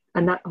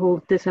 And that whole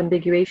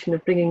disambiguation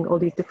of bringing all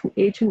these different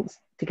agents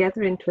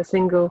together into a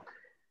single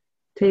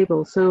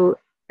table. So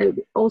it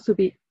would also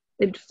be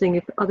interesting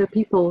if other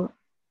people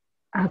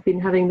have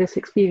been having this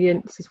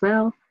experience as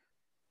well,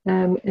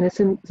 in a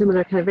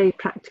similar kind of very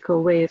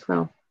practical way as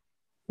well.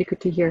 Be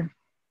good to hear.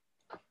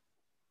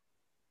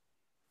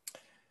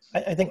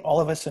 I think all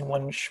of us in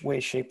one way,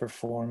 shape, or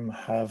form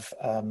have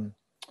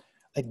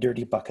a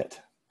dirty bucket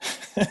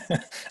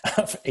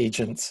of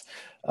agents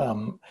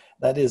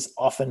that is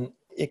often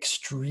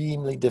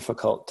extremely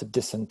difficult to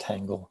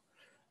disentangle.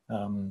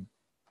 And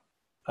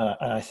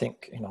I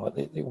think, you know,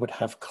 it would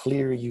have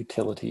clear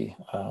utility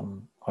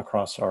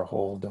across our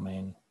whole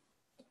domain.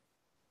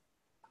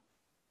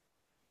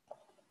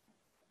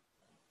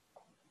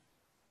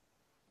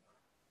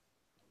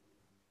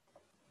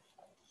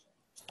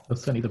 Well,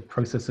 certainly the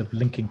process of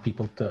linking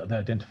people to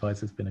their identifiers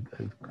has been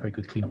a very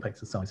good cleanup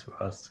exercise for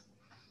us.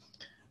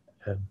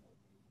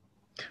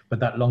 But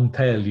that long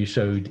tail you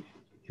showed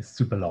is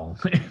super long.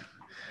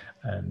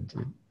 and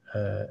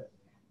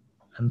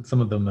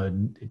some of them are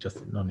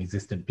just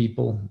non-existent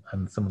people,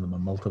 and some of them are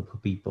multiple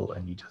people,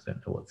 and you just don't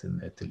know what's in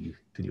there till you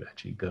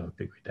actually go and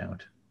figure it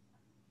out.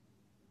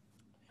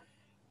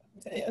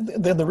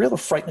 The real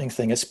frightening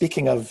thing is,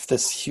 speaking of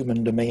this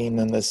human domain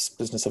and this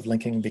business of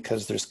linking,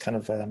 because there's kind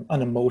of an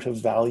emotive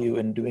value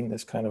in doing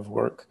this kind of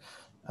work.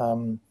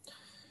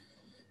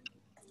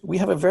 We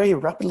have a very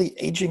rapidly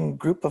aging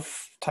group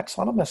of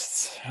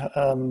taxonomists,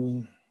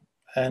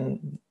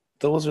 and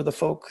those are the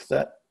folk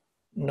that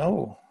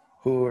know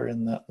who are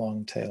in that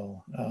long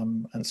tail.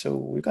 And so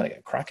we've got to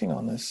get cracking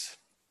on this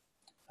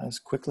as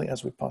quickly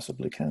as we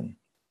possibly can.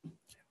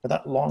 But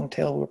that long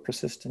tail will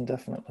persist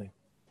indefinitely.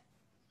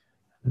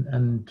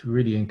 And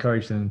really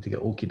encourage them to get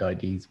ORCID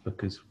IDs,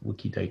 because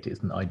Wikidata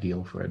isn't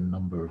ideal for a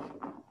number of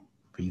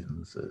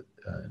reasons.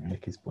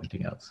 Nick is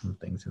pointing out some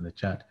things in the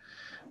chat.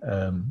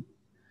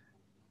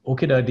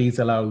 ORCID IDs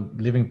allow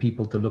living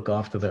people to look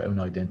after their own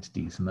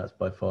identities, and that's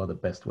by far the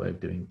best way of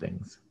doing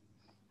things.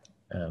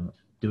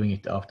 Doing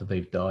it after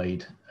they've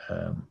died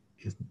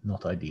is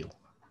not ideal.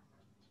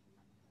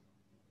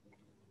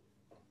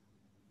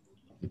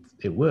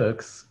 It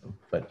works,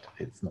 but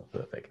it's not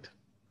perfect.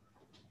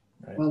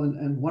 Right. Well,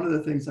 and one of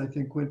the things I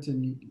think,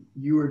 Quentin,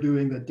 you are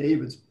doing that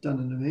David's done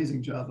an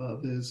amazing job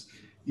of is,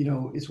 you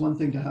know, it's one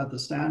thing to have the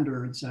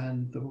standards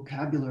and the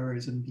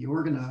vocabularies and be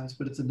organized,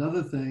 but it's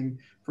another thing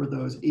for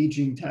those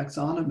aging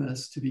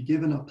taxonomists to be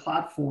given a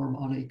platform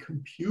on a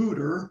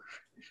computer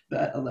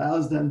that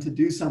allows them to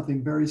do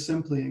something very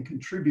simply and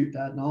contribute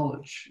that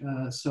knowledge.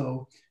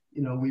 So,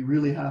 you know, we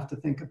really have to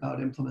think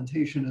about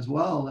implementation as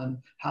well, and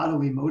how do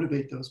we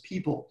motivate those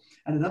people?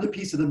 And another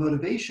piece of the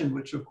motivation,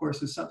 which of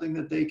course is something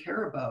that they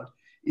care about,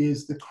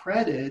 is the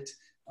credit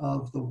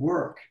of the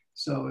work.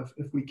 So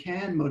if we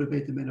can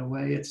motivate them in a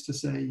way, it's to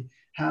say,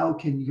 how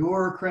can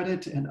your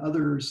credit and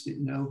others that,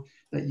 you know,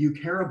 that you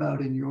care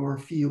about in your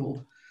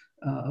field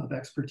of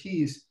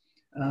expertise,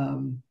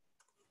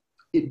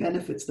 it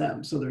benefits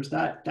them. So there's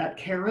that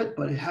carrot,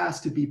 but it has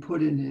to be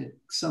put in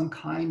some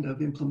kind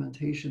of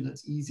implementation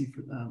that's easy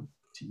for them.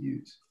 to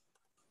use.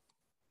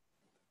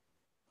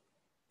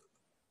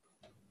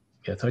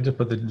 Yeah, so I just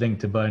put the link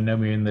to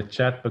Binomial in the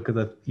chat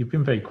because you've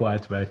been very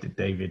quiet about it,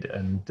 David,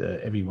 and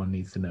everyone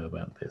needs to know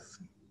about this.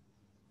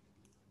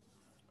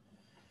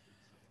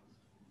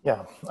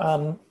 Yeah,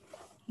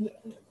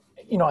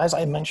 you know, as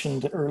I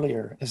mentioned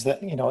earlier, is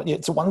that, you know,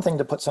 it's one thing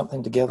to put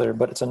something together,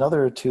 but it's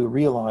another to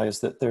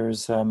realize that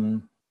there's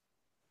a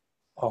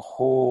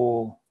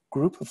whole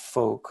group of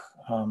folk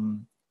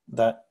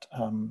that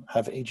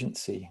have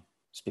agency,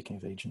 speaking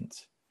of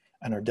agents,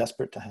 and are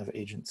desperate to have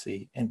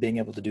agency in being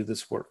able to do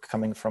this work,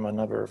 coming from a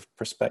number of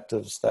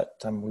perspectives that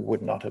we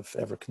would not have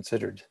ever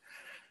considered.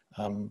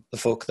 The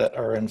folk that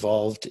are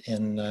involved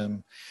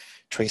in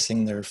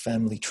tracing their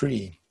family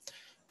tree,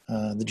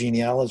 the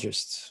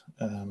genealogists,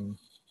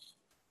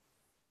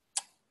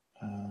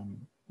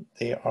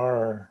 they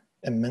are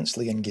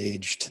immensely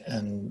engaged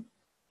and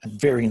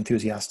very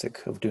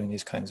enthusiastic of doing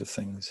these kinds of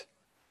things.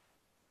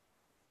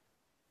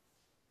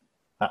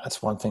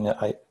 That's one thing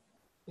that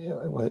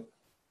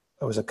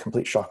it was a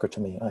complete shocker to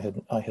me.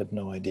 I had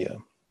no idea.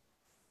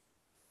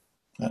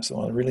 That's the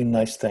one really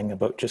nice thing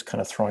about just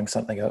kind of throwing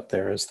something out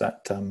there, is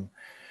that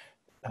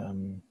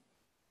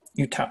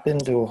you tap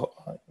into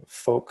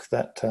folk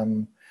that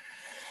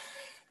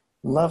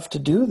love to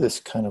do this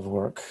kind of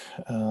work,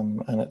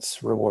 and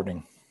it's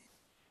rewarding.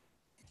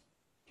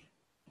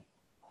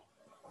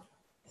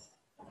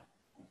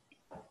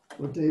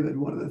 Well, David,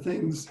 one of the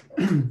things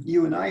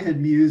you and I had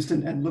mused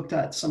and looked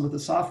at some of the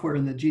software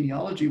in the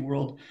genealogy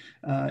world,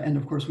 and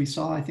of course we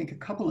saw, I think, a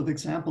couple of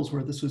examples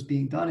where this was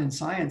being done in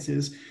science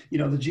is, you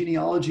know, the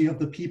genealogy of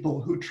the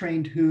people, who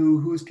trained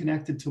who's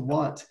connected to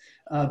what,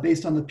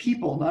 based on the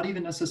people, not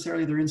even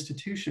necessarily their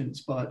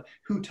institutions, but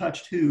who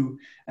touched who.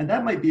 And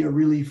that might be a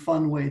really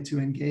fun way to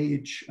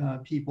engage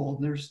people.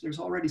 There's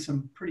already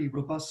some pretty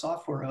robust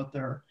software out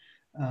there.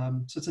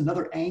 So it's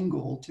another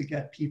angle to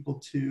get people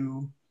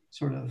to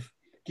sort of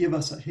give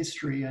us a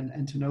history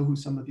and to know who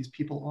some of these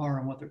people are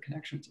and what their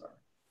connections are.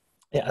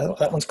 Yeah,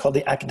 that one's called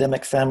the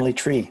academic family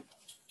tree.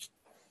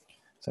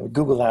 So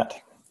Google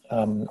that,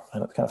 and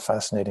it's kind of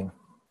fascinating.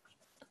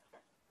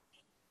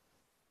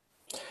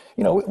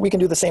 You know, we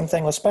can do the same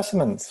thing with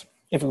specimens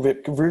if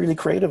we're really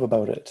creative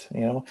about it.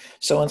 You know,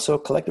 so-and-so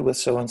collected with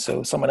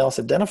so-and-so, someone else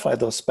identified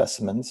those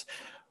specimens.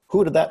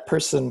 Who did that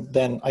person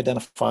then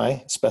identify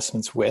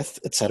specimens with,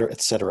 et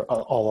cetera,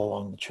 all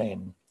along the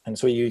chain. And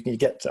so you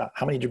get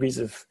how many degrees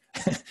of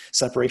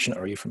separation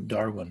are you from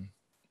Darwin?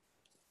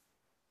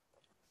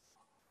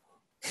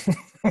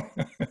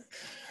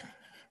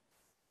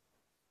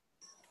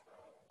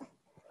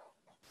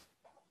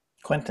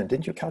 Quentin,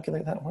 didn't you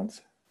calculate that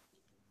once?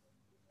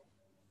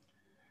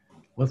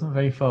 Wasn't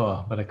very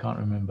far, but I can't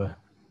remember.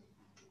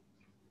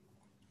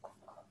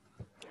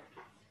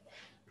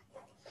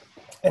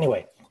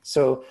 Anyway,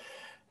 so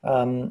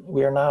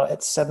we are now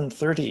at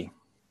 7:30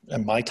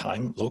 in my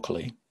time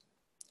locally.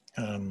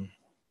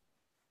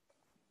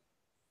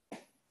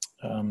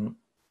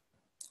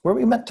 Were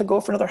we meant to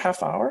go for another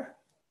half hour?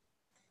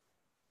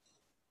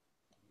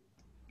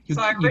 You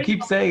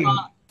keep saying.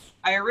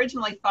 I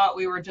originally thought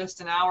we were just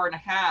an hour and a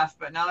half,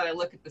 but now that I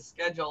look at the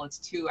schedule, it's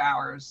 2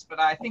 hours. But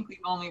I think we've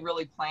only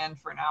really planned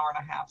for an hour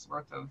and a half's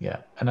worth of.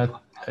 Yeah, and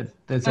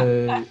there's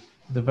the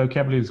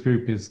vocabularies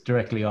group is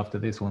directly after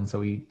this one, so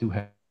we do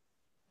have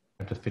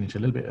to finish a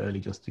little bit early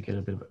just to get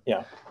a bit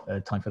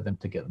of time for them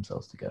to get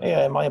themselves together.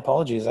 Yeah, my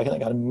apologies. I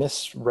think I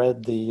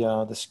misread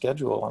the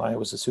schedule, and I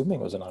was assuming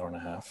it was an hour and a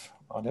half.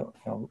 I don't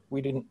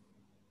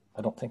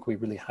think we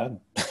really had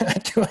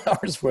 2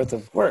 hours worth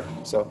of work.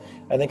 So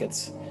I think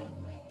it's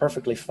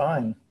perfectly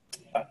fine.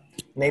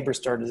 Neighbor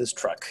started his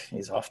truck.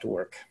 He's off to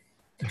work.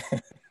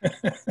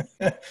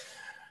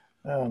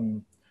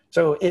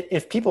 So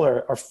if people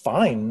are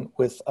fine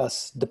with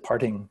us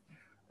departing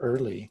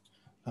early,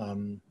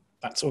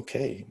 that's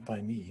okay by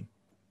me.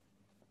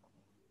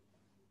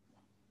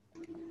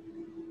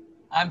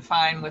 I'm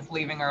fine with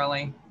leaving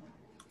early.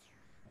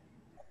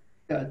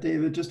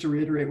 David, just to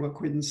reiterate what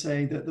Quentin's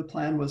saying, that the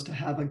plan was to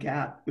have a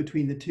gap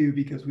between the two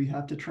because we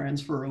have to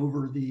transfer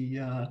over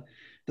the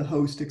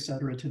host, et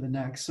cetera, to the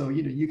next. So,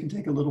 you know, you can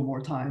take a little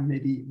more time.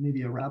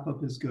 Maybe a wrap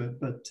up is good,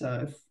 but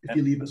if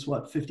you leave us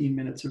 15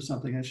 minutes or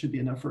something, that should be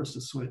enough for us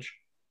to switch.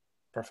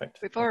 Perfect.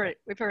 We've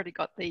already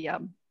got the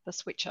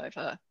switch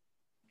over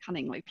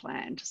cunningly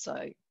planned,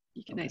 so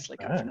you can easily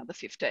go for another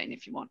 15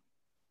 if you want.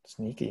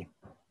 Sneaky.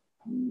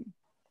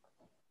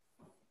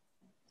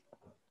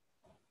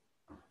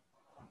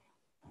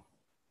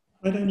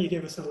 Why don't you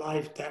give us a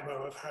live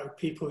demo of how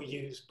people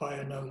use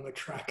Bionoma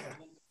Tracker?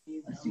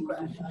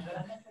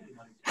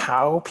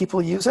 How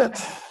people use it?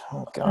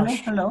 Oh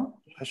gosh. Hello.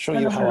 I'll show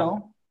you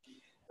how.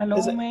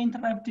 Hello, may I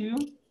interrupt you?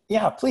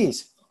 Yeah,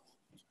 please.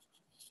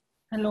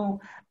 Hello.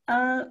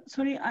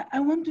 Sorry, I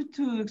wanted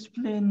to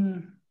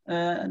explain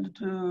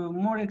to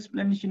more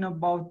explanation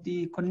about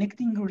the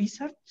connecting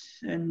research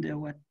and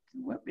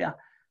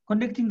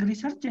connecting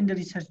research and the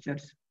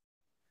researchers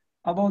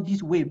about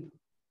this web.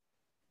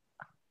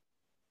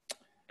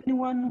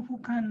 Anyone who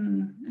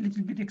can a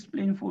little bit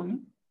explain for me?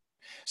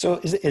 So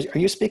are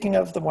you speaking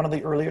of one of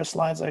the earlier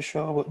slides I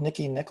show about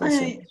Nikki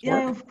Nicholson?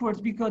 Yeah, of course,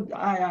 because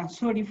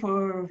sorry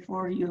for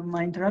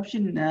my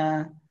interruption.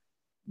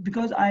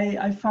 Because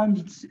I found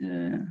it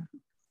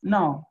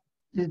now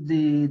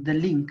the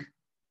link,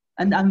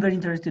 and I'm very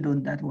interested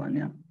on that one.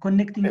 Yeah,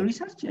 connecting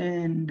research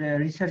and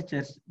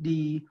researchers,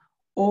 the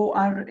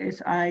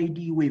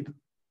ORSID web.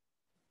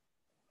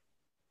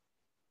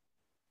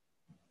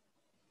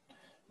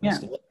 Yeah.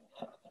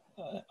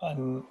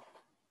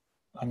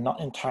 I'm not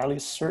entirely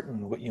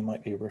certain what you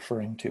might be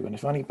referring to, and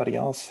if anybody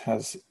else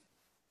has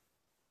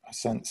a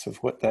sense of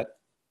what that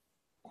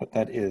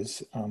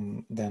is,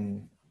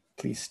 then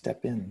please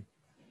step in.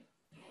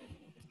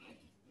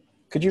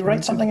 Could you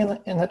write something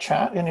in the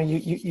chat? You know,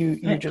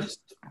 you just.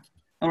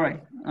 All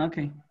right.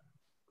 Okay.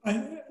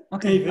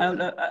 Okay.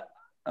 David,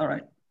 all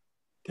right.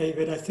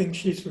 David, I think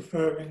she's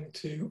referring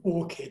to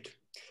ORCID.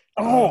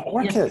 Oh,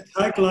 ORCID. The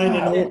tagline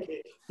in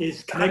ORCID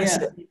is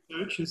connecting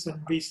researchers and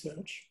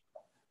research.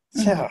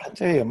 Yeah, I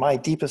tell you, my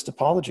deepest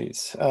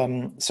apologies.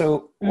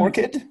 So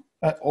ORCID,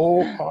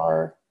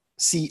 orcid.org,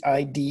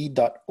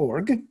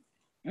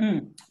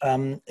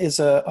 is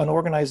an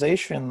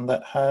organization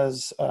that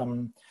has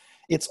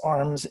its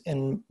arms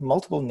in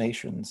multiple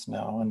nations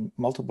now and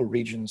multiple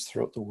regions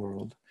throughout the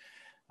world.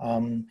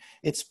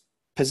 It's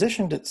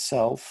positioned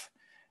itself,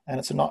 and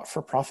it's a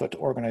not-for-profit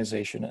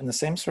organization in the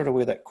same sort of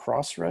way that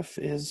Crossref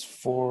is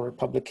for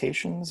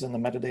publications and the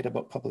metadata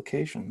about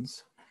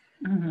publications.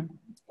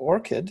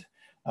 ORCID,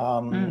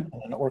 and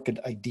an ORCID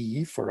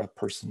ID for a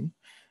person,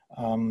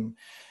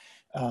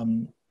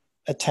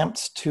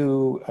 attempts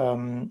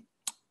to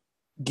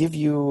give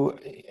you,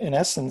 in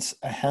essence,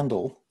 a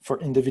handle for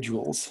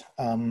individuals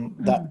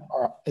that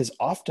is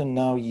often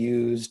now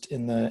used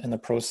in the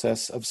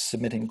process of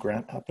submitting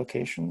grant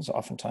applications.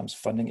 Oftentimes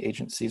funding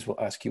agencies will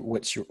ask you,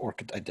 what's your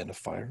ORCID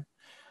identifier?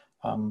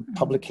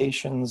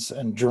 Publications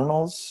and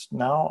journals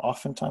now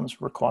oftentimes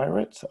require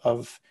it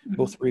of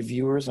both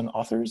reviewers and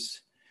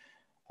authors.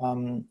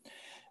 And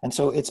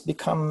so it's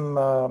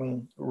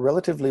become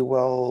relatively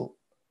well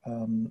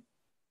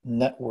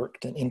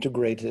networked and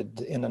integrated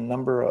in a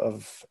number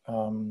of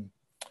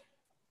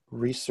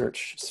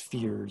research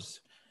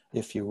spheres,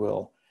 if you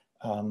will.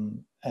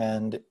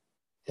 And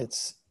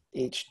it's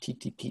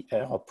HTTP,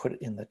 I'll put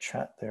it in the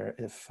chat there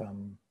if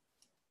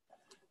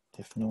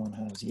no one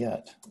has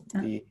yet.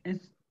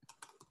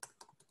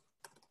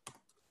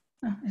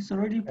 It's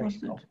already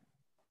posted.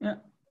 Yeah.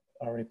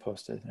 Already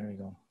posted, there you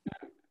go.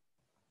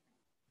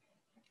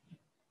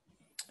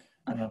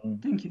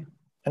 Thank you.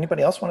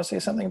 Anybody else want to say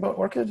something about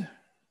ORCID?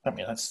 I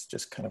mean, that's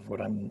just kind of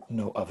what I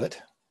know of it.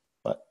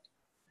 But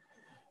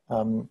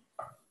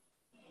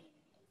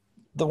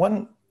the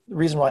one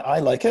reason why I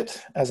like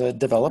it as a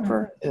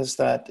developer is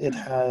that it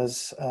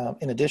has,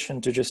 in addition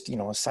to just, you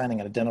know,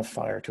 assigning an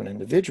identifier to an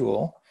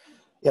individual,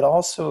 it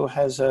also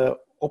has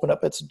opened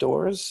up its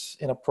doors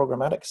in a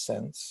programmatic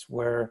sense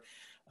where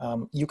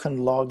you can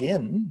log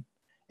in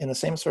the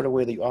same sort of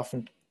way that you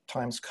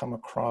oftentimes come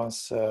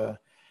across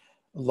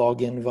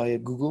log in via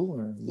Google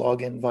or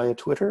log in via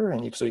Twitter,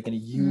 and so you can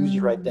use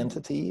your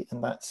identity in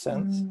that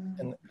sense,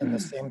 in the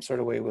same sort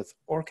of way with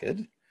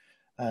ORCID.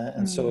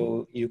 And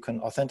so you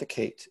can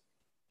authenticate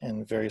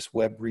in various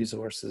web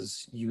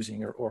resources using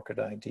your ORCID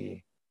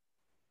ID.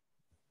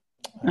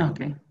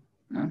 Okay,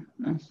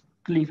 that's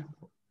clear.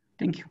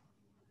 Thank you.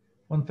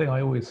 One thing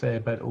I always say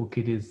about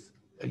ORCID is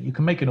you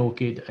can make an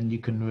ORCID and you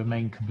can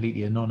remain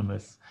completely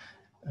anonymous.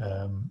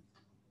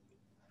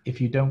 If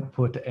you don't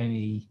put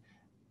any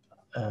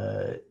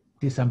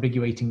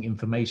disambiguating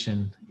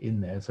information in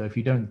there. So if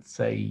you don't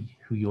say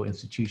who your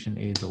institution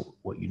is or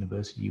what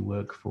university you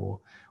work for,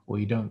 or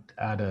you don't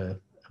add a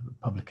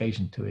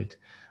publication to it,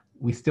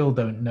 we still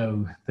don't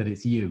know that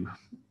it's you.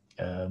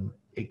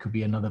 It could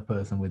be another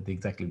person with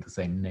exactly the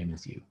same name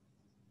as you.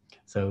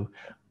 So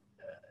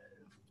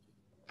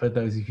for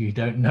those of you who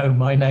don't know,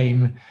 my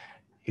name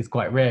is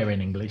quite rare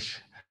in English,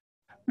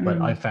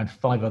 but I found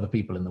 5 other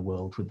people in the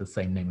world with the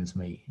same name as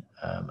me.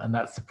 And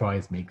that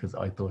surprised me because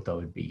I thought I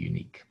would be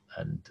unique.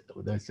 And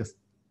there's just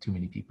too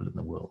many people in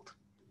the world.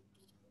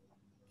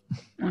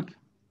 Okay.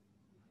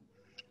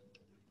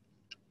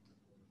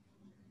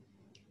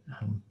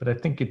 But I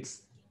think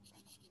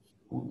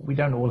we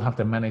don't all have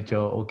to manage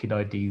our ORCID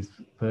IDs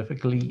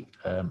perfectly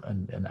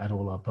and add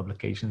all our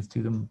publications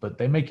to them, but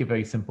they make it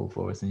very simple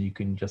for us, and you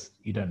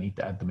don't need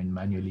to add them in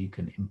manually. You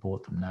can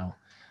import them now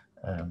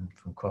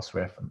from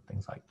Crossref and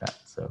things like that.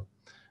 So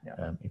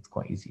it's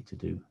quite easy to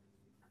do.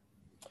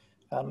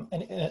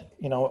 And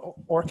you know,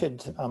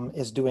 ORCID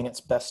is doing its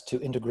best to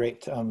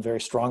integrate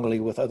very strongly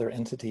with other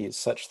entities,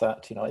 such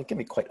that, you know, it can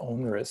be quite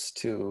onerous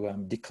to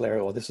declare,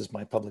 oh, this is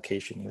my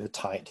publication. You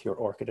tie it to your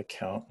ORCID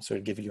account, so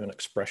it gives you an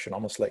expression,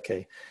 almost like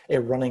a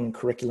running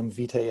curriculum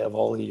vitae of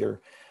all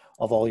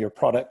your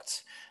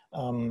products.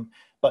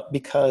 But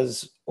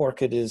because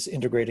ORCID is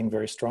integrating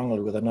very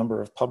strongly with a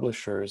number of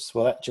publishers,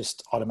 well, that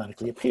just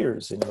automatically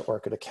appears in your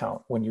ORCID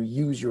account when you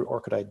use your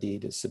ORCID ID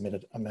to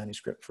submit a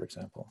manuscript, for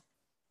example,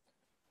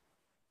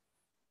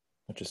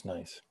 which is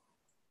nice.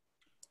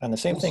 And the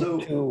same also,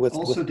 thing too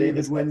with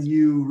David, when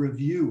you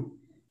review,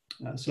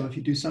 so if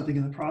you do something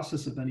in the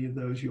process of any of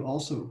those, you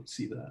also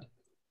see that.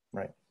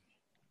 Right.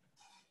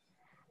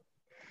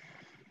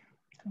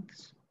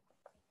 Thanks.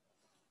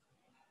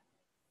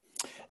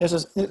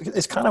 This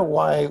is kind of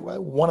why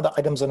one of the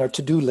items on our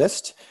to-do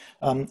list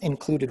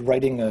included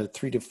writing a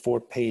 3 to 4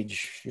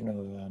 page,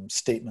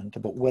 statement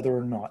about whether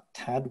or not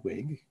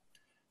TDWG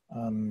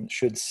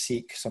should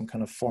seek some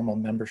kind of formal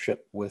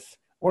membership with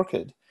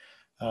ORCID,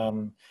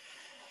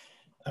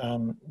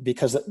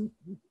 because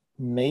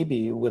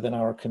maybe within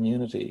our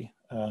community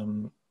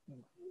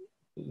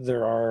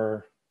there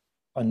are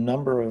a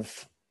number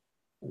of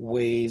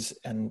ways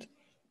and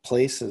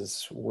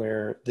places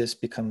where this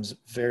becomes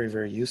very,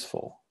 very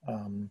useful.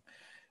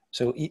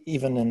 So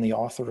even in the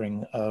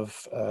authoring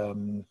of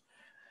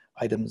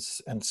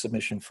items and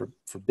submission for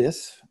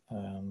BISS,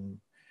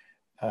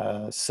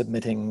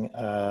 submitting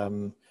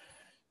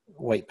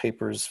white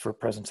papers for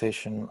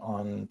presentation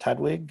on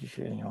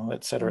TDWG,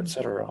 et cetera, et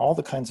cetera. All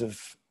the kinds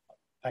of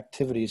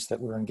activities that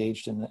we're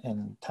engaged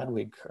in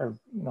TDWG are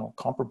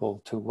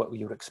comparable to what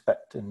we would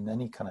expect in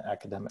any kind of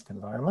academic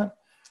environment.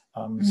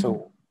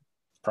 So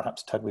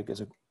perhaps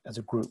TDWG as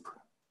a group,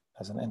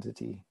 as an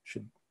entity,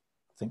 should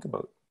think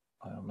about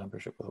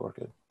membership with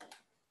ORCID.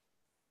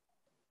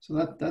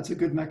 So that's a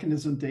good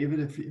mechanism, David.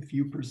 If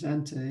you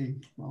present a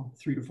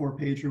 3 to 4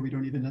 pager, we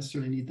don't even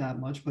necessarily need that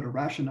much, but a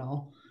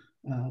rationale,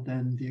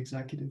 then the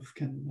executive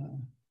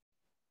can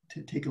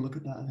take a look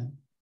at that.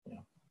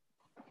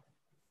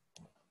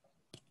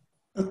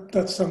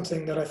 That's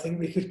something that I think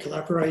we could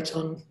collaborate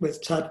on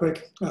with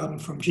TDWG.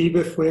 From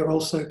GBIF, we're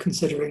also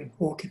considering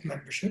ORCID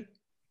membership.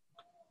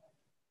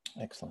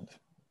 Excellent.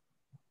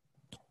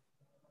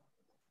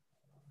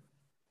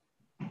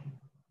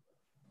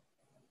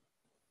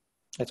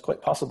 It's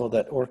quite possible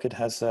that ORCID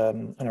has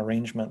an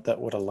arrangement that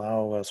would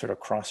allow a sort of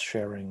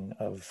cross-sharing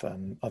of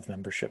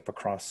membership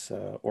across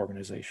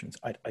organizations.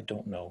 I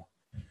don't know.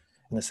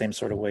 In the same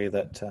sort of way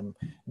that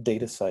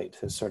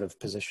DataCite is sort of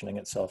positioning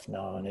itself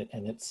now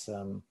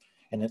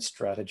in its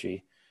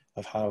strategy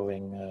of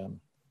having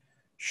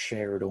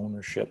shared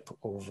ownership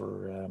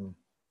over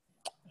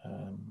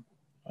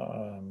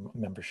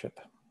membership.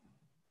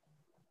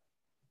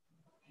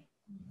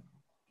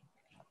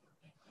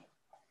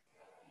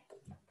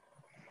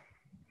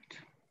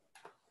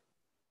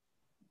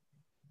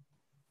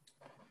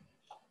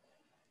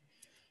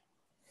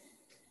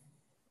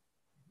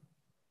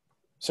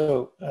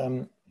 So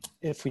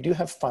if we do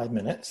have 5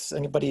 minutes,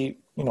 anybody,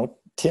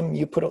 Tim,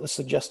 you put out the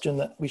suggestion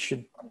that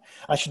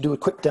I should do a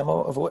quick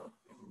demo of what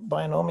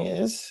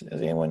Bionomia is.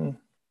 Does anyone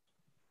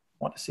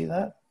want to see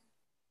that?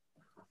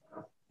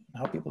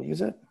 How people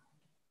use it?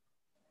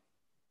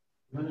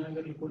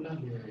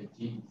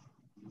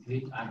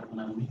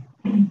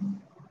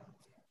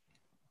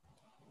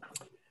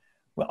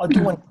 Well,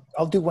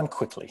 I'll do one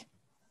quickly.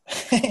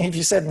 If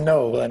you said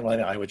no, then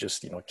I would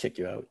just, kick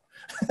you out.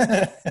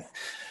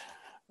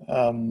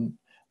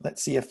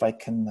 Let's see if I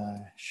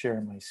can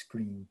share my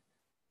screen.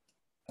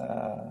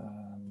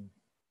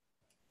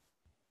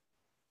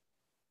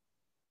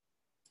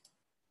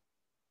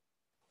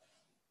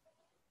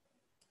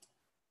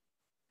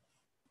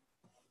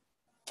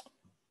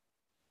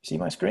 See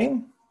my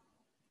screen?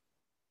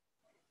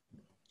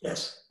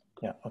 Yes.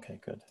 Yeah, okay,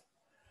 good.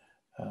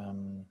 Got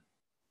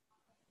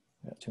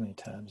too many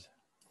tabs.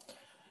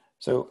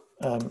 So,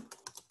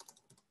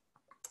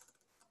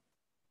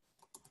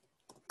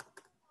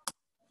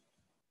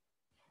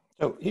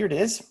 so here it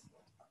is.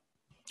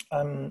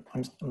 I'm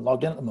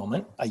logged in at the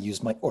moment. I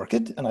used my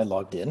ORCID and I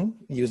logged in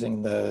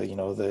using the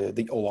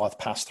the OAuth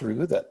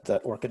pass-through that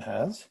ORCID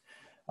has.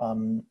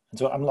 And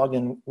so I'm logged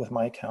in with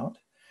my account.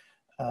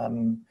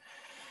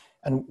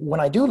 And when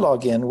I do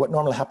log in, what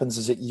normally happens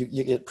is that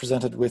you get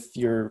presented with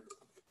your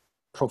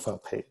profile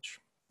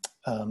page.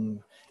 And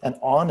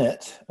on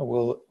it,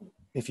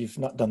 if you've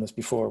not done this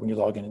before, when you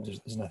log in,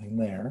 there's nothing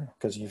there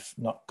because you've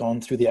not gone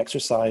through the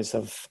exercise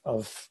of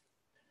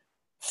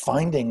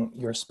finding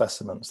your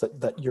specimens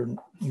that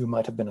you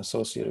might have been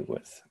associated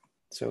with.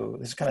 So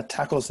this kind of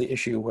tackles the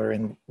issue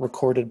wherein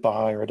recorded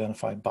by or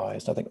identified by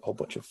is nothing, a whole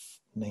bunch of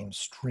name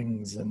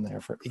strings in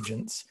there for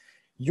agents.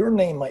 Your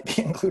name might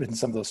be included in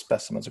some of those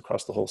specimens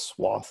across the whole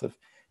swath of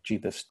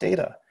GBIF's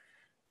data,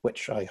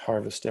 which I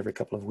harvest every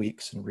couple of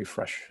weeks and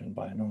refresh in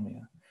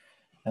Bionomia.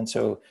 And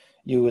so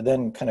you would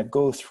then kind of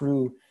go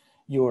through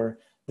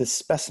the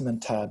specimen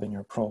tab in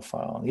your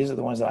profile. And these are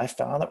the ones that I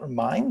found that were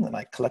mine that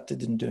I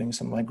collected in doing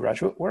some of my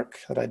graduate work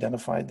that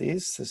identified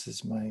these. This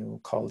is my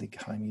old colleague,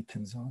 Jaime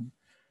Pinzon,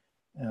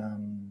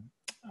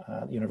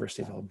 at the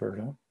University of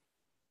Alberta.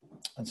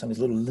 And some of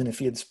these little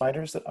lineaphiid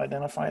spiders that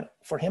identified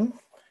for him.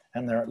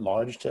 And they're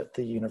lodged at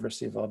the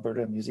University of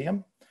Alberta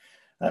Museum.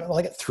 Well,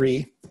 I got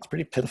 3. It's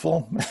pretty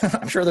pitiful.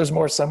 I'm sure there's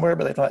more somewhere,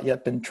 but they've not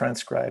yet been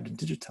transcribed and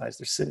digitized.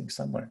 They're sitting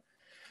somewhere.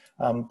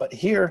 But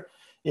here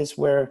is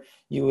where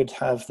you would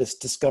have this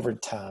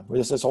discovered tab, where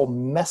there's this whole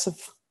mess of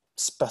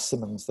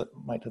specimens that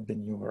might have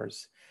been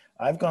yours.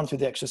 I've gone through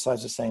the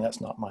exercise of saying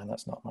that's not mine,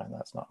 that's not mine,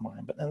 that's not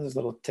mine. But then there's a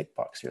little tick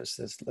box here that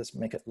says, let's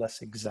make it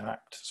less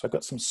exact. So I've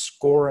got some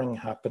scoring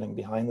happening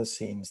behind the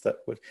scenes that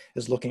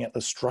is looking at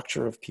the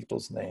structure of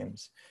people's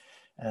names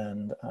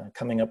and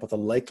coming up with a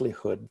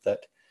likelihood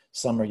that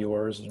some are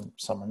yours and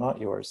some are not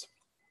yours.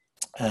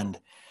 And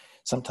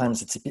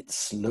sometimes it's a bit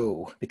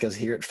slow because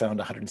here it found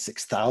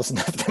 106,000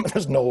 of them.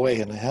 There's no way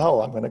in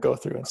hell I'm going to go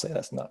through and say,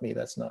 that's not me,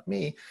 that's not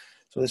me.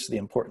 So this is the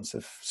importance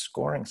of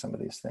scoring some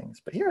of these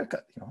things. But here I've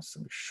got, you know,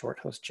 some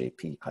Shorthouse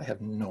JP. I have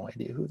no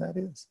idea who that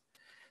is.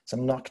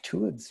 Some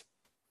Noctuids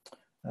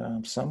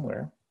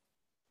somewhere.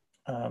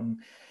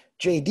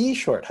 JD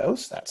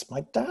Shorthouse, that's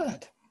my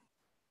dad,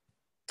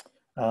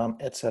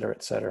 et cetera,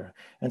 et cetera.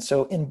 And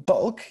so in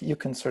bulk, you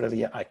can sort of,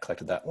 yeah, I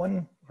collected that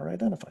one or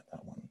identified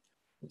that one,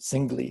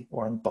 singly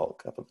or in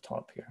bulk up at the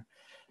top here.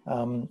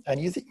 And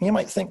you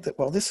might think that,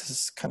 well, this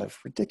is kind of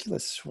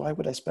ridiculous. Why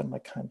would I spend my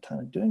time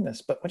doing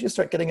this? But when you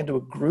start getting into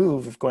a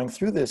groove of going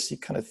through this, you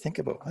kind of think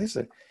about, well, these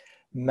are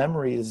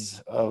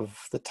memories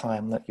of the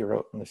time that you're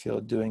out in the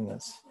field doing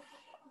this.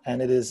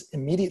 And it is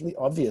immediately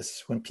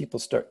obvious when people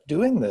start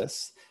doing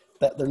this,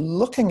 that they're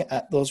looking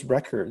at those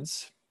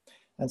records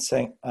and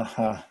saying,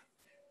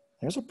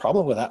 there's a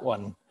problem with that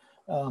one.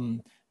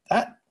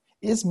 That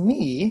is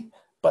me,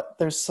 but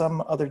there's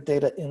some other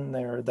data in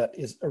there that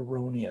is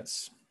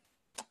erroneous.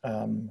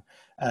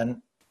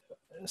 And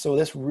so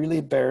this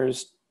really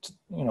bears,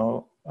 you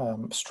know,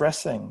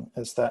 stressing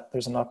is that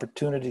there's an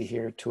opportunity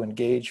here to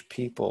engage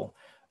people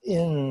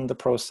in the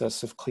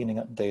process of cleaning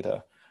up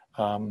data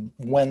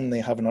when they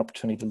have an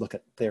opportunity to look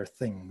at their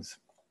things.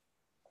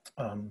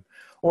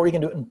 Or you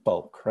can do it in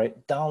bulk, right?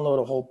 Download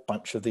a whole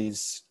bunch of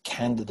these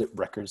candidate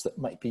records that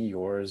might be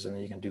yours, and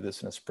you can do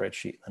this in a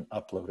spreadsheet and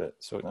upload it.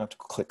 So you don't have to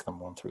click them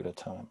one through at a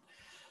time.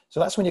 So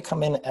that's when you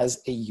come in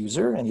as a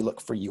user and you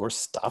look for your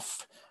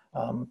stuff.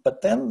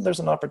 But then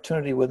there's an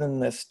opportunity within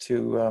this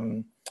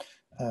to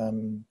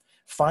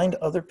find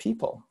other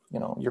people, you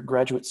know, your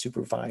graduate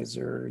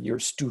supervisor, your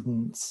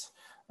students,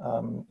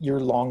 your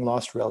long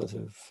lost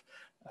relative,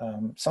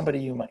 somebody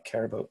you might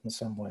care about in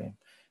some way.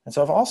 And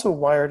so I've also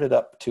wired it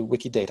up to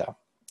Wikidata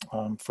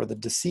for the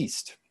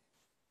deceased.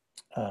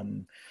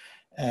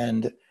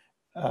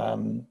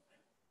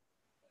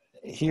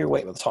 Here, way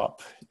at the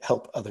top,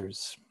 help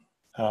others.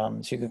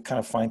 So you can kind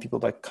of find people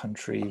by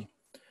country,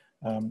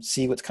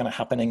 see what's kind of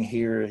happening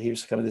here.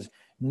 Here's kind of this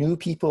new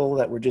people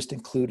that were just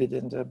included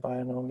into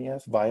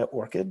Bionomia via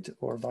ORCID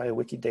or via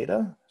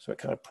Wikidata. So it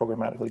kind of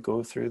programmatically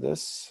go through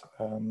this,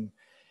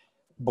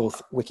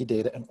 both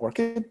Wikidata and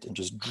ORCID, and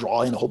just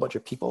draw in a whole bunch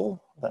of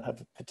people that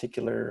have a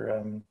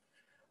particular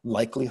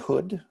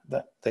likelihood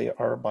that they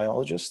are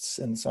biologists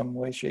in some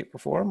way, shape, or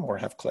form, or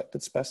have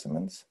collected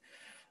specimens.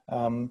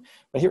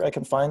 But here I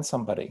can find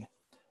somebody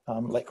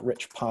like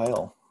Rich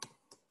Pyle,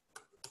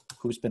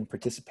 who's been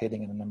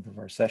participating in a number of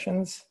our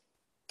sessions,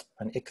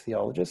 an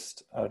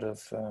ichthyologist out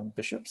of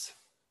Bishop's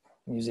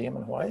Museum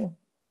in Hawaii.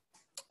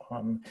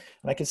 And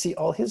I can see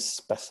all his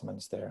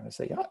specimens there. And I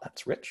say, yeah,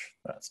 that's Rich,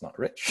 that's not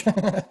Rich.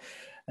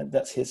 And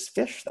that's his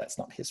fish, that's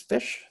not his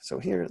fish. So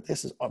here,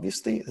 this is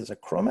obviously, there's a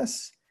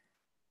chromis.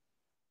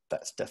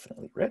 That's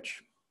definitely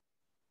Rich.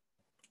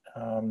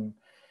 And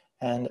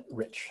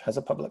Rich has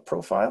a public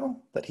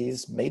profile that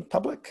he's made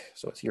public.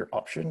 So it's your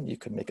option. You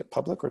can make it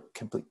public or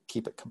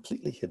keep it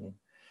completely hidden.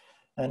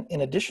 And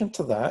in addition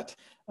to that,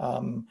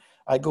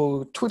 I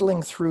go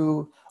twiddling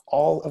through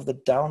all of the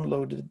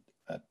downloaded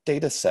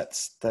data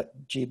sets that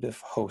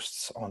GBIF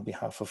hosts on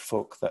behalf of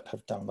folk that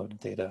have downloaded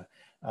data,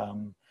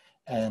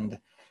 and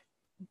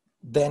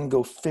then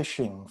go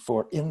fishing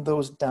for, in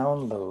those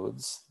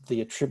downloads,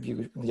 the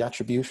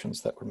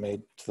attributions that were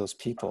made to those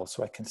people.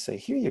 So I can say,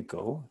 here you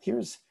go,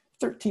 here's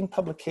 13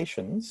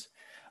 publications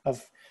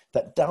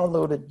that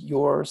downloaded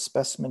your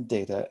specimen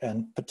data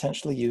and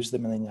potentially use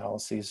them in the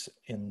analyses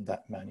in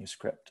that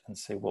manuscript, and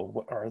say, well,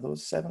 what are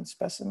those 7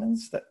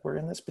 specimens that were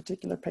in this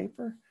particular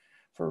paper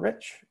for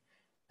Rich?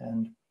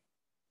 And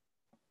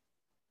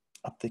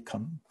up they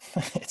come.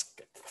 It's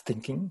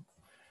thinking.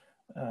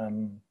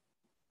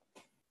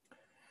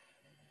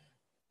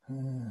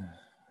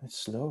 It's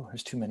slow.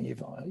 There's too many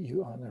of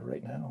you on there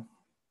right now.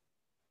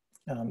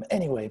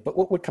 Anyway, but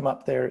what would come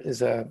up there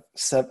is a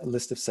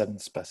list of 7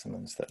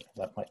 specimens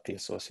that might be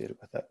associated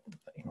with that,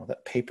 you know,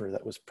 that paper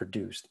that was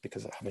produced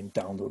because of having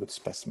downloaded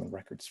specimen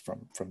records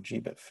from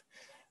GBIF.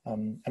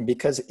 And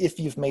because if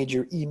you've made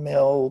your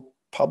email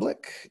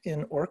public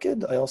in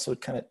ORCID, I also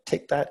kind of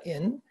take that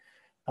in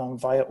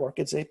via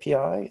ORCID's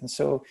API. And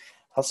so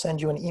I'll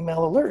send you an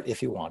email alert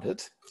if you want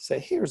it. Say,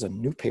 here's a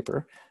new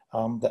paper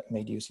that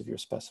made use of your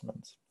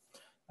specimens.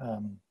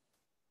 Then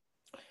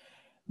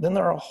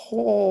there are a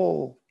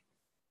whole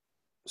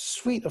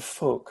suite of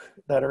folk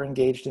that are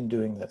engaged in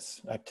doing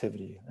this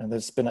activity. And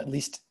there's been at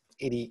least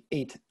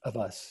 88 of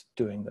us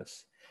doing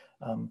this.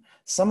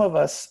 Some of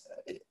us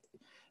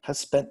have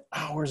spent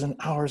hours and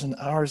hours and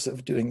hours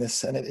of doing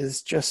this, and it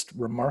is just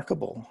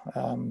remarkable.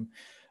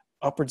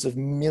 Upwards of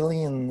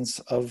millions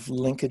of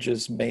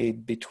linkages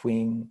made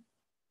between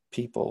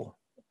people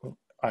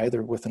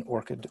either with an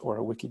ORCID or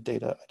a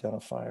Wikidata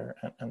identifier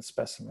and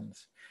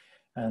specimens.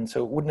 And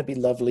so wouldn't it be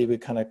lovely we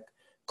kind of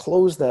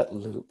close that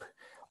loop,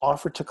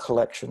 offer to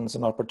collections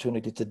an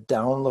opportunity to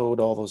download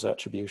all those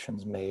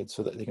attributions made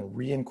so that they can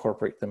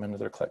reincorporate them into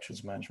their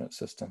collections management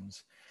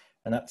systems.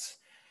 And that's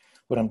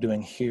what I'm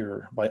doing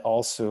here by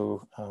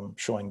also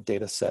showing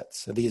data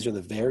sets. So these are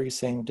the very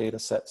same data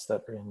sets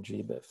that are in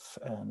GBIF,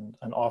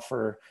 and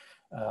offer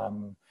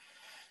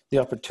the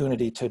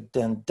opportunity to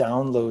then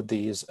download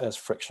these as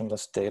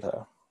frictionless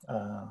data.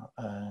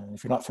 And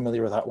if you're not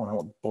familiar with that one, I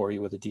won't bore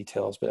you with the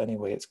details, but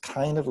anyway, it's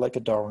kind of like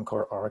a Darwin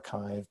Core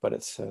archive, but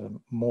it's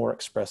more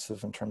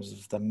expressive in terms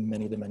of the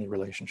many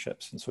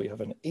relationships. And so you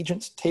have an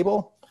agents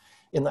table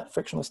in that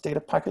frictionless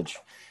data package.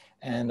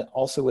 And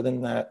also within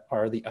that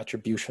are the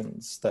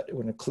attributions that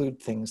would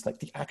include things like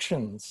the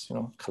actions, you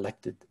know,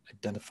 collected,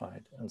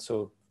 identified. And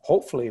so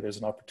hopefully there's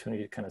an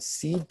opportunity to kind of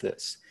seed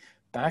this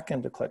back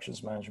into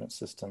collections management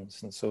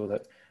systems. And so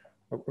that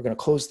we're going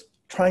to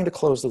trying to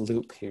close the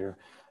loop here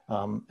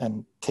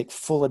and take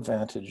full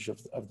advantage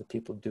of the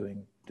people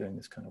doing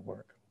this kind of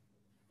work.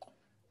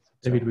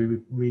 David,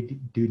 we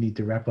do need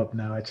to wrap up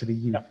now.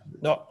 Actually,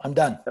 no, I'm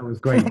done. That was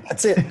great.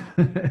 That's it.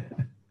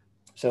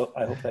 So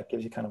I hope that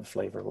gives you kind of a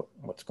flavor of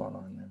what's going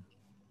on there.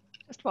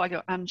 Just while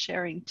you're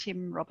unsharing,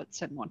 Tim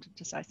Robertson wanted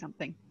to say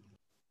something.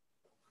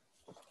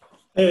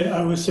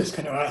 I was just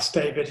going to ask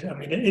David, I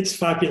mean, it's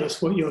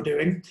fabulous what you're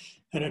doing.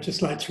 And I'd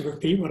just like to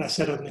repeat what I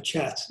said on the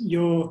chat.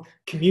 Your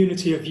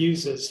community of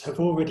users have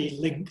already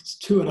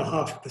linked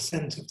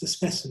 2.5% of the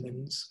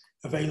specimens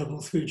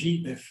available through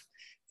GBIF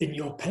in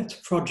your pet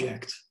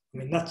project. I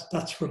mean,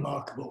 that's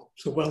remarkable.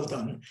 So well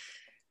done.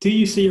 Do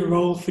you see a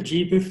role for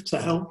GBIF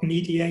to help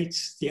mediate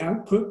the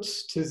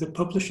outputs to the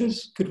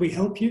publishers? Could we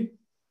help you?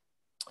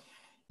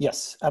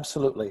 Yes,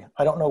 absolutely.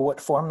 I don't know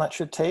what form that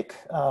should take,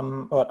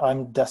 but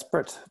I'm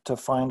desperate to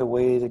find a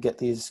way to get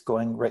these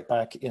going right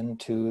back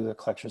into the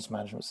collections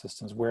management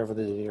systems, wherever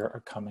the data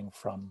are coming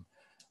from,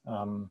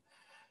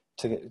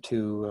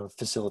 to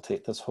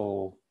facilitate this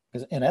whole,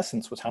 because in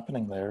essence, what's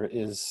happening there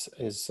is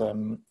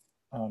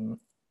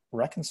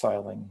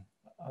reconciling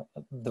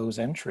those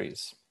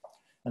entries.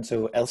 And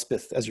so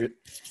Elspeth, as you're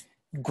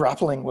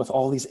grappling with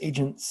all these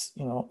agents,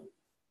 you know,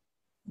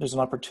 there's an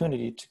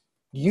opportunity to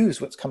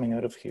use what's coming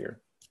out of here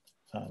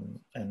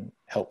and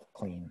help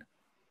clean.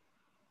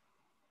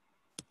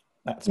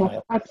 That's my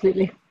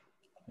absolutely.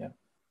 Yeah.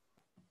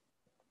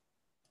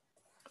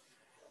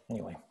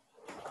 Anyway.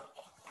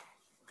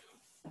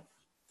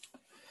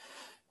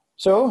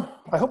 So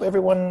I hope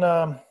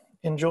everyone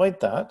enjoyed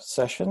that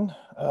session.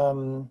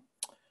 And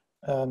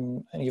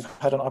you've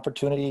had an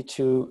opportunity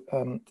to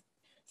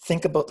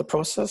think about the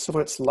process of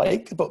what it's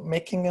like about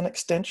making an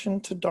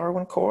extension to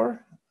Darwin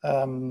Core,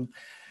 the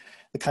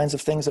kinds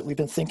of things that we've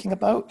been thinking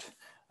about.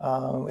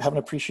 We have an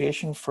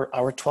appreciation for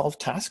our 12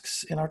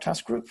 tasks in our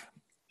task group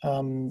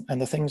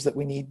and the things that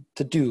we need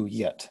to do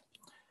yet.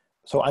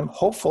 So I'm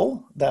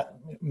hopeful that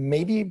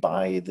maybe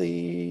by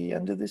the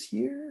end of this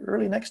year,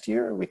 early next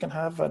year, we can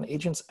have an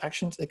agents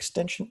actions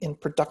extension in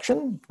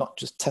production, not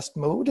just test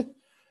mode.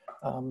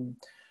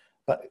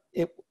 But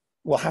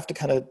we'll have to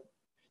kind of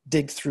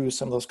dig through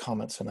some of those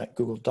comments in that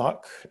Google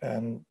Doc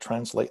and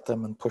translate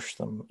them and push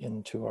them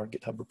into our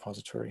GitHub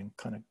repository and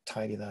kind of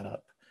tidy that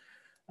up.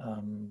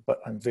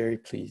 But I'm very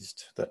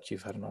pleased that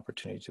you've had an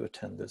opportunity to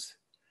attend this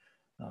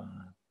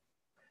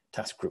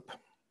task group.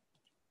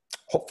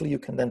 Hopefully you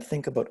can then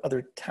think about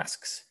other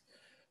tasks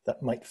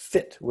that might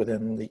fit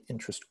within the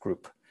interest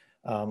group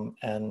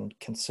and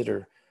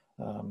consider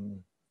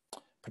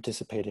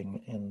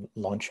participating in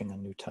launching a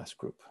new task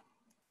group.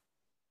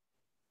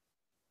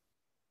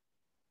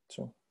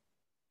 So,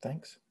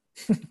 thanks.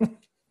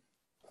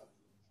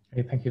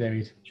 Hey, thank you,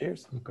 David.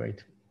 Cheers.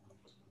 Great.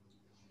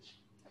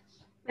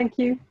 Thank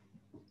you.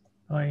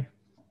 Bye.